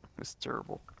 It's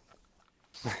terrible.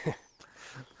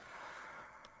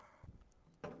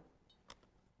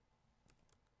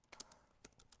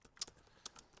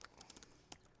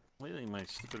 Lately, my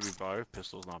stupid revive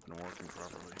pistol's not been working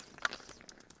properly.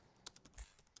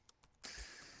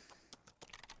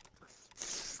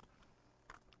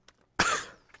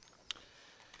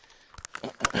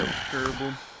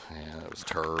 Terrible. Yeah, that was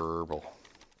terrible.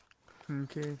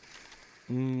 Okay.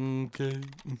 Okay.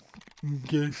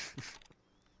 Okay.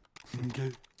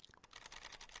 Okay.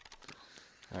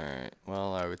 Alright,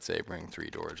 well, I would say bring 3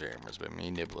 door jammers, but me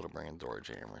and Nibble will bring in door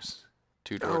jammers.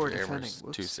 2 door we're jammers,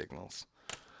 defending. 2 Whoops. signals.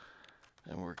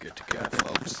 And we're good to go,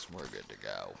 folks. We're good to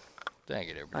go. Thank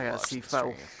you to everybody I got watching the C4.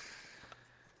 stream.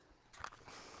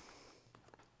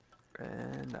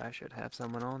 And I should have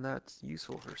someone on that's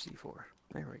useful for C4.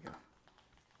 There we go.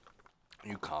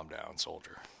 You calm down,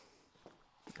 soldier.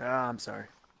 Ah, I'm sorry.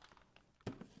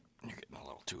 You're getting a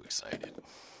little too excited.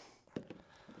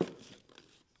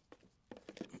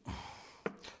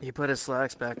 He put his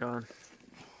slacks back on.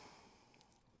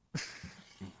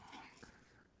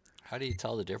 How do you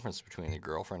tell the difference between the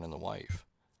girlfriend and the wife?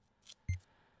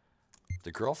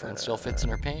 The girlfriend still fits in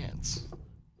her pants.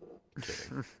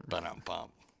 Kidding. Ba-dum-bum.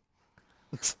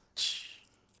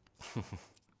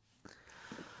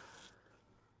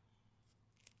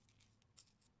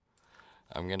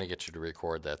 I'm going to get you to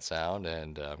record that sound,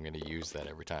 and I'm going to use that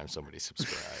every time somebody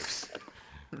subscribes.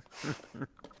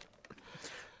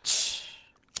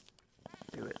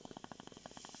 Do it.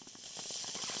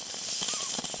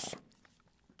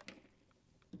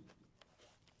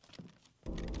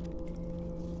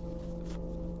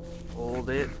 Hold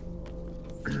it.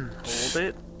 Hold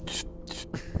it.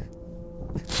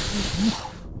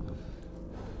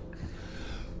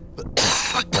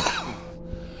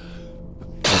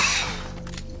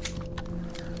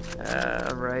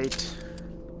 Right.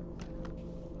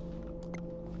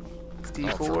 Oh, for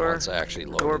D4. once I actually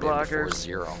loaded door it before blockers.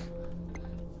 0.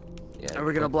 Yeah, Are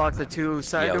we gonna block the 2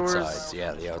 side the doors? outsides,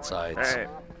 yeah, the outsides. Alright.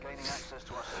 Gaining access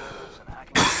to our servers and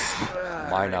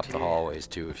hacking. Line up the hallways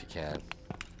too if you can.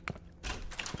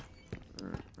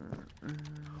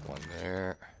 One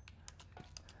there.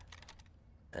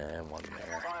 And one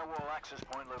there. Firewall access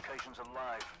point locations are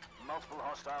live. Multiple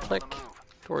hostiles Click. on the move.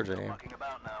 Door No jam. mucking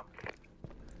about now.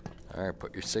 Alright,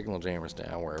 put your signal jammers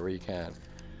down wherever you can.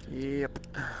 Yep.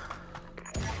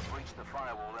 Breach the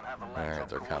firewall and have the Alright, laptop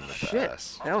they're coming Shit.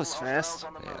 fast. That was fast.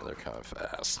 Yeah, they're coming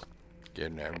fast.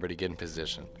 Everybody get in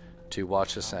position. 2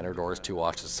 watch the center doors, 2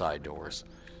 watch the side doors.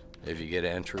 If you get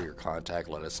entry or contact,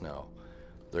 let us know.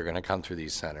 They're gonna come through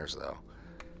these centers though.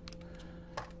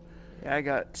 Yeah, I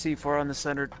got C4 on the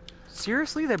center.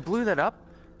 Seriously? They blew that up?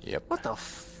 Yep. What the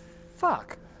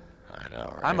fuck? I know,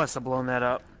 right? I must have blown that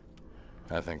up.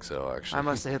 I think so, actually. I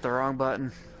must have hit the wrong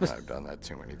button. I've done that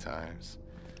too many times.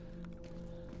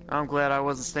 I'm glad I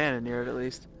wasn't standing near it at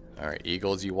least. Alright,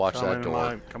 Eagles, you watch Coming that in door.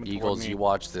 line, coming toward Eagles, me. you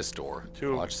watch this door.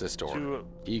 Two- Watch this door. two-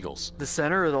 Eagles. The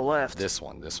center or the left? This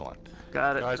one, this one.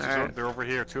 Got it. Guys, Alright. they're over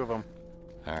here, 2 of them.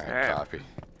 Alright, Alright. copy.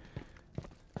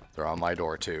 They're on my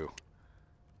door too.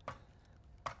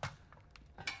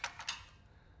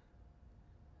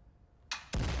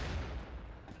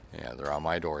 Yeah, they're on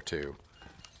my door too.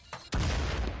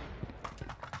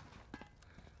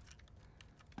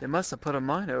 They must have put a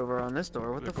mine over on this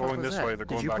door. What They're the fuck going was this that? way. They're Did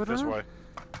going you back put it this on? way.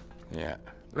 Yeah,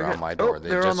 We they're got- on my door. Oh, They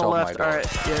they're just on the opened left. my door.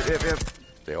 Alright, yep.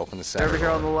 They opened the They're center over here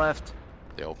door. on the left.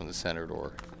 They opened the center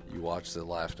door. You watch the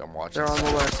left. I'm watching. They're on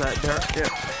the left side. They're,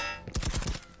 yep.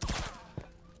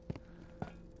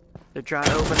 They're trying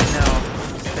to open it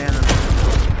now.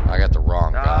 Standing. I got the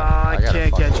wrong gun. I gotta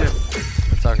can't fucking- catch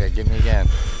him. It's okay. Give me again.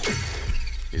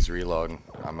 He's reloading.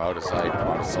 I'm out of sight. I'm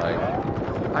out of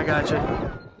sight. I got you.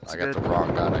 I got the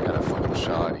wrong gun. I got a fucking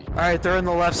shoddy. Alright, they're on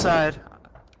the left side.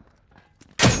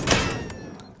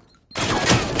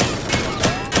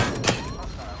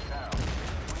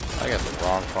 I got the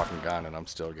wrong fucking gun and I'm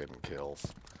still getting kills.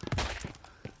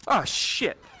 Oh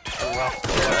shit.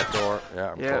 That door.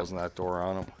 Yeah, I'm Yep. closing that door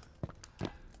on him.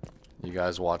 You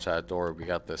guys watch that door. We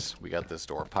got this. We got this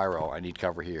door. Pyro, I need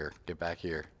cover here. Get back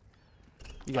here.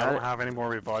 You I got don't it? have any more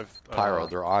revive. Pyro,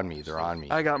 they're on me. They're on me.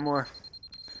 I got more.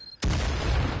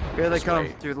 Here they This come,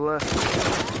 way. through the left.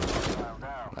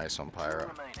 Nice one,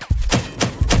 Pyro.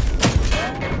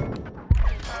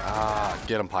 Ah,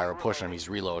 get him, Pyro. Push him. He's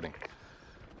reloading.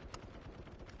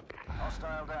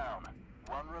 Hostile down.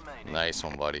 One remaining. Nice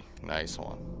one, buddy. Nice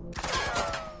one.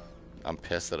 I'm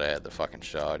pissed that I had the fucking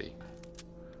shoddy.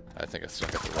 I think I still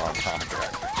got the wrong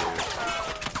contract, dude.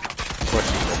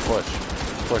 Push, Eagle, push.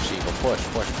 Push, Eagle,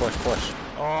 push.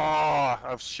 Oh, I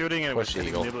was shooting and it was Push, hitting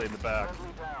Eagle. Nibbly in the back.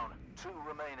 Friendly down. Two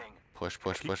remaining. Push,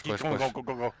 Keep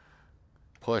going, go.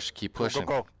 Push, keep pushing.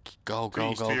 Go. Go,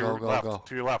 To your left, go.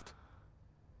 To your left.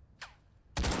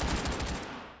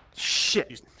 Shit.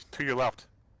 He's to your left.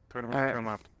 Turn around, Alright. turn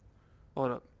left.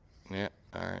 Hold up. Yeah,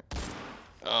 alright.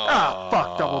 Ah,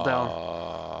 fuck, double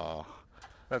down.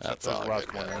 That's the all last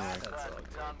good, one guys. anyway.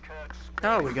 Dunkirk's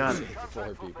Oh, we got it.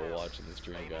 4 people watching the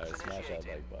stream, guys. Smash that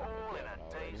like button if you haven't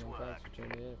already. And thanks for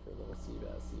tuning in for a little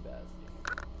Seabass.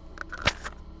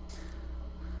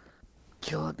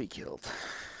 Kill it, be killed.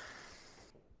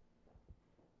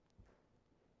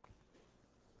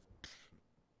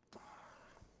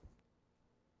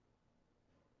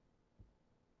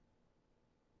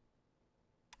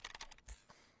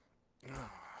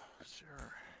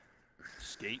 Sure.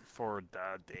 Skate for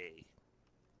the day.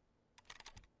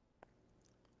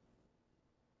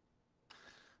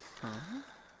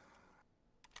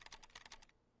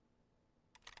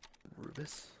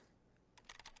 Rubus.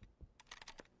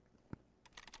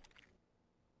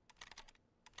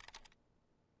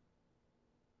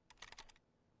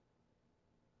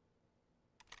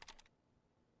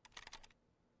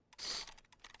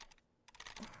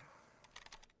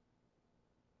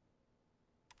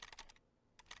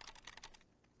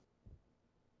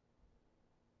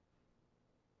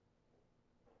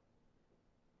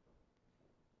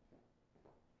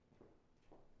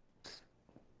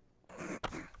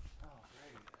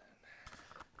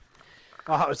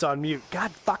 Oh, it's on mute.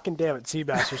 God fucking damn it,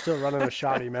 Seabass, you're still running a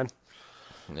shoddy, man.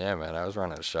 Yeah, man, I was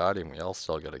running a shoddy and we all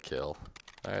still got a kill.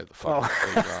 I had the Oh,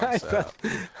 fucking wrong I setup.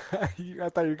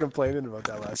 thought you were complaining about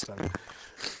that last time.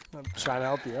 I'm trying to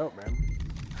help you out, man.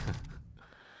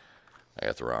 I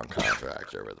got the wrong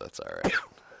contractor, but that's alright.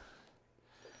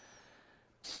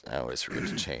 I always forget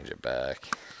to change it back.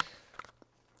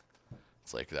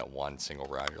 It's like that one single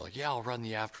round, you're like, yeah, I'll run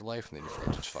the afterlife, and then you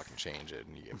forget to just fucking change it,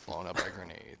 and you get blown up by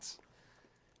grenades.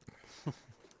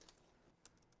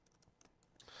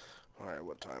 Alright,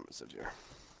 what time is it here?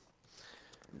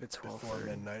 It's Before 12:30.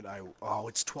 midnight. Oh,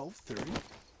 it's 12:30?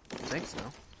 I think so.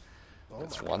 Oh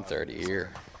It's my 1:30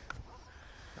 here.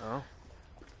 Oh. God,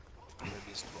 maybe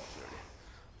it's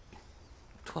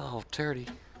 12:30.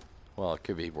 Well, it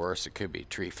could be worse. It could be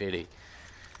 3:50.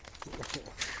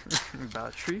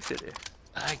 About tree fitty.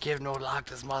 I give no lock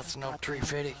this monster no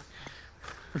 3:50.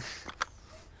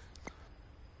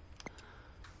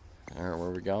 Alright, where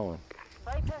are we going?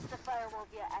 Bypass the firewall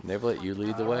via access Niblet, point you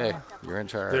lead the location. way. You're in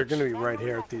charge. They're gonna be right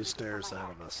here at these stairs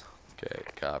ahead of us. Okay,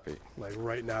 copy. Like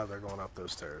right now, they're going up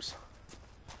those stairs.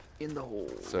 In the hole.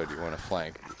 So do you want to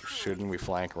flank? Shouldn't we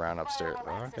flank around upstairs?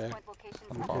 Firewall Oh, access okay. point locations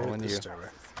I'm Here following at this you. stairway.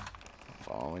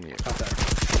 Following you. Up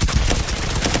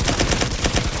there.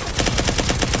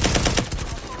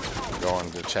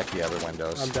 Going to check the other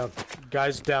windows. I'm down.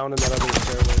 Guys down in that other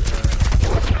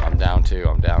stairway. I'm down too.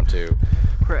 I'm down too.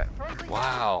 Crap.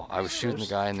 Wow, I was shooting the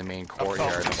guy in the main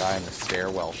courtyard. The guy in the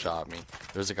stairwell shot me.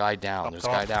 There's a guy down. There's a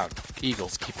guy down.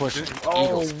 Eagles, keep pushing.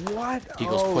 Oh, Eagles. what?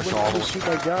 Eagles, oh, push look, all I the just way. shoot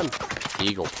my gun.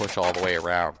 Eagle, push all the way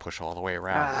around. Push all the way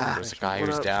around. Ah, There's a guy what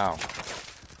who's up? down.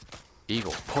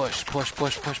 Eagle, push. Keep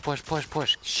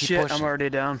Shit, pushing. I'm already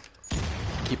down.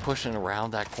 Keep pushing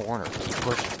around that corner. Keep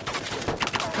pushing.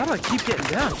 How do I keep getting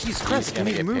down? Jesus Christ, He's I can't gonna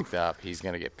even get move. picked up. He's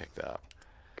gonna get picked up.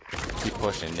 Keep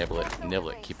pushing, nibble it, nibble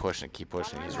it. Keep pushing, keep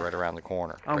pushing. He's right around the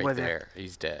corner. I'm Right with you. there.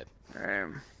 He's dead.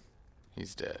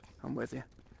 He's dead. I'm with you.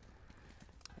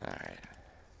 Alright.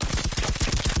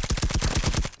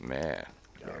 Man.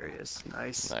 There he is.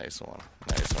 Nice. Nice one.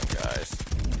 Nice one, guys.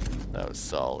 That was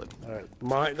solid. Alright.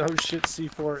 Oh shit,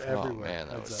 C4 everywhere. Oh man,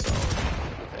 that was Heads up.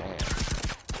 solid. Damn.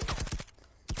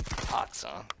 Hot,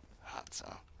 son. Hot,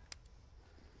 son.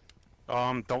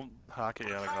 Don't hack it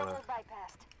yet. I gotta. Firewall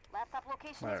bypassed. Laptop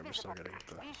location Alright, is we're still visible. gonna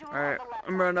get the... Visual Alright, on the laptop.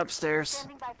 I'm running upstairs.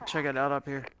 Standing by for Check help. it out up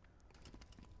here.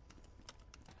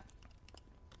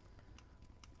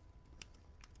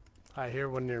 I hear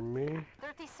one near me.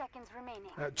 30 seconds remaining.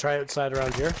 Try outside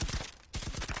around here.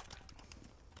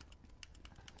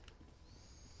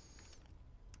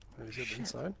 Is it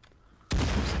inside?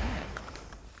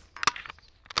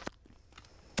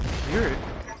 Weird.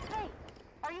 Hey,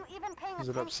 are you even paying Is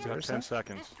it attention? upstairs? 10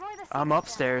 seconds. Destroy the I'm safe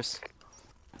upstairs.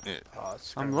 Oh,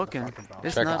 it's I'm kind of looking. fucking box.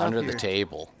 It's Check not under up the here.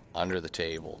 table. Under the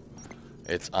table.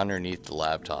 It's underneath the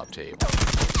laptop table.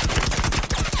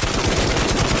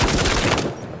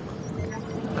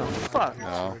 Oh, fuck.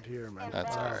 No, Right here, man.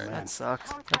 that's Oh, alright. man. That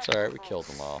sucks. That's alright, we killed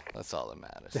them all. That's all that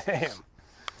matters. Damn.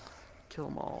 Kill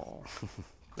them all.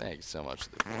 Thank you so much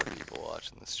to the 4 people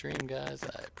watching the stream, guys.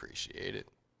 I appreciate it.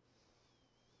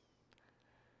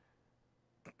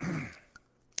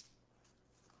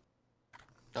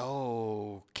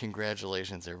 Oh,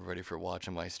 congratulations everybody for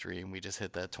watching my stream. We just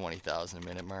hit that 20,000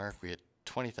 minute mark. We hit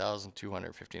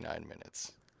 20,259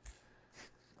 minutes.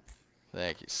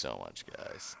 Thank you so much,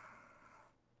 guys.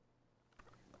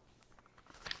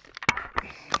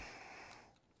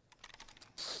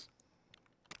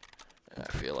 I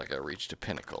feel like I reached a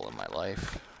pinnacle in my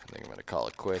life. I think I'm gonna call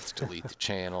it quits, delete the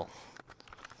channel.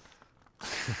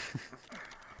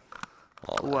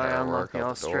 All Ooh, the I hard unlock work the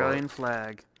out the door. Australian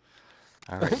flag.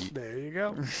 Alright, There you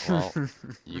go. well,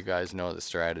 you guys know the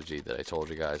strategy that I told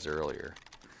you guys earlier.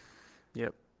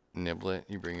 Yep. Niblet,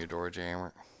 you bring your door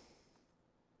jammer.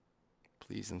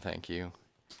 Please and thank you.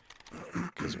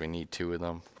 Because we need 2 of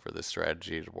them for this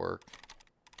strategy to work.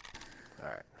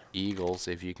 Alright. Eagles,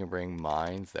 if you can bring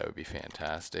mines, that would be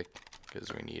fantastic.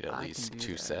 Because we need at I least can do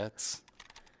 2 that. sets.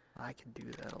 I can do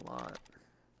that a lot.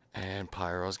 And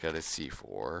Pyro's got a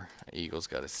C4. Eagle's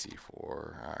got a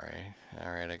C4. Alright.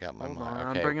 Alright, I got my Hold mine. on,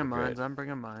 Okay, I'm bringing we're mines. good. I'm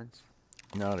bringing mines.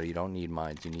 No, you don't need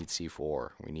mines. You need C4.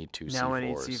 We need 2 Now C4s. I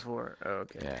need C4. Oh,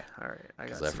 okay. Yeah, Alright, I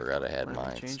got 'cause I forgot I had Let me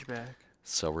mines. change back.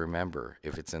 So remember,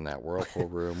 if it's in that whirlpool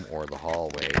room or the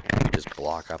hallway, you just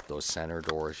block up those center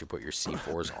doors. You put your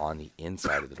C4s on the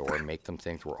inside of the door and make them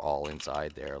think we're all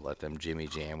inside there. Let them jimmy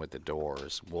jam with the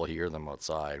doors. We'll hear them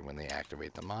outside when they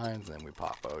activate the mines, and then we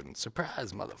pop out and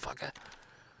surprise, motherfucker.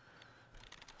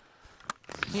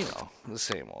 You know, the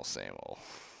same old, same old.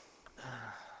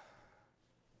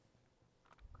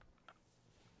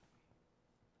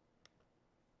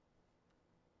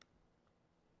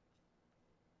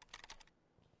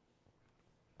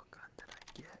 What gun did I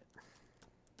get?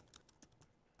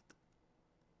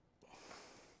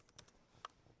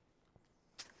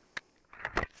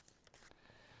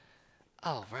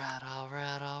 Alright,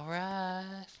 alright,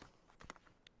 alright.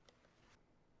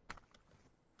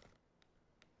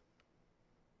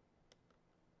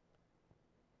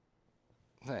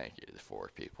 Thank you to the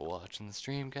 4 people watching the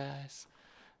stream, guys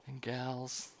and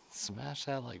gals. Smash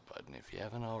that like button if you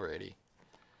haven't already.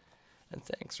 And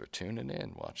thanks for tuning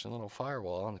in, watching a little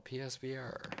Firewall on the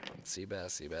PSVR with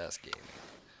SebasCbass's Gaming.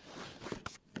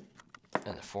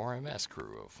 And the 4MS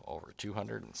crew of over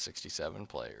 267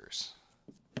 players.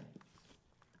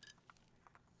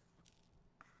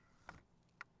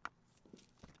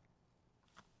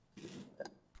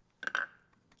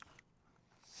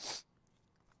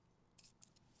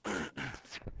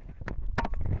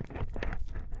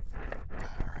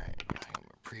 Alright, I got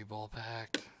my pre-bowl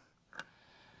packed.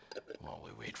 While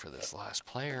we wait for this last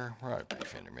player, we're on a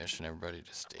brief intermission. Everybody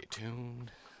just stay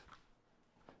tuned.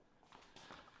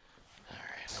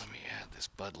 Alright, let me add this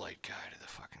Bud Light guy to the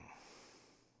fucking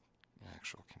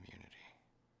actual community.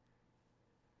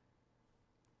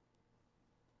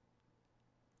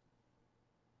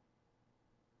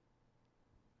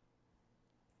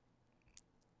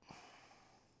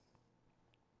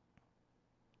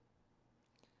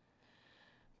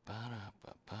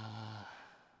 Ba-da-ba-ba.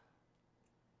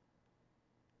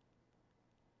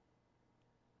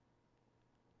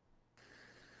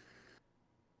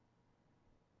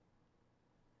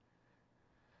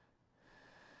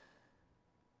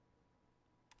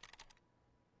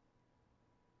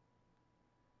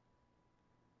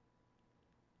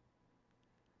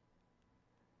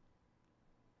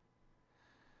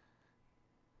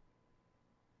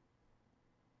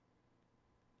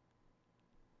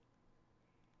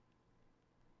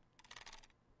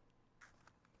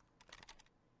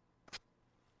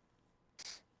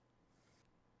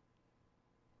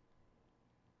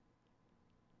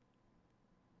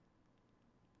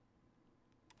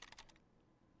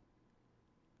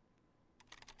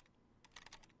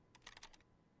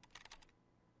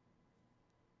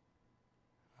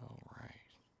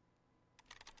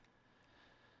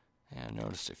 I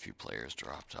noticed a few players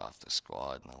dropped off the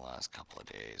squad in the last couple of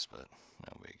days, but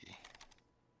no biggie.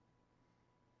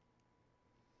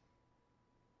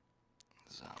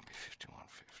 Zombie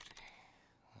 5150.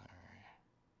 Alright.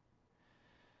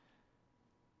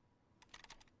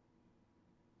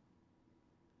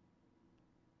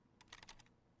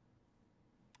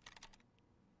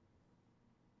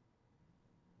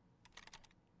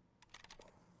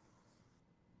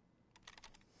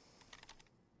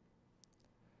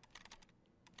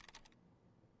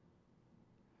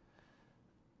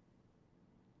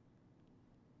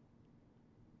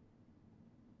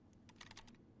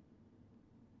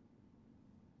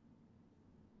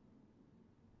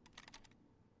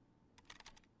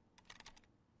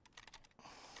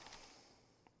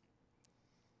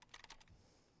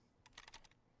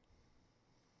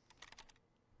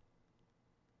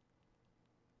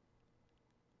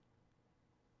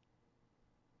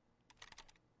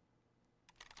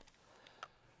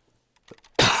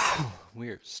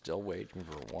 We're still waiting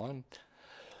for one.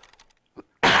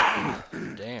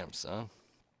 Damn, son.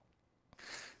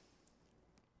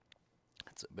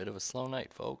 It's a bit of a slow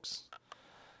night, folks.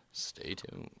 Stay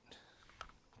tuned.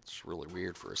 It's really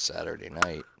weird for a Saturday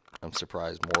night. I'm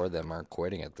surprised more of them aren't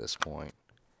quitting at this point.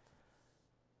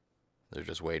 They're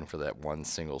just waiting for that one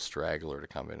single straggler to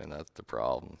come in, and that's the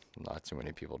problem. Not too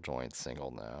many people join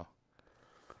single now.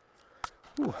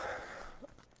 Ooh.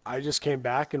 I just came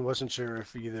back and wasn't sure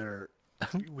if either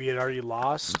we had already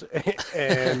lost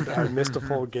and I missed a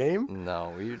full game.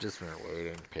 No, we've just been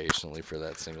waiting patiently for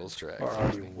that single straggler. Or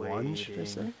already won, should I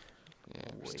say? Yeah,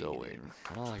 we're still waiting.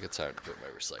 Well, I get time to put my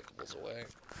recyclables away.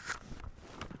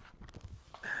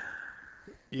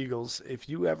 Eagles, if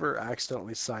you ever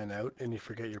accidentally sign out and you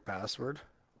forget your password,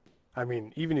 I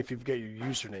mean, even if you forget your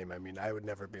username, I mean, I would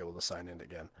never be able to sign in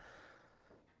again.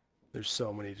 There's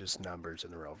so many just numbers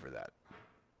in a row for that.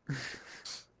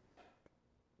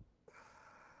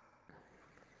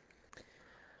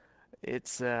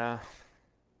 It's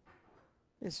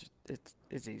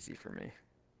easy for me.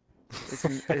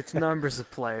 It's numbers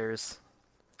of players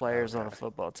on a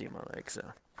football team I like, so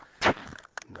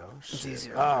No it's shit.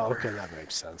 easier to Oh, remember. okay, that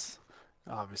makes sense.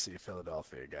 Obviously a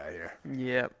Philadelphia guy here.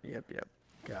 Yep.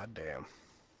 God damn.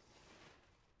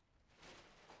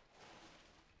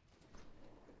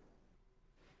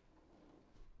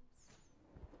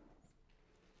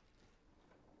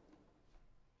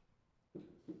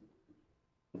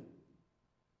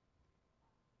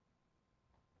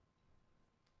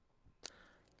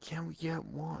 Can we get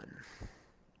one?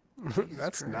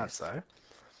 That's nuts, Christ.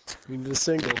 eh? We need a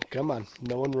single. Come on.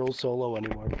 No one rolls solo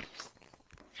anymore.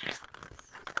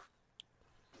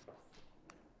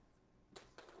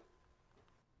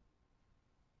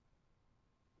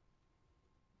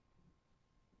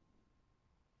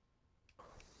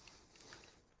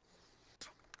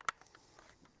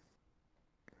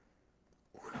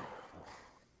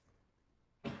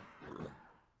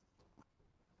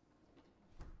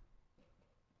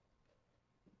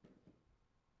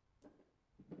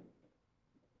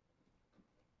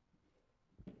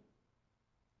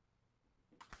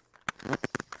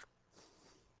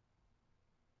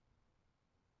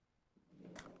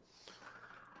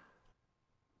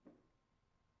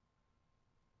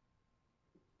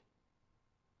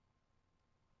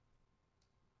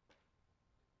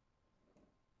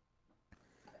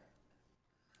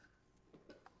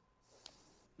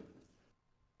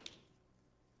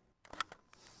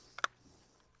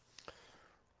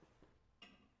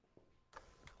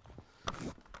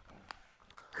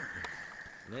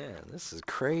 Man, this is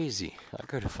crazy. I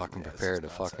could have fucking Yeah, this prepared a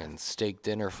is nuts, fucking steak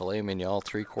dinner, filet mignon,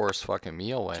 3-course fucking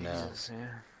meal by now. Jesus, yeah.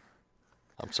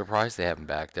 I'm surprised they haven't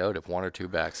backed out. If one or two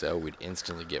backs out, we'd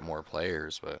instantly get more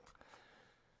players, but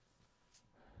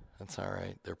that's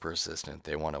alright. They're persistent.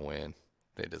 They want to win.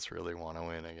 They just really want to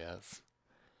win, I guess.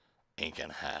 Ain't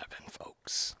gonna happen,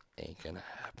 folks. Ain't gonna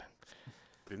happen.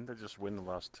 Didn't they just win the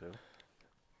last two?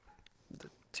 The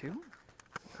two?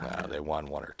 They won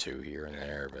one or two here and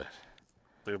there, but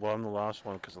They won the last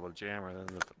one because of the jammer, and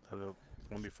then the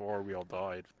one before we all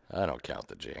died. I don't count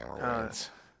the jammer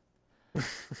wins.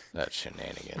 That's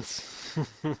shenanigans.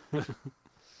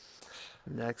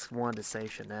 Next one to say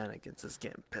shenanigans is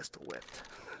getting pistol whipped.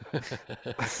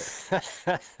 Such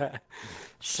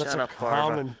Shut a up, Farva.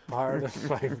 common part of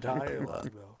my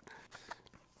dialogue, though.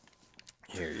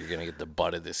 Here, you're gonna get the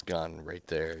butt of this gun right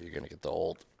there. You're gonna get the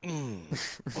old.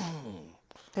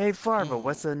 Hey, Farva,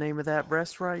 what's the name of that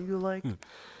restaurant you like?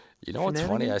 You know what's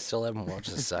funny? I Shenanigans? still haven't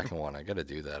watched the second one. I gotta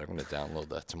do that. I'm gonna download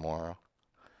that tomorrow.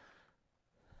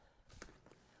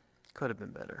 Could have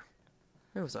been better.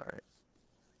 It was alright.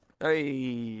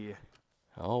 Hey.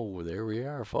 Oh, there we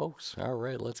are, folks. All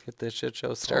right, let's get this shit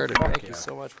show started. fuck Thank yeah. you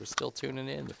so much for still tuning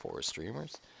in, the 4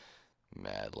 streamers.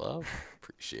 Mad love.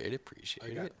 Appreciate it. I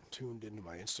Appreciate got it. tuned into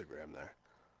my Instagram there.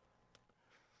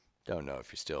 Don't know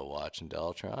if you're still watching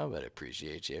Deltron, but I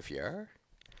appreciate you if you are.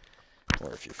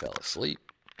 Or if you fell asleep.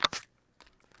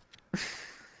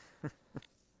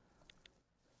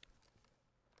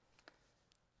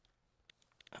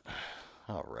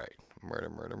 All right. Murder,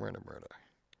 murder, murder, murder.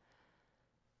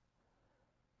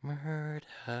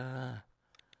 Murder.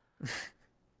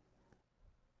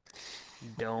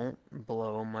 Don't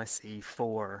blow my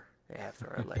C4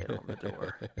 after I lay it on the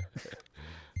door.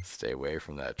 Stay away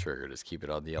from that trigger. Just keep it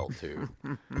on the L2.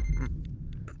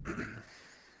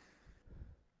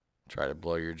 Try to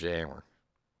blow your jammer.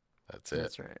 That's it.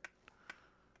 That's right.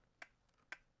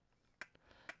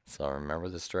 So remember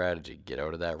the strategy. Get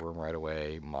out of that room right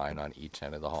away. Mine on each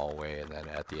end of the hallway, and then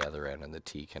at the other end in the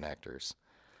T connectors.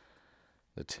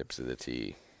 The tips of the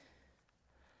T.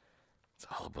 It's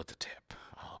all about the tip.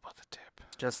 All about the tip.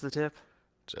 Just the tip?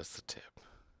 Just the tip.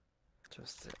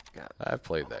 Just the tip. Got it. I've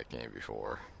played that game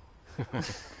before.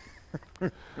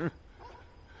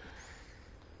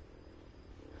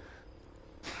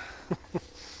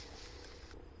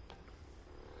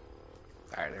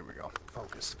 Alright, there we go.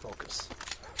 Focus, focus.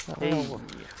 Hey.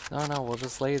 No, we'll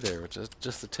just lay there.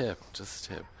 Just the tip. Just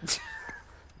the tip.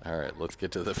 Alright, let's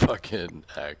get to the fucking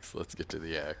X. Let's get to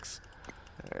the X.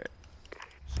 Alright.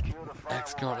 Secure the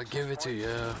X firewall gonna give it to access you.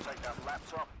 point, take that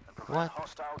laptop and prevent What?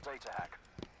 hostile data hack.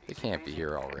 They can't be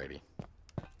here already.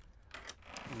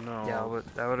 No. Yeah,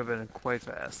 that would have been quite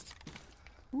fast.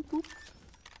 Alright,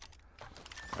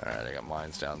 I got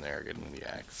mines down there getting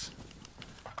the X.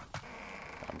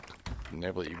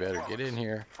 Niblet, you better get in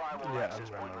here. Firewall Yeah, access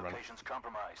I'm point running. locations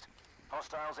compromised.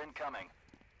 Hostiles incoming.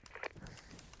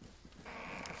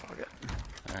 Fuck it.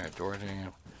 Alright, door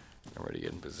jam. Everybody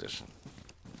get in position.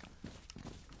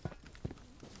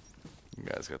 You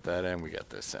guys got that end, we got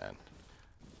this end.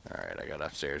 Alright, I got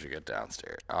upstairs, you got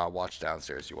downstairs. Watch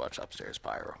downstairs, you watch upstairs,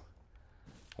 Pyro.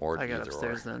 Or I got either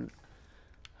upstairs or. then.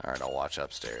 Alright, I'll watch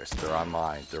upstairs. They're on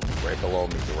mine. They're right below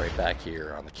me. They're right back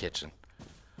here on the kitchen.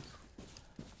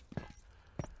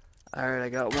 Alright, I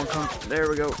got one there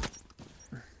we go.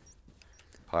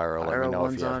 Pyro, let me Pyro, know if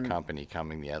one's you have on company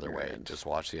coming the other your way. end. Just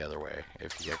watch the other way.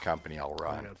 If you get company, I'll I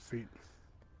run. got feet.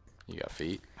 You got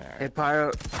feet? Hey Alright.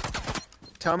 Pyro,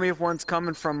 tell me if one's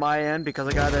coming from my end because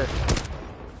I got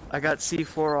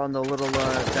C4 on the little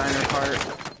diner part.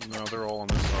 No, they're all on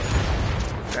this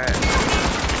side. Alright.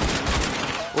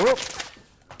 Whoop!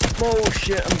 Oh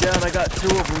shit, I'm down. I got 2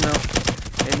 of them now.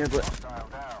 Hey Niblet, Hostile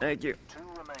down. thank you. 2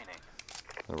 remaining.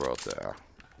 I wrote that.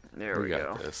 There we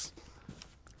got go. this.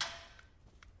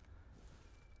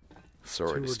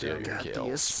 Sorry to Two steal down. your Got the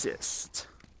kills. assist.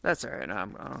 That's alright, I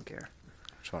don't care.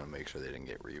 Just want to make sure they didn't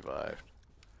get revived.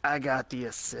 I got the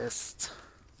assist.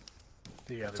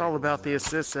 The other It's all about the one.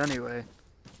 assists anyway.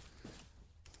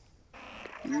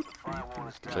 Firewall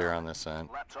is down. Clear on this end.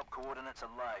 Laptop coordinates are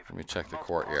live. Let me check the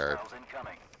Multiple courtyard. hostiles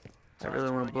incoming. I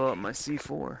really want to blow up my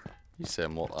C4. You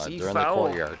said See, they're in the foul.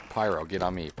 courtyard. Pyro, get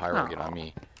on me. Pyro, get No. on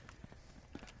me.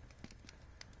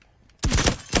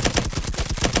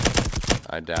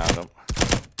 I downed him.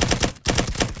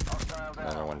 Hostile down.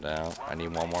 Another one down. I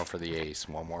need one more for the ace.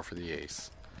 One more for the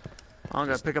ace. I'm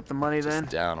gonna pick up the money then.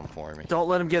 Just down him for me. Don't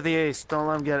let him get the ace. Don't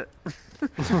let him get it.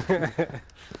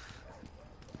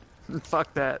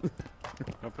 Fuck that.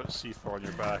 I'll put C4 on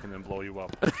your back and then blow you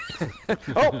up.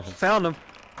 Oh, found him.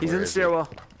 He's Where in the is he? stairwell.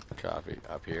 Copy.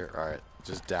 Up here. Alright.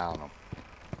 Just down him.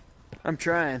 I'm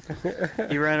trying.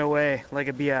 He ran away like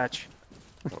a biatch.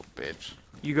 Oh, bitch.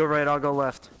 You go right, I'll go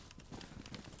left.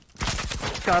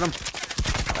 Got him.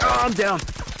 Oh, I'm down.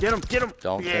 Get him, get him.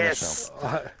 Don't yes.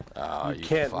 finish him. Oh, You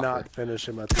can't fucker. not finish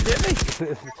him at the Get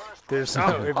me. There's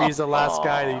no, if he's the last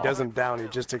guy that he doesn't down, he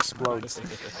just explodes.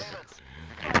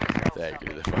 Thank you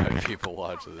to the 5 people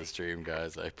watching the stream,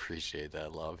 guys. I appreciate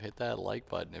that love. Hit that like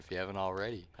button if you haven't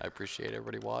already. I appreciate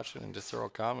everybody watching, and just throw a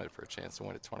comment for a chance to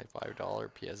win a $25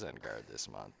 PSN card this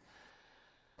month.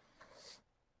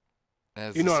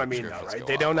 As You the know what I mean, though, subscriptions right? go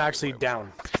They up, don't I'll actually give away down.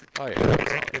 more. Oh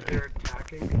yeah. If they're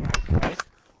attacking behind,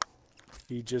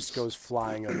 he just goes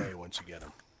flying away once you get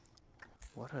him.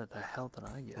 What the hell did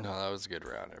I get? No, that was a good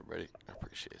round, everybody. I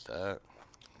appreciate that.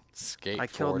 Skate I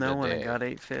for killed no the one day. and got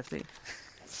 850.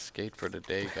 Skate for the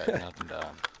day, got nothing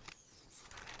done.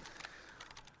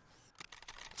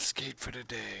 Skate for the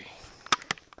day.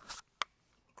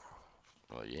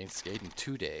 Well, you ain't skating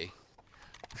today.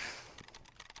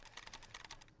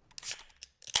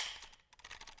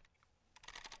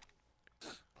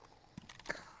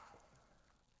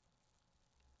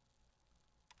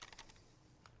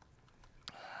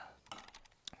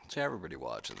 To everybody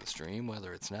watching the stream,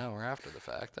 whether it's now or after the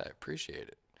fact, I appreciate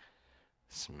it.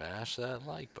 Smash that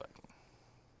like button.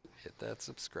 Hit that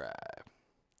subscribe.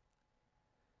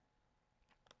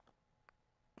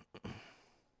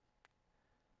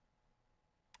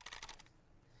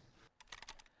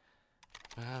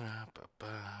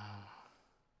 Ba-da-ba-ba.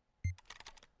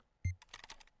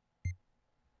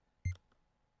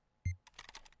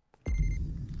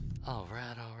 All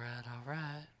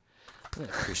right. I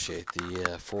appreciate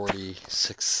the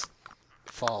 46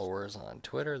 followers on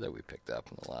Twitter that we picked up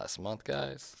in the last month,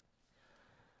 guys.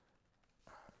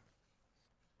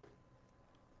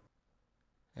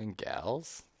 And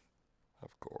gals,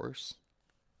 of course.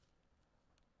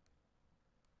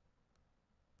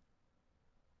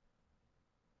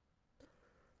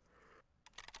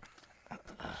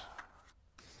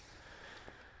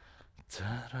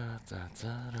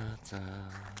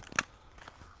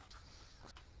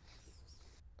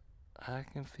 I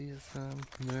can feel some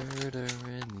murder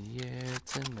in the air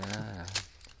tonight.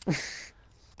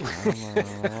 Come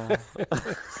on.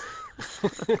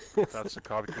 That's a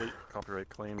copyright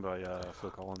claim by Phil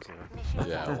Collins there.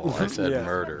 Yeah, well, I said Yeah.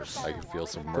 murder. I can feel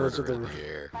some Those are murder in the- the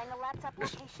air. Find the laptop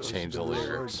location. Change the Those are the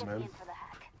lyrics. words, man. For the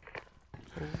hack.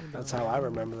 That's how I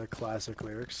remember the classic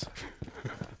lyrics.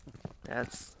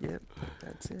 That's it.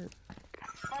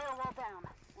 Firewall down.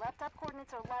 Laptop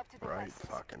coordinates are live to Right devices.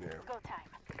 fucking here. Go time.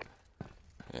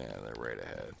 Yeah, they're right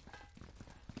ahead.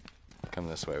 Come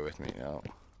this way with me now.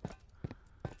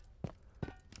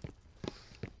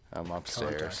 I'm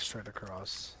upstairs. Contact straight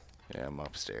across. Yeah, I'm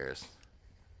upstairs.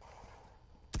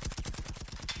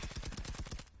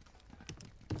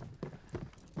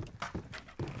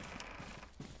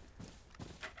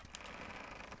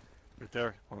 Right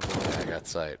there. Yeah,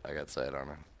 I got sight on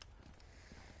him.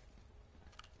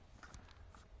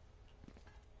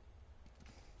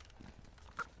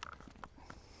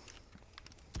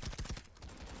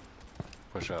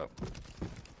 Push up.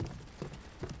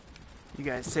 You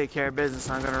guys take care of business.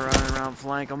 I'm gonna run around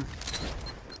flank them.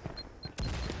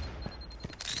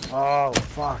 Oh,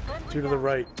 fuck. Two to the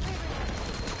right.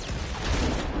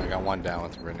 I got one down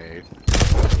with a grenade.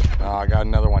 Oh, I got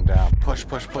another one down. Push.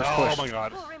 Oh my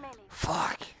god. Two remaining.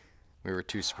 Fuck. We were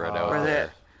too spread out Where they there.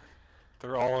 at?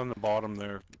 They're all in the bottom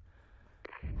there.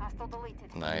 Hostile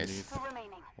deleted. Nice. Two remaining.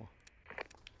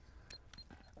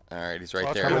 Alright, he's right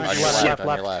Watch there. out. On your Left, left, on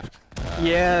your left. left.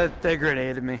 Yeah, they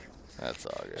grenaded me. That's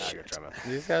all good. I got trying to...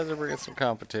 These guys are bringing some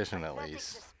competition at Epic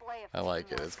least. display of I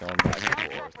like it. teamwork. It's going back and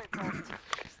Contract forth. report.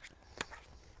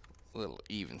 Little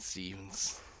even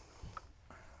Stevens.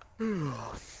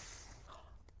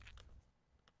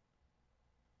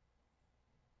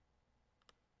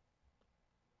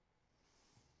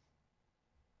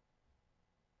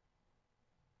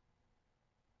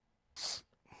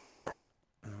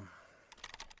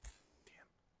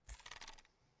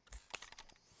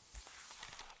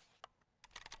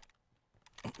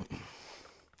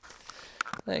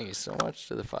 Thank you so much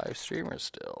to the 5 streamers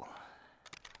still.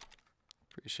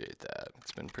 Appreciate that.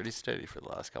 It's been pretty steady for the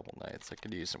last couple nights. I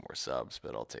could use some more subs,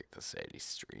 but I'll take the steady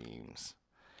streams.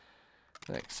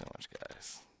 Thanks so much,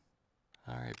 guys.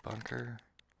 Alright, bunker.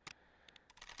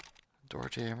 Door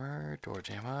jammer,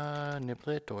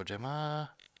 niblet, door jammer.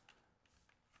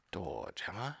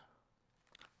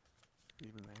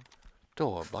 Even there.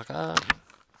 Door blocker.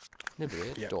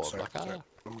 Niblet, Yeah, door sorry. blocker.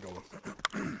 I'm going.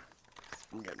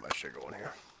 I'm getting my shit going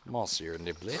here. Monsieur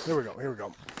Niblet. Here we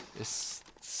go.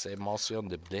 C'est Monsieur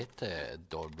Niblet,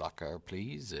 door blocker,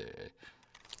 please.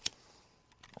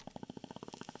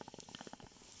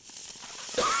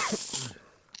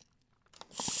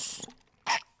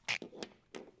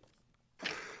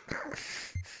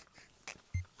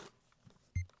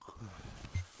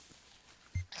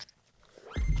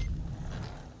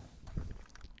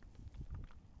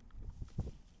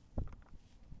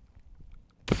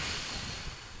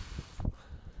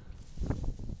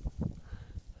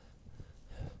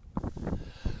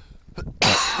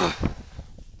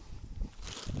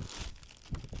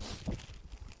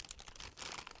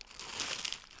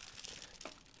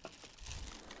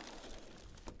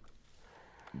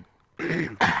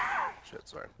 Shit,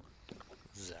 sorry.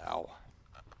 Zow.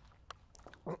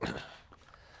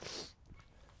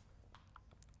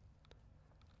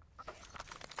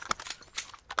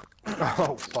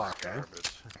 Oh, fuck, eh?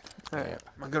 Alright,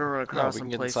 I'm gonna run No, across we some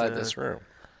can get place. inside this room.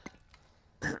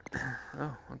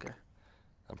 Oh, okay.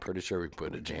 I'm pretty sure we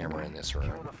put a jammer in this room.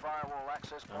 Secure the firewall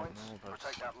access points. no, that's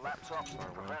Protect that laptop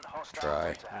and prevent hostile Try.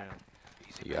 data. Yeah.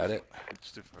 Easy You got peasy. it?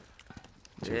 It's different.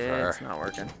 Too Yeah, far. it's not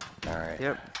working. Alright.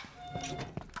 Yep.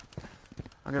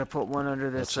 I'm gonna put one under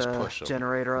Let's this just push 'em.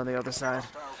 generator on the other side.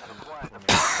 Hostiles have acquired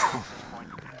the firewall access point.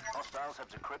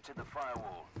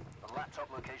 Firewall. The laptop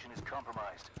location is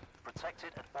compromised. Protect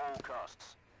it at all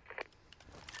costs.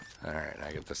 Alright,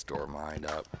 I get this door mined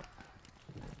up.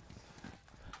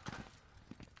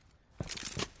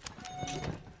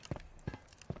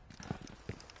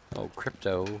 Oh,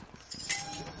 crypto.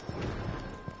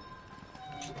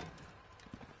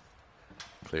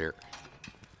 Clear.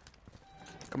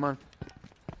 Come on.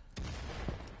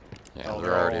 Yeah, Oh,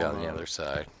 they're they're already all, on the other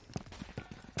side.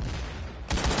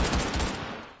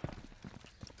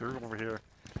 They're over here.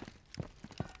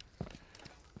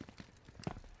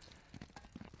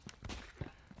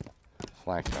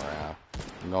 Flanking around.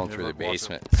 I'm going Yeah, through the look, watch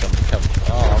basement. Somebody come.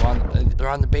 Oh, I'm on. They're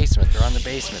on the basement. They're on the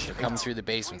basement. They're coming through the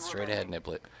basement. Straight ahead,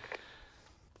 Niblet.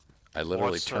 I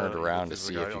literally Watch, turned around to there's a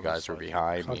see guy if you on this guys were side.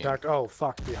 behind me. Contact. Oh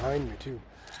fuck! Behind me too.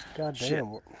 God Shit.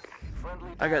 damn. Friendly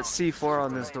I got down. C4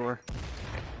 on this door.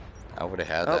 I would have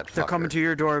had Oh, that they're coming fucker. to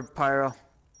your door, Pyro.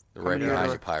 They're right coming to your behind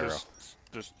door. you, Pyro.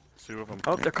 There's two of them.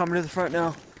 Oh, they're coming to the front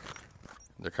now.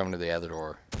 They're coming to the other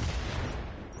door.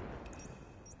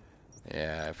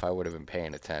 Yeah, if I would have been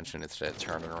paying attention instead of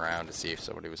turning around to see if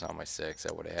somebody was on my 6,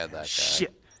 I would have had that guy.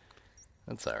 Shit.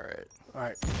 That's alright. All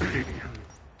right.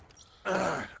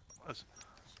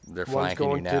 They're One's flanking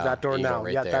you going now. through that door Eagle now.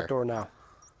 right Yeah, there. that door now.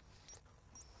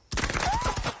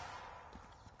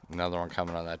 Another one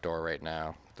coming on that door right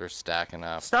now. They're stacking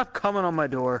up. Stop coming on my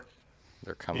door.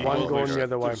 They're coming One over going to the it.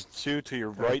 other way. There's two to your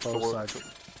right. Both Thor.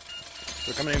 sides.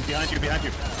 They're coming in behind you, behind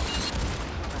you.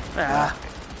 Ah.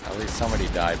 At least somebody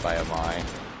died by a mine.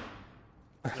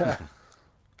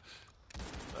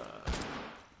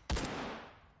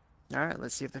 Alright,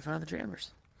 let's see if they found the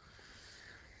jammers.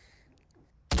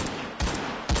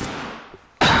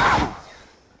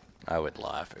 I would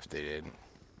laugh if they didn't.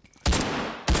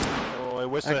 Oh, I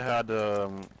wish I had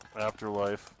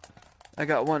Afterlife. I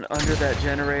got one under that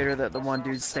generator that the one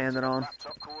dude's standing on.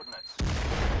 Laptop coordinates.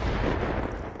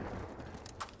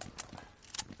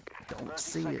 Don't 30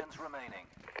 see it. seconds remaining.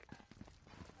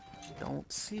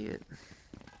 Don't see it.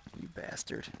 You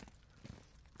bastard.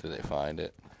 Did they find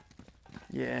it?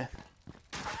 Yeah.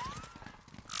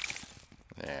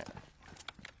 Yeah.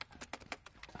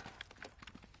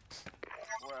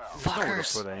 Well, I don't want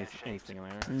Fuckers! to put anything in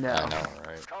there. No. I know,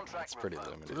 right? contract It's pretty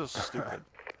revoked. limited. This is stupid.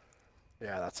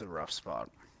 Yeah, that's a rough spot.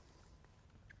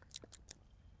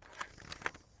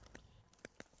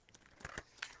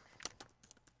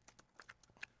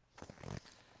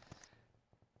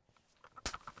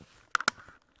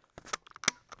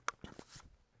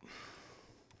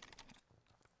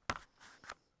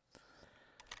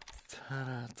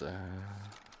 Ta-da-da.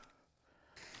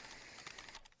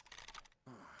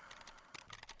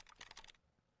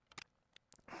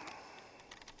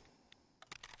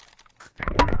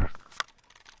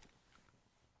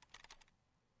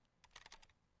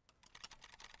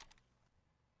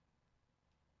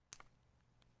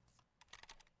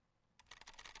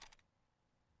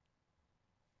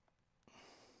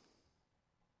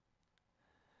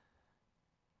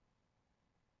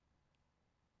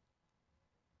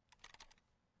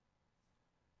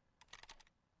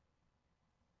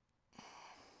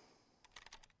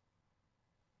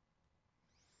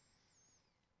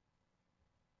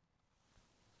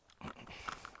 Alright.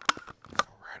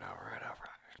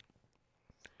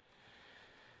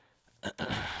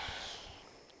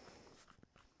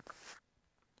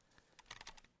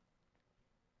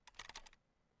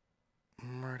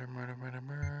 Murder.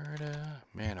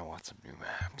 Man, I want some new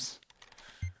maps.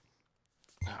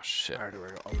 Oh shit. All right, here we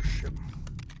go. Oh shit.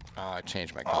 Oh, I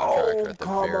changed my contractor at the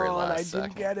come very on! last I second.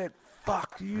 didn't get it.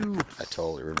 Fuck you. I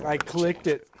totally remember. I to clicked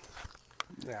change it.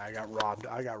 Yeah, I got robbed.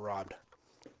 I got robbed.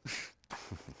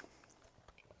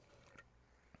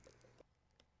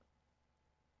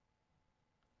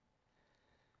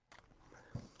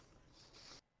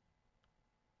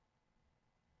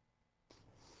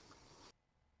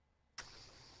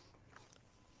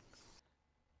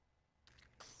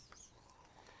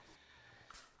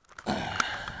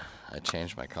 I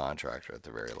changed my contractor at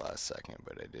the very last second,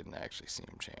 but I didn't actually see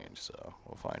him change, so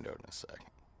we'll find out in a second.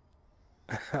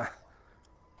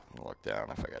 I'll look down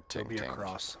if I got It'll be ting-ting.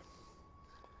 across.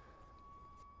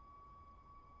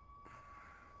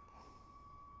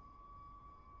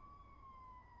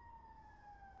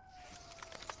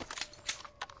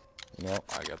 Nope,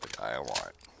 I got the guy I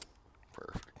want.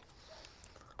 Perfect.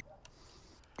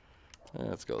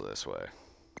 Let's go this way.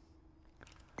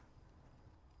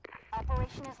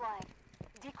 Operation is live.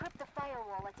 Decrypt the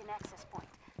firewall at an access point.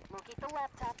 Locate the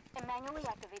laptop and manually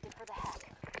activate it for the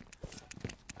hack.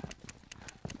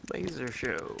 Laser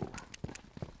show.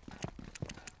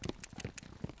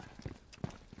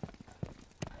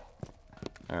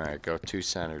 Alright, go 2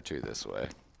 center, 2 this way.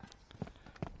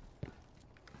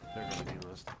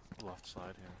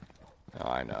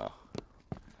 I know.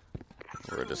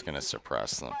 We're just gonna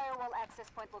suppress them. Firewall access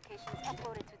point locations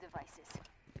uploaded to devices.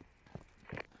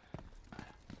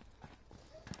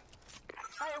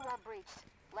 Firewall breached.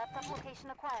 Laptop location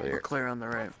acquired. Clear. We're clear on the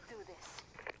right. Let's do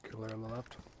this. Killer on the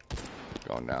left.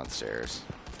 Going downstairs.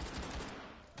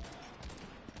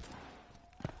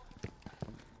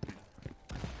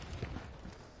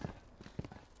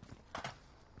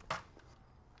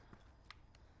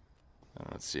 I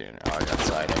don't see any. Oh, I got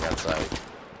sight. I got sight.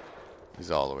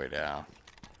 He's all the way down.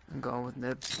 I'm going with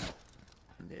Nibs.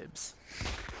 Nibs.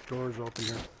 Doors open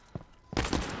here.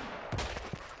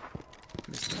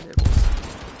 Mr. Nibbles.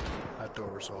 That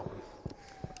door was open.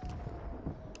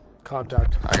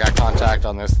 Contact. I got contact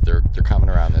on this. They're coming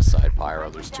around this side. Pyro.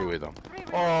 There's two of them.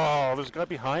 Oh, there's a guy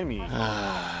behind me.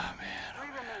 Ah, man.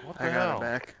 What the I got hell? her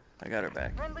back. I got her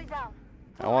back. Friendly down.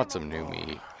 I want some new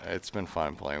meat. It's been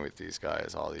fun playing with these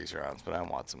guys all these rounds, but I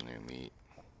want some new meat.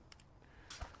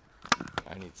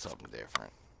 I need something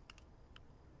different.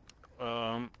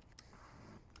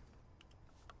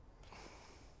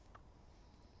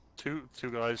 Two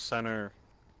guys center.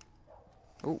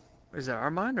 Oh, is that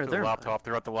our mine or The their laptop.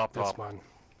 They're at the That's laptop. mine.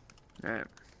 mine? Alright.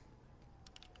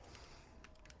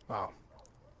 Wow.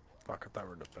 Fuck, I thought we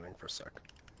were defending for a sec.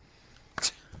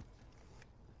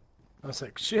 I was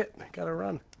like, shit, I gotta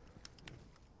run.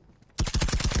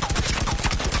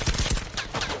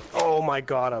 Oh my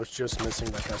god, I was just missing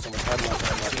that guy. Someone's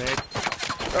head.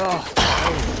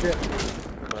 Oh shit.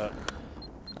 But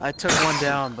I took one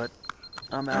down, but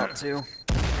I'm out too.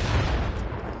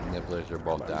 Nibblers are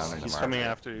both down in the he's market. coming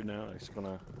after you now. He's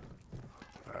gonna.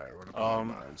 Alright, what about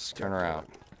mines? Turn around.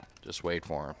 Just wait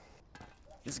for him.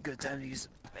 It's a good time to use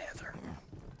the bathroom.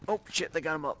 Oh shit, they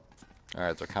got him up.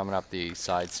 Alright, they're coming up the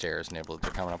side stairs, Nibblers.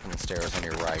 They're coming up on the stairs on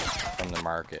your right from the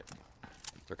market.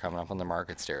 They're coming up on the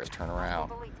market stairs. Turn around.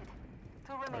 Deleted.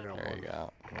 Two remaining. There you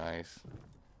go. Nice.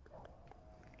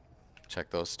 Check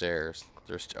those stairs.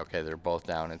 Okay, they're both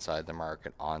down inside the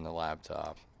market on the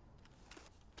laptop.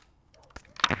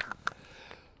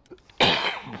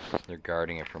 They're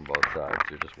guarding it from both sides.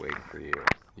 They're just waiting for you.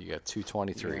 You got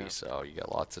 223, so you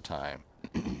got lots of time.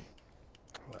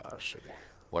 Ah, shitty.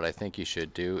 What I think you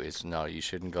should do is, no, you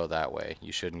shouldn't go that way.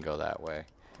 You shouldn't go that way.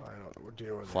 I don't know.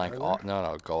 Deal with Flank it. all,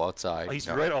 no, go outside. Oh, he's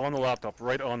No, right on the laptop.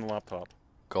 Right on the laptop.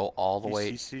 Go all the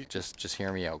way. He's- Just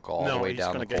hear me out. Go all no, the way he's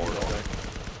down gonna the get you corridor. that way.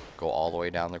 Go all the way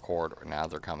down the corridor. Now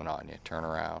they're coming on you. Turn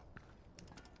around.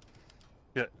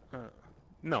 Yeah.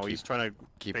 No, he's trying to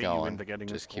Keep bait you going. into getting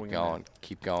Just this keep going in there. going.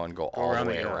 Keep going. Go Go all the around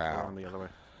way the, yeah, go around. around the other way.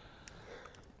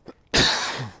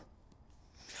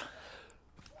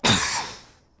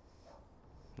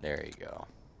 There you go.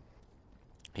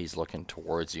 He's looking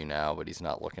towards you now, but he's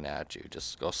not looking at you.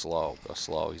 Just go slow. Go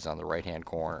slow. He's on the right-hand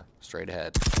corner. Straight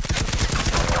ahead.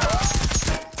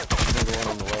 Another one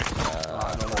on the left.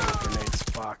 I don't know what grenades.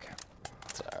 Fuck.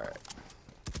 It's alright.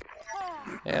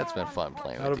 Yeah, it's been fun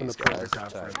playing That with would've these been the guys.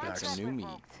 perfect time for Time to it get some next. new meat.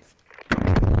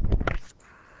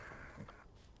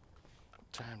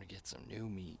 Time to get some new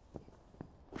meat.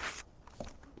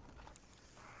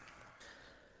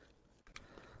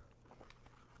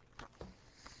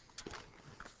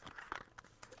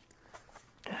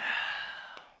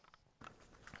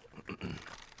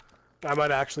 I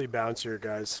might actually bounce here,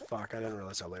 guys. Fuck, I didn't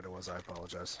realize how late it was. I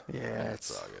apologize. Yeah,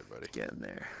 That's all good, buddy. getting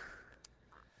there.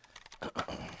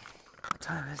 What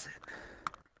time is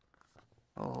it?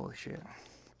 Oh, holy shit.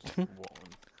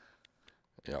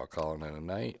 Y'all calling it a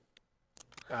night?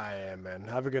 I am, man.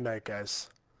 Have a good night, guys.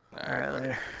 Alright,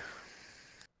 later.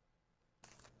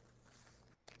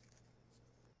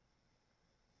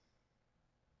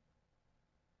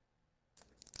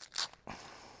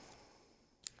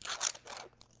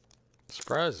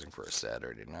 Surprising for a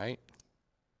Saturday night.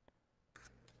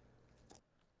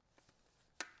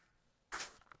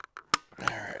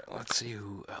 Alright, let's see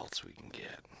who else we can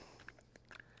get.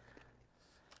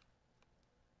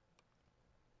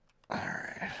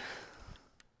 Alright.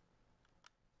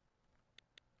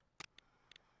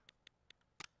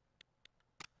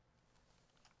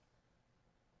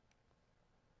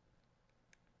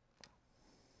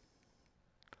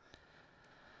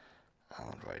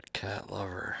 I'll invite Cat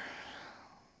Lover.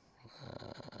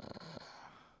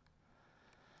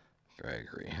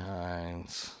 Gregory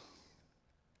Hines.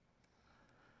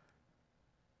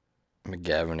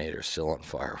 McGavinator still on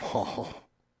Firewall.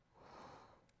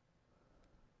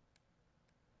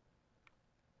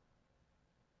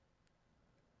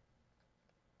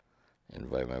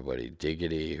 Invite my buddy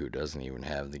Diggity, who doesn't even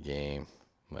have the game.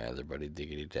 My other buddy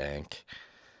Diggity Dank.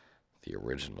 The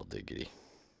original Diggity.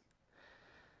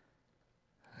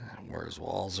 Where's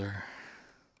Walzer?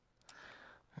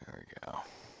 There we go.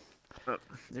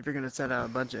 If you're gonna send out a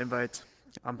bunch of invites,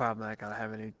 I'm probably not gonna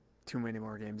have too many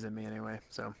more games in me anyway.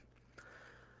 So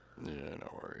Yeah,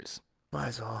 no worries. might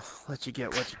as well let you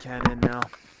get what you can in now.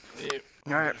 Yep, All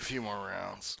we'll right. get a few more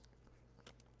rounds.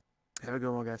 Have a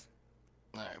good one, guys.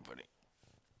 All right, buddy.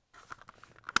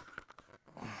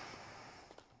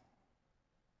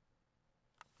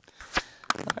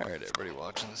 Alright, everybody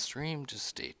watching the stream, just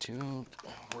stay tuned.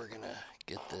 We're gonna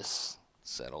get this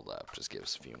settled up. Just give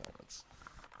us a few moments.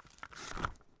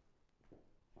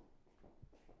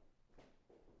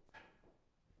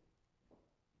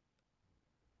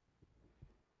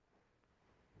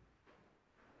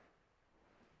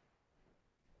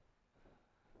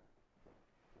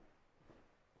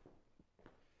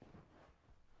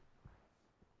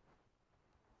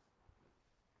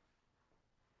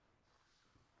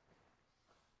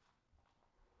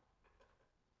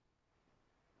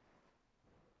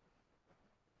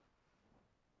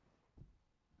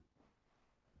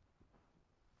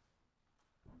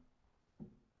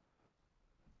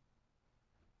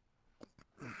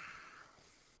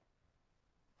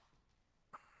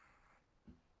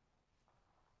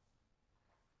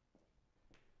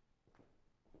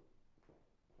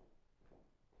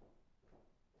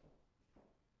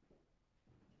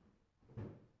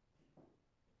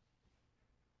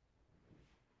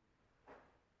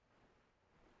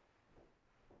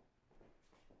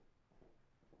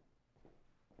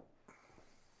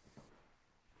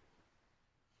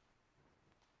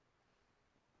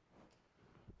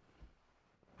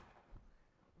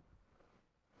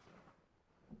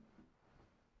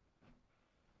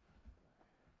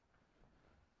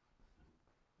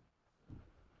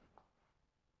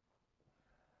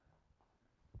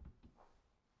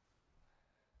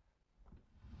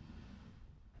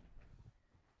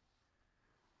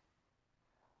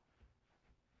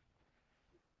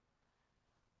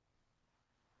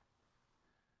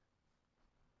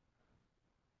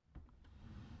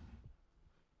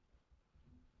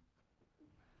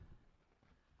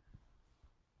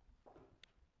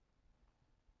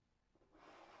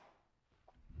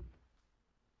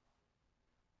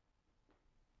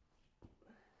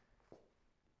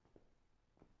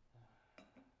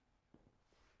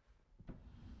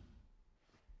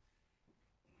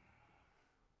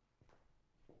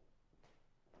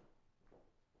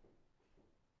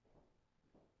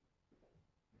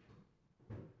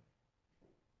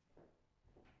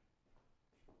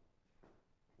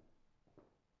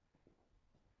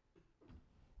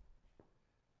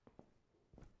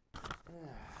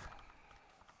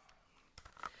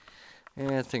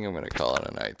 Yeah, I think I'm gonna call it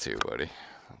a night too, buddy.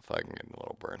 If I can get a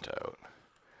little burnt out.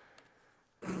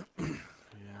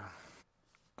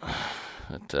 Yeah.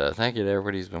 But thank you to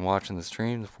everybody who's been watching the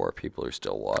stream. The 4 people are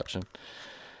still watching.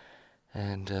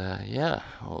 And yeah,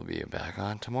 we'll be back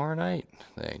on tomorrow night.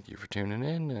 Thank you for tuning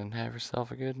in and have yourself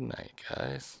a good night,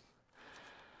 guys.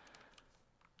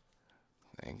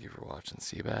 Thank you for watching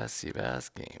Seabass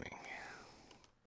Gaming.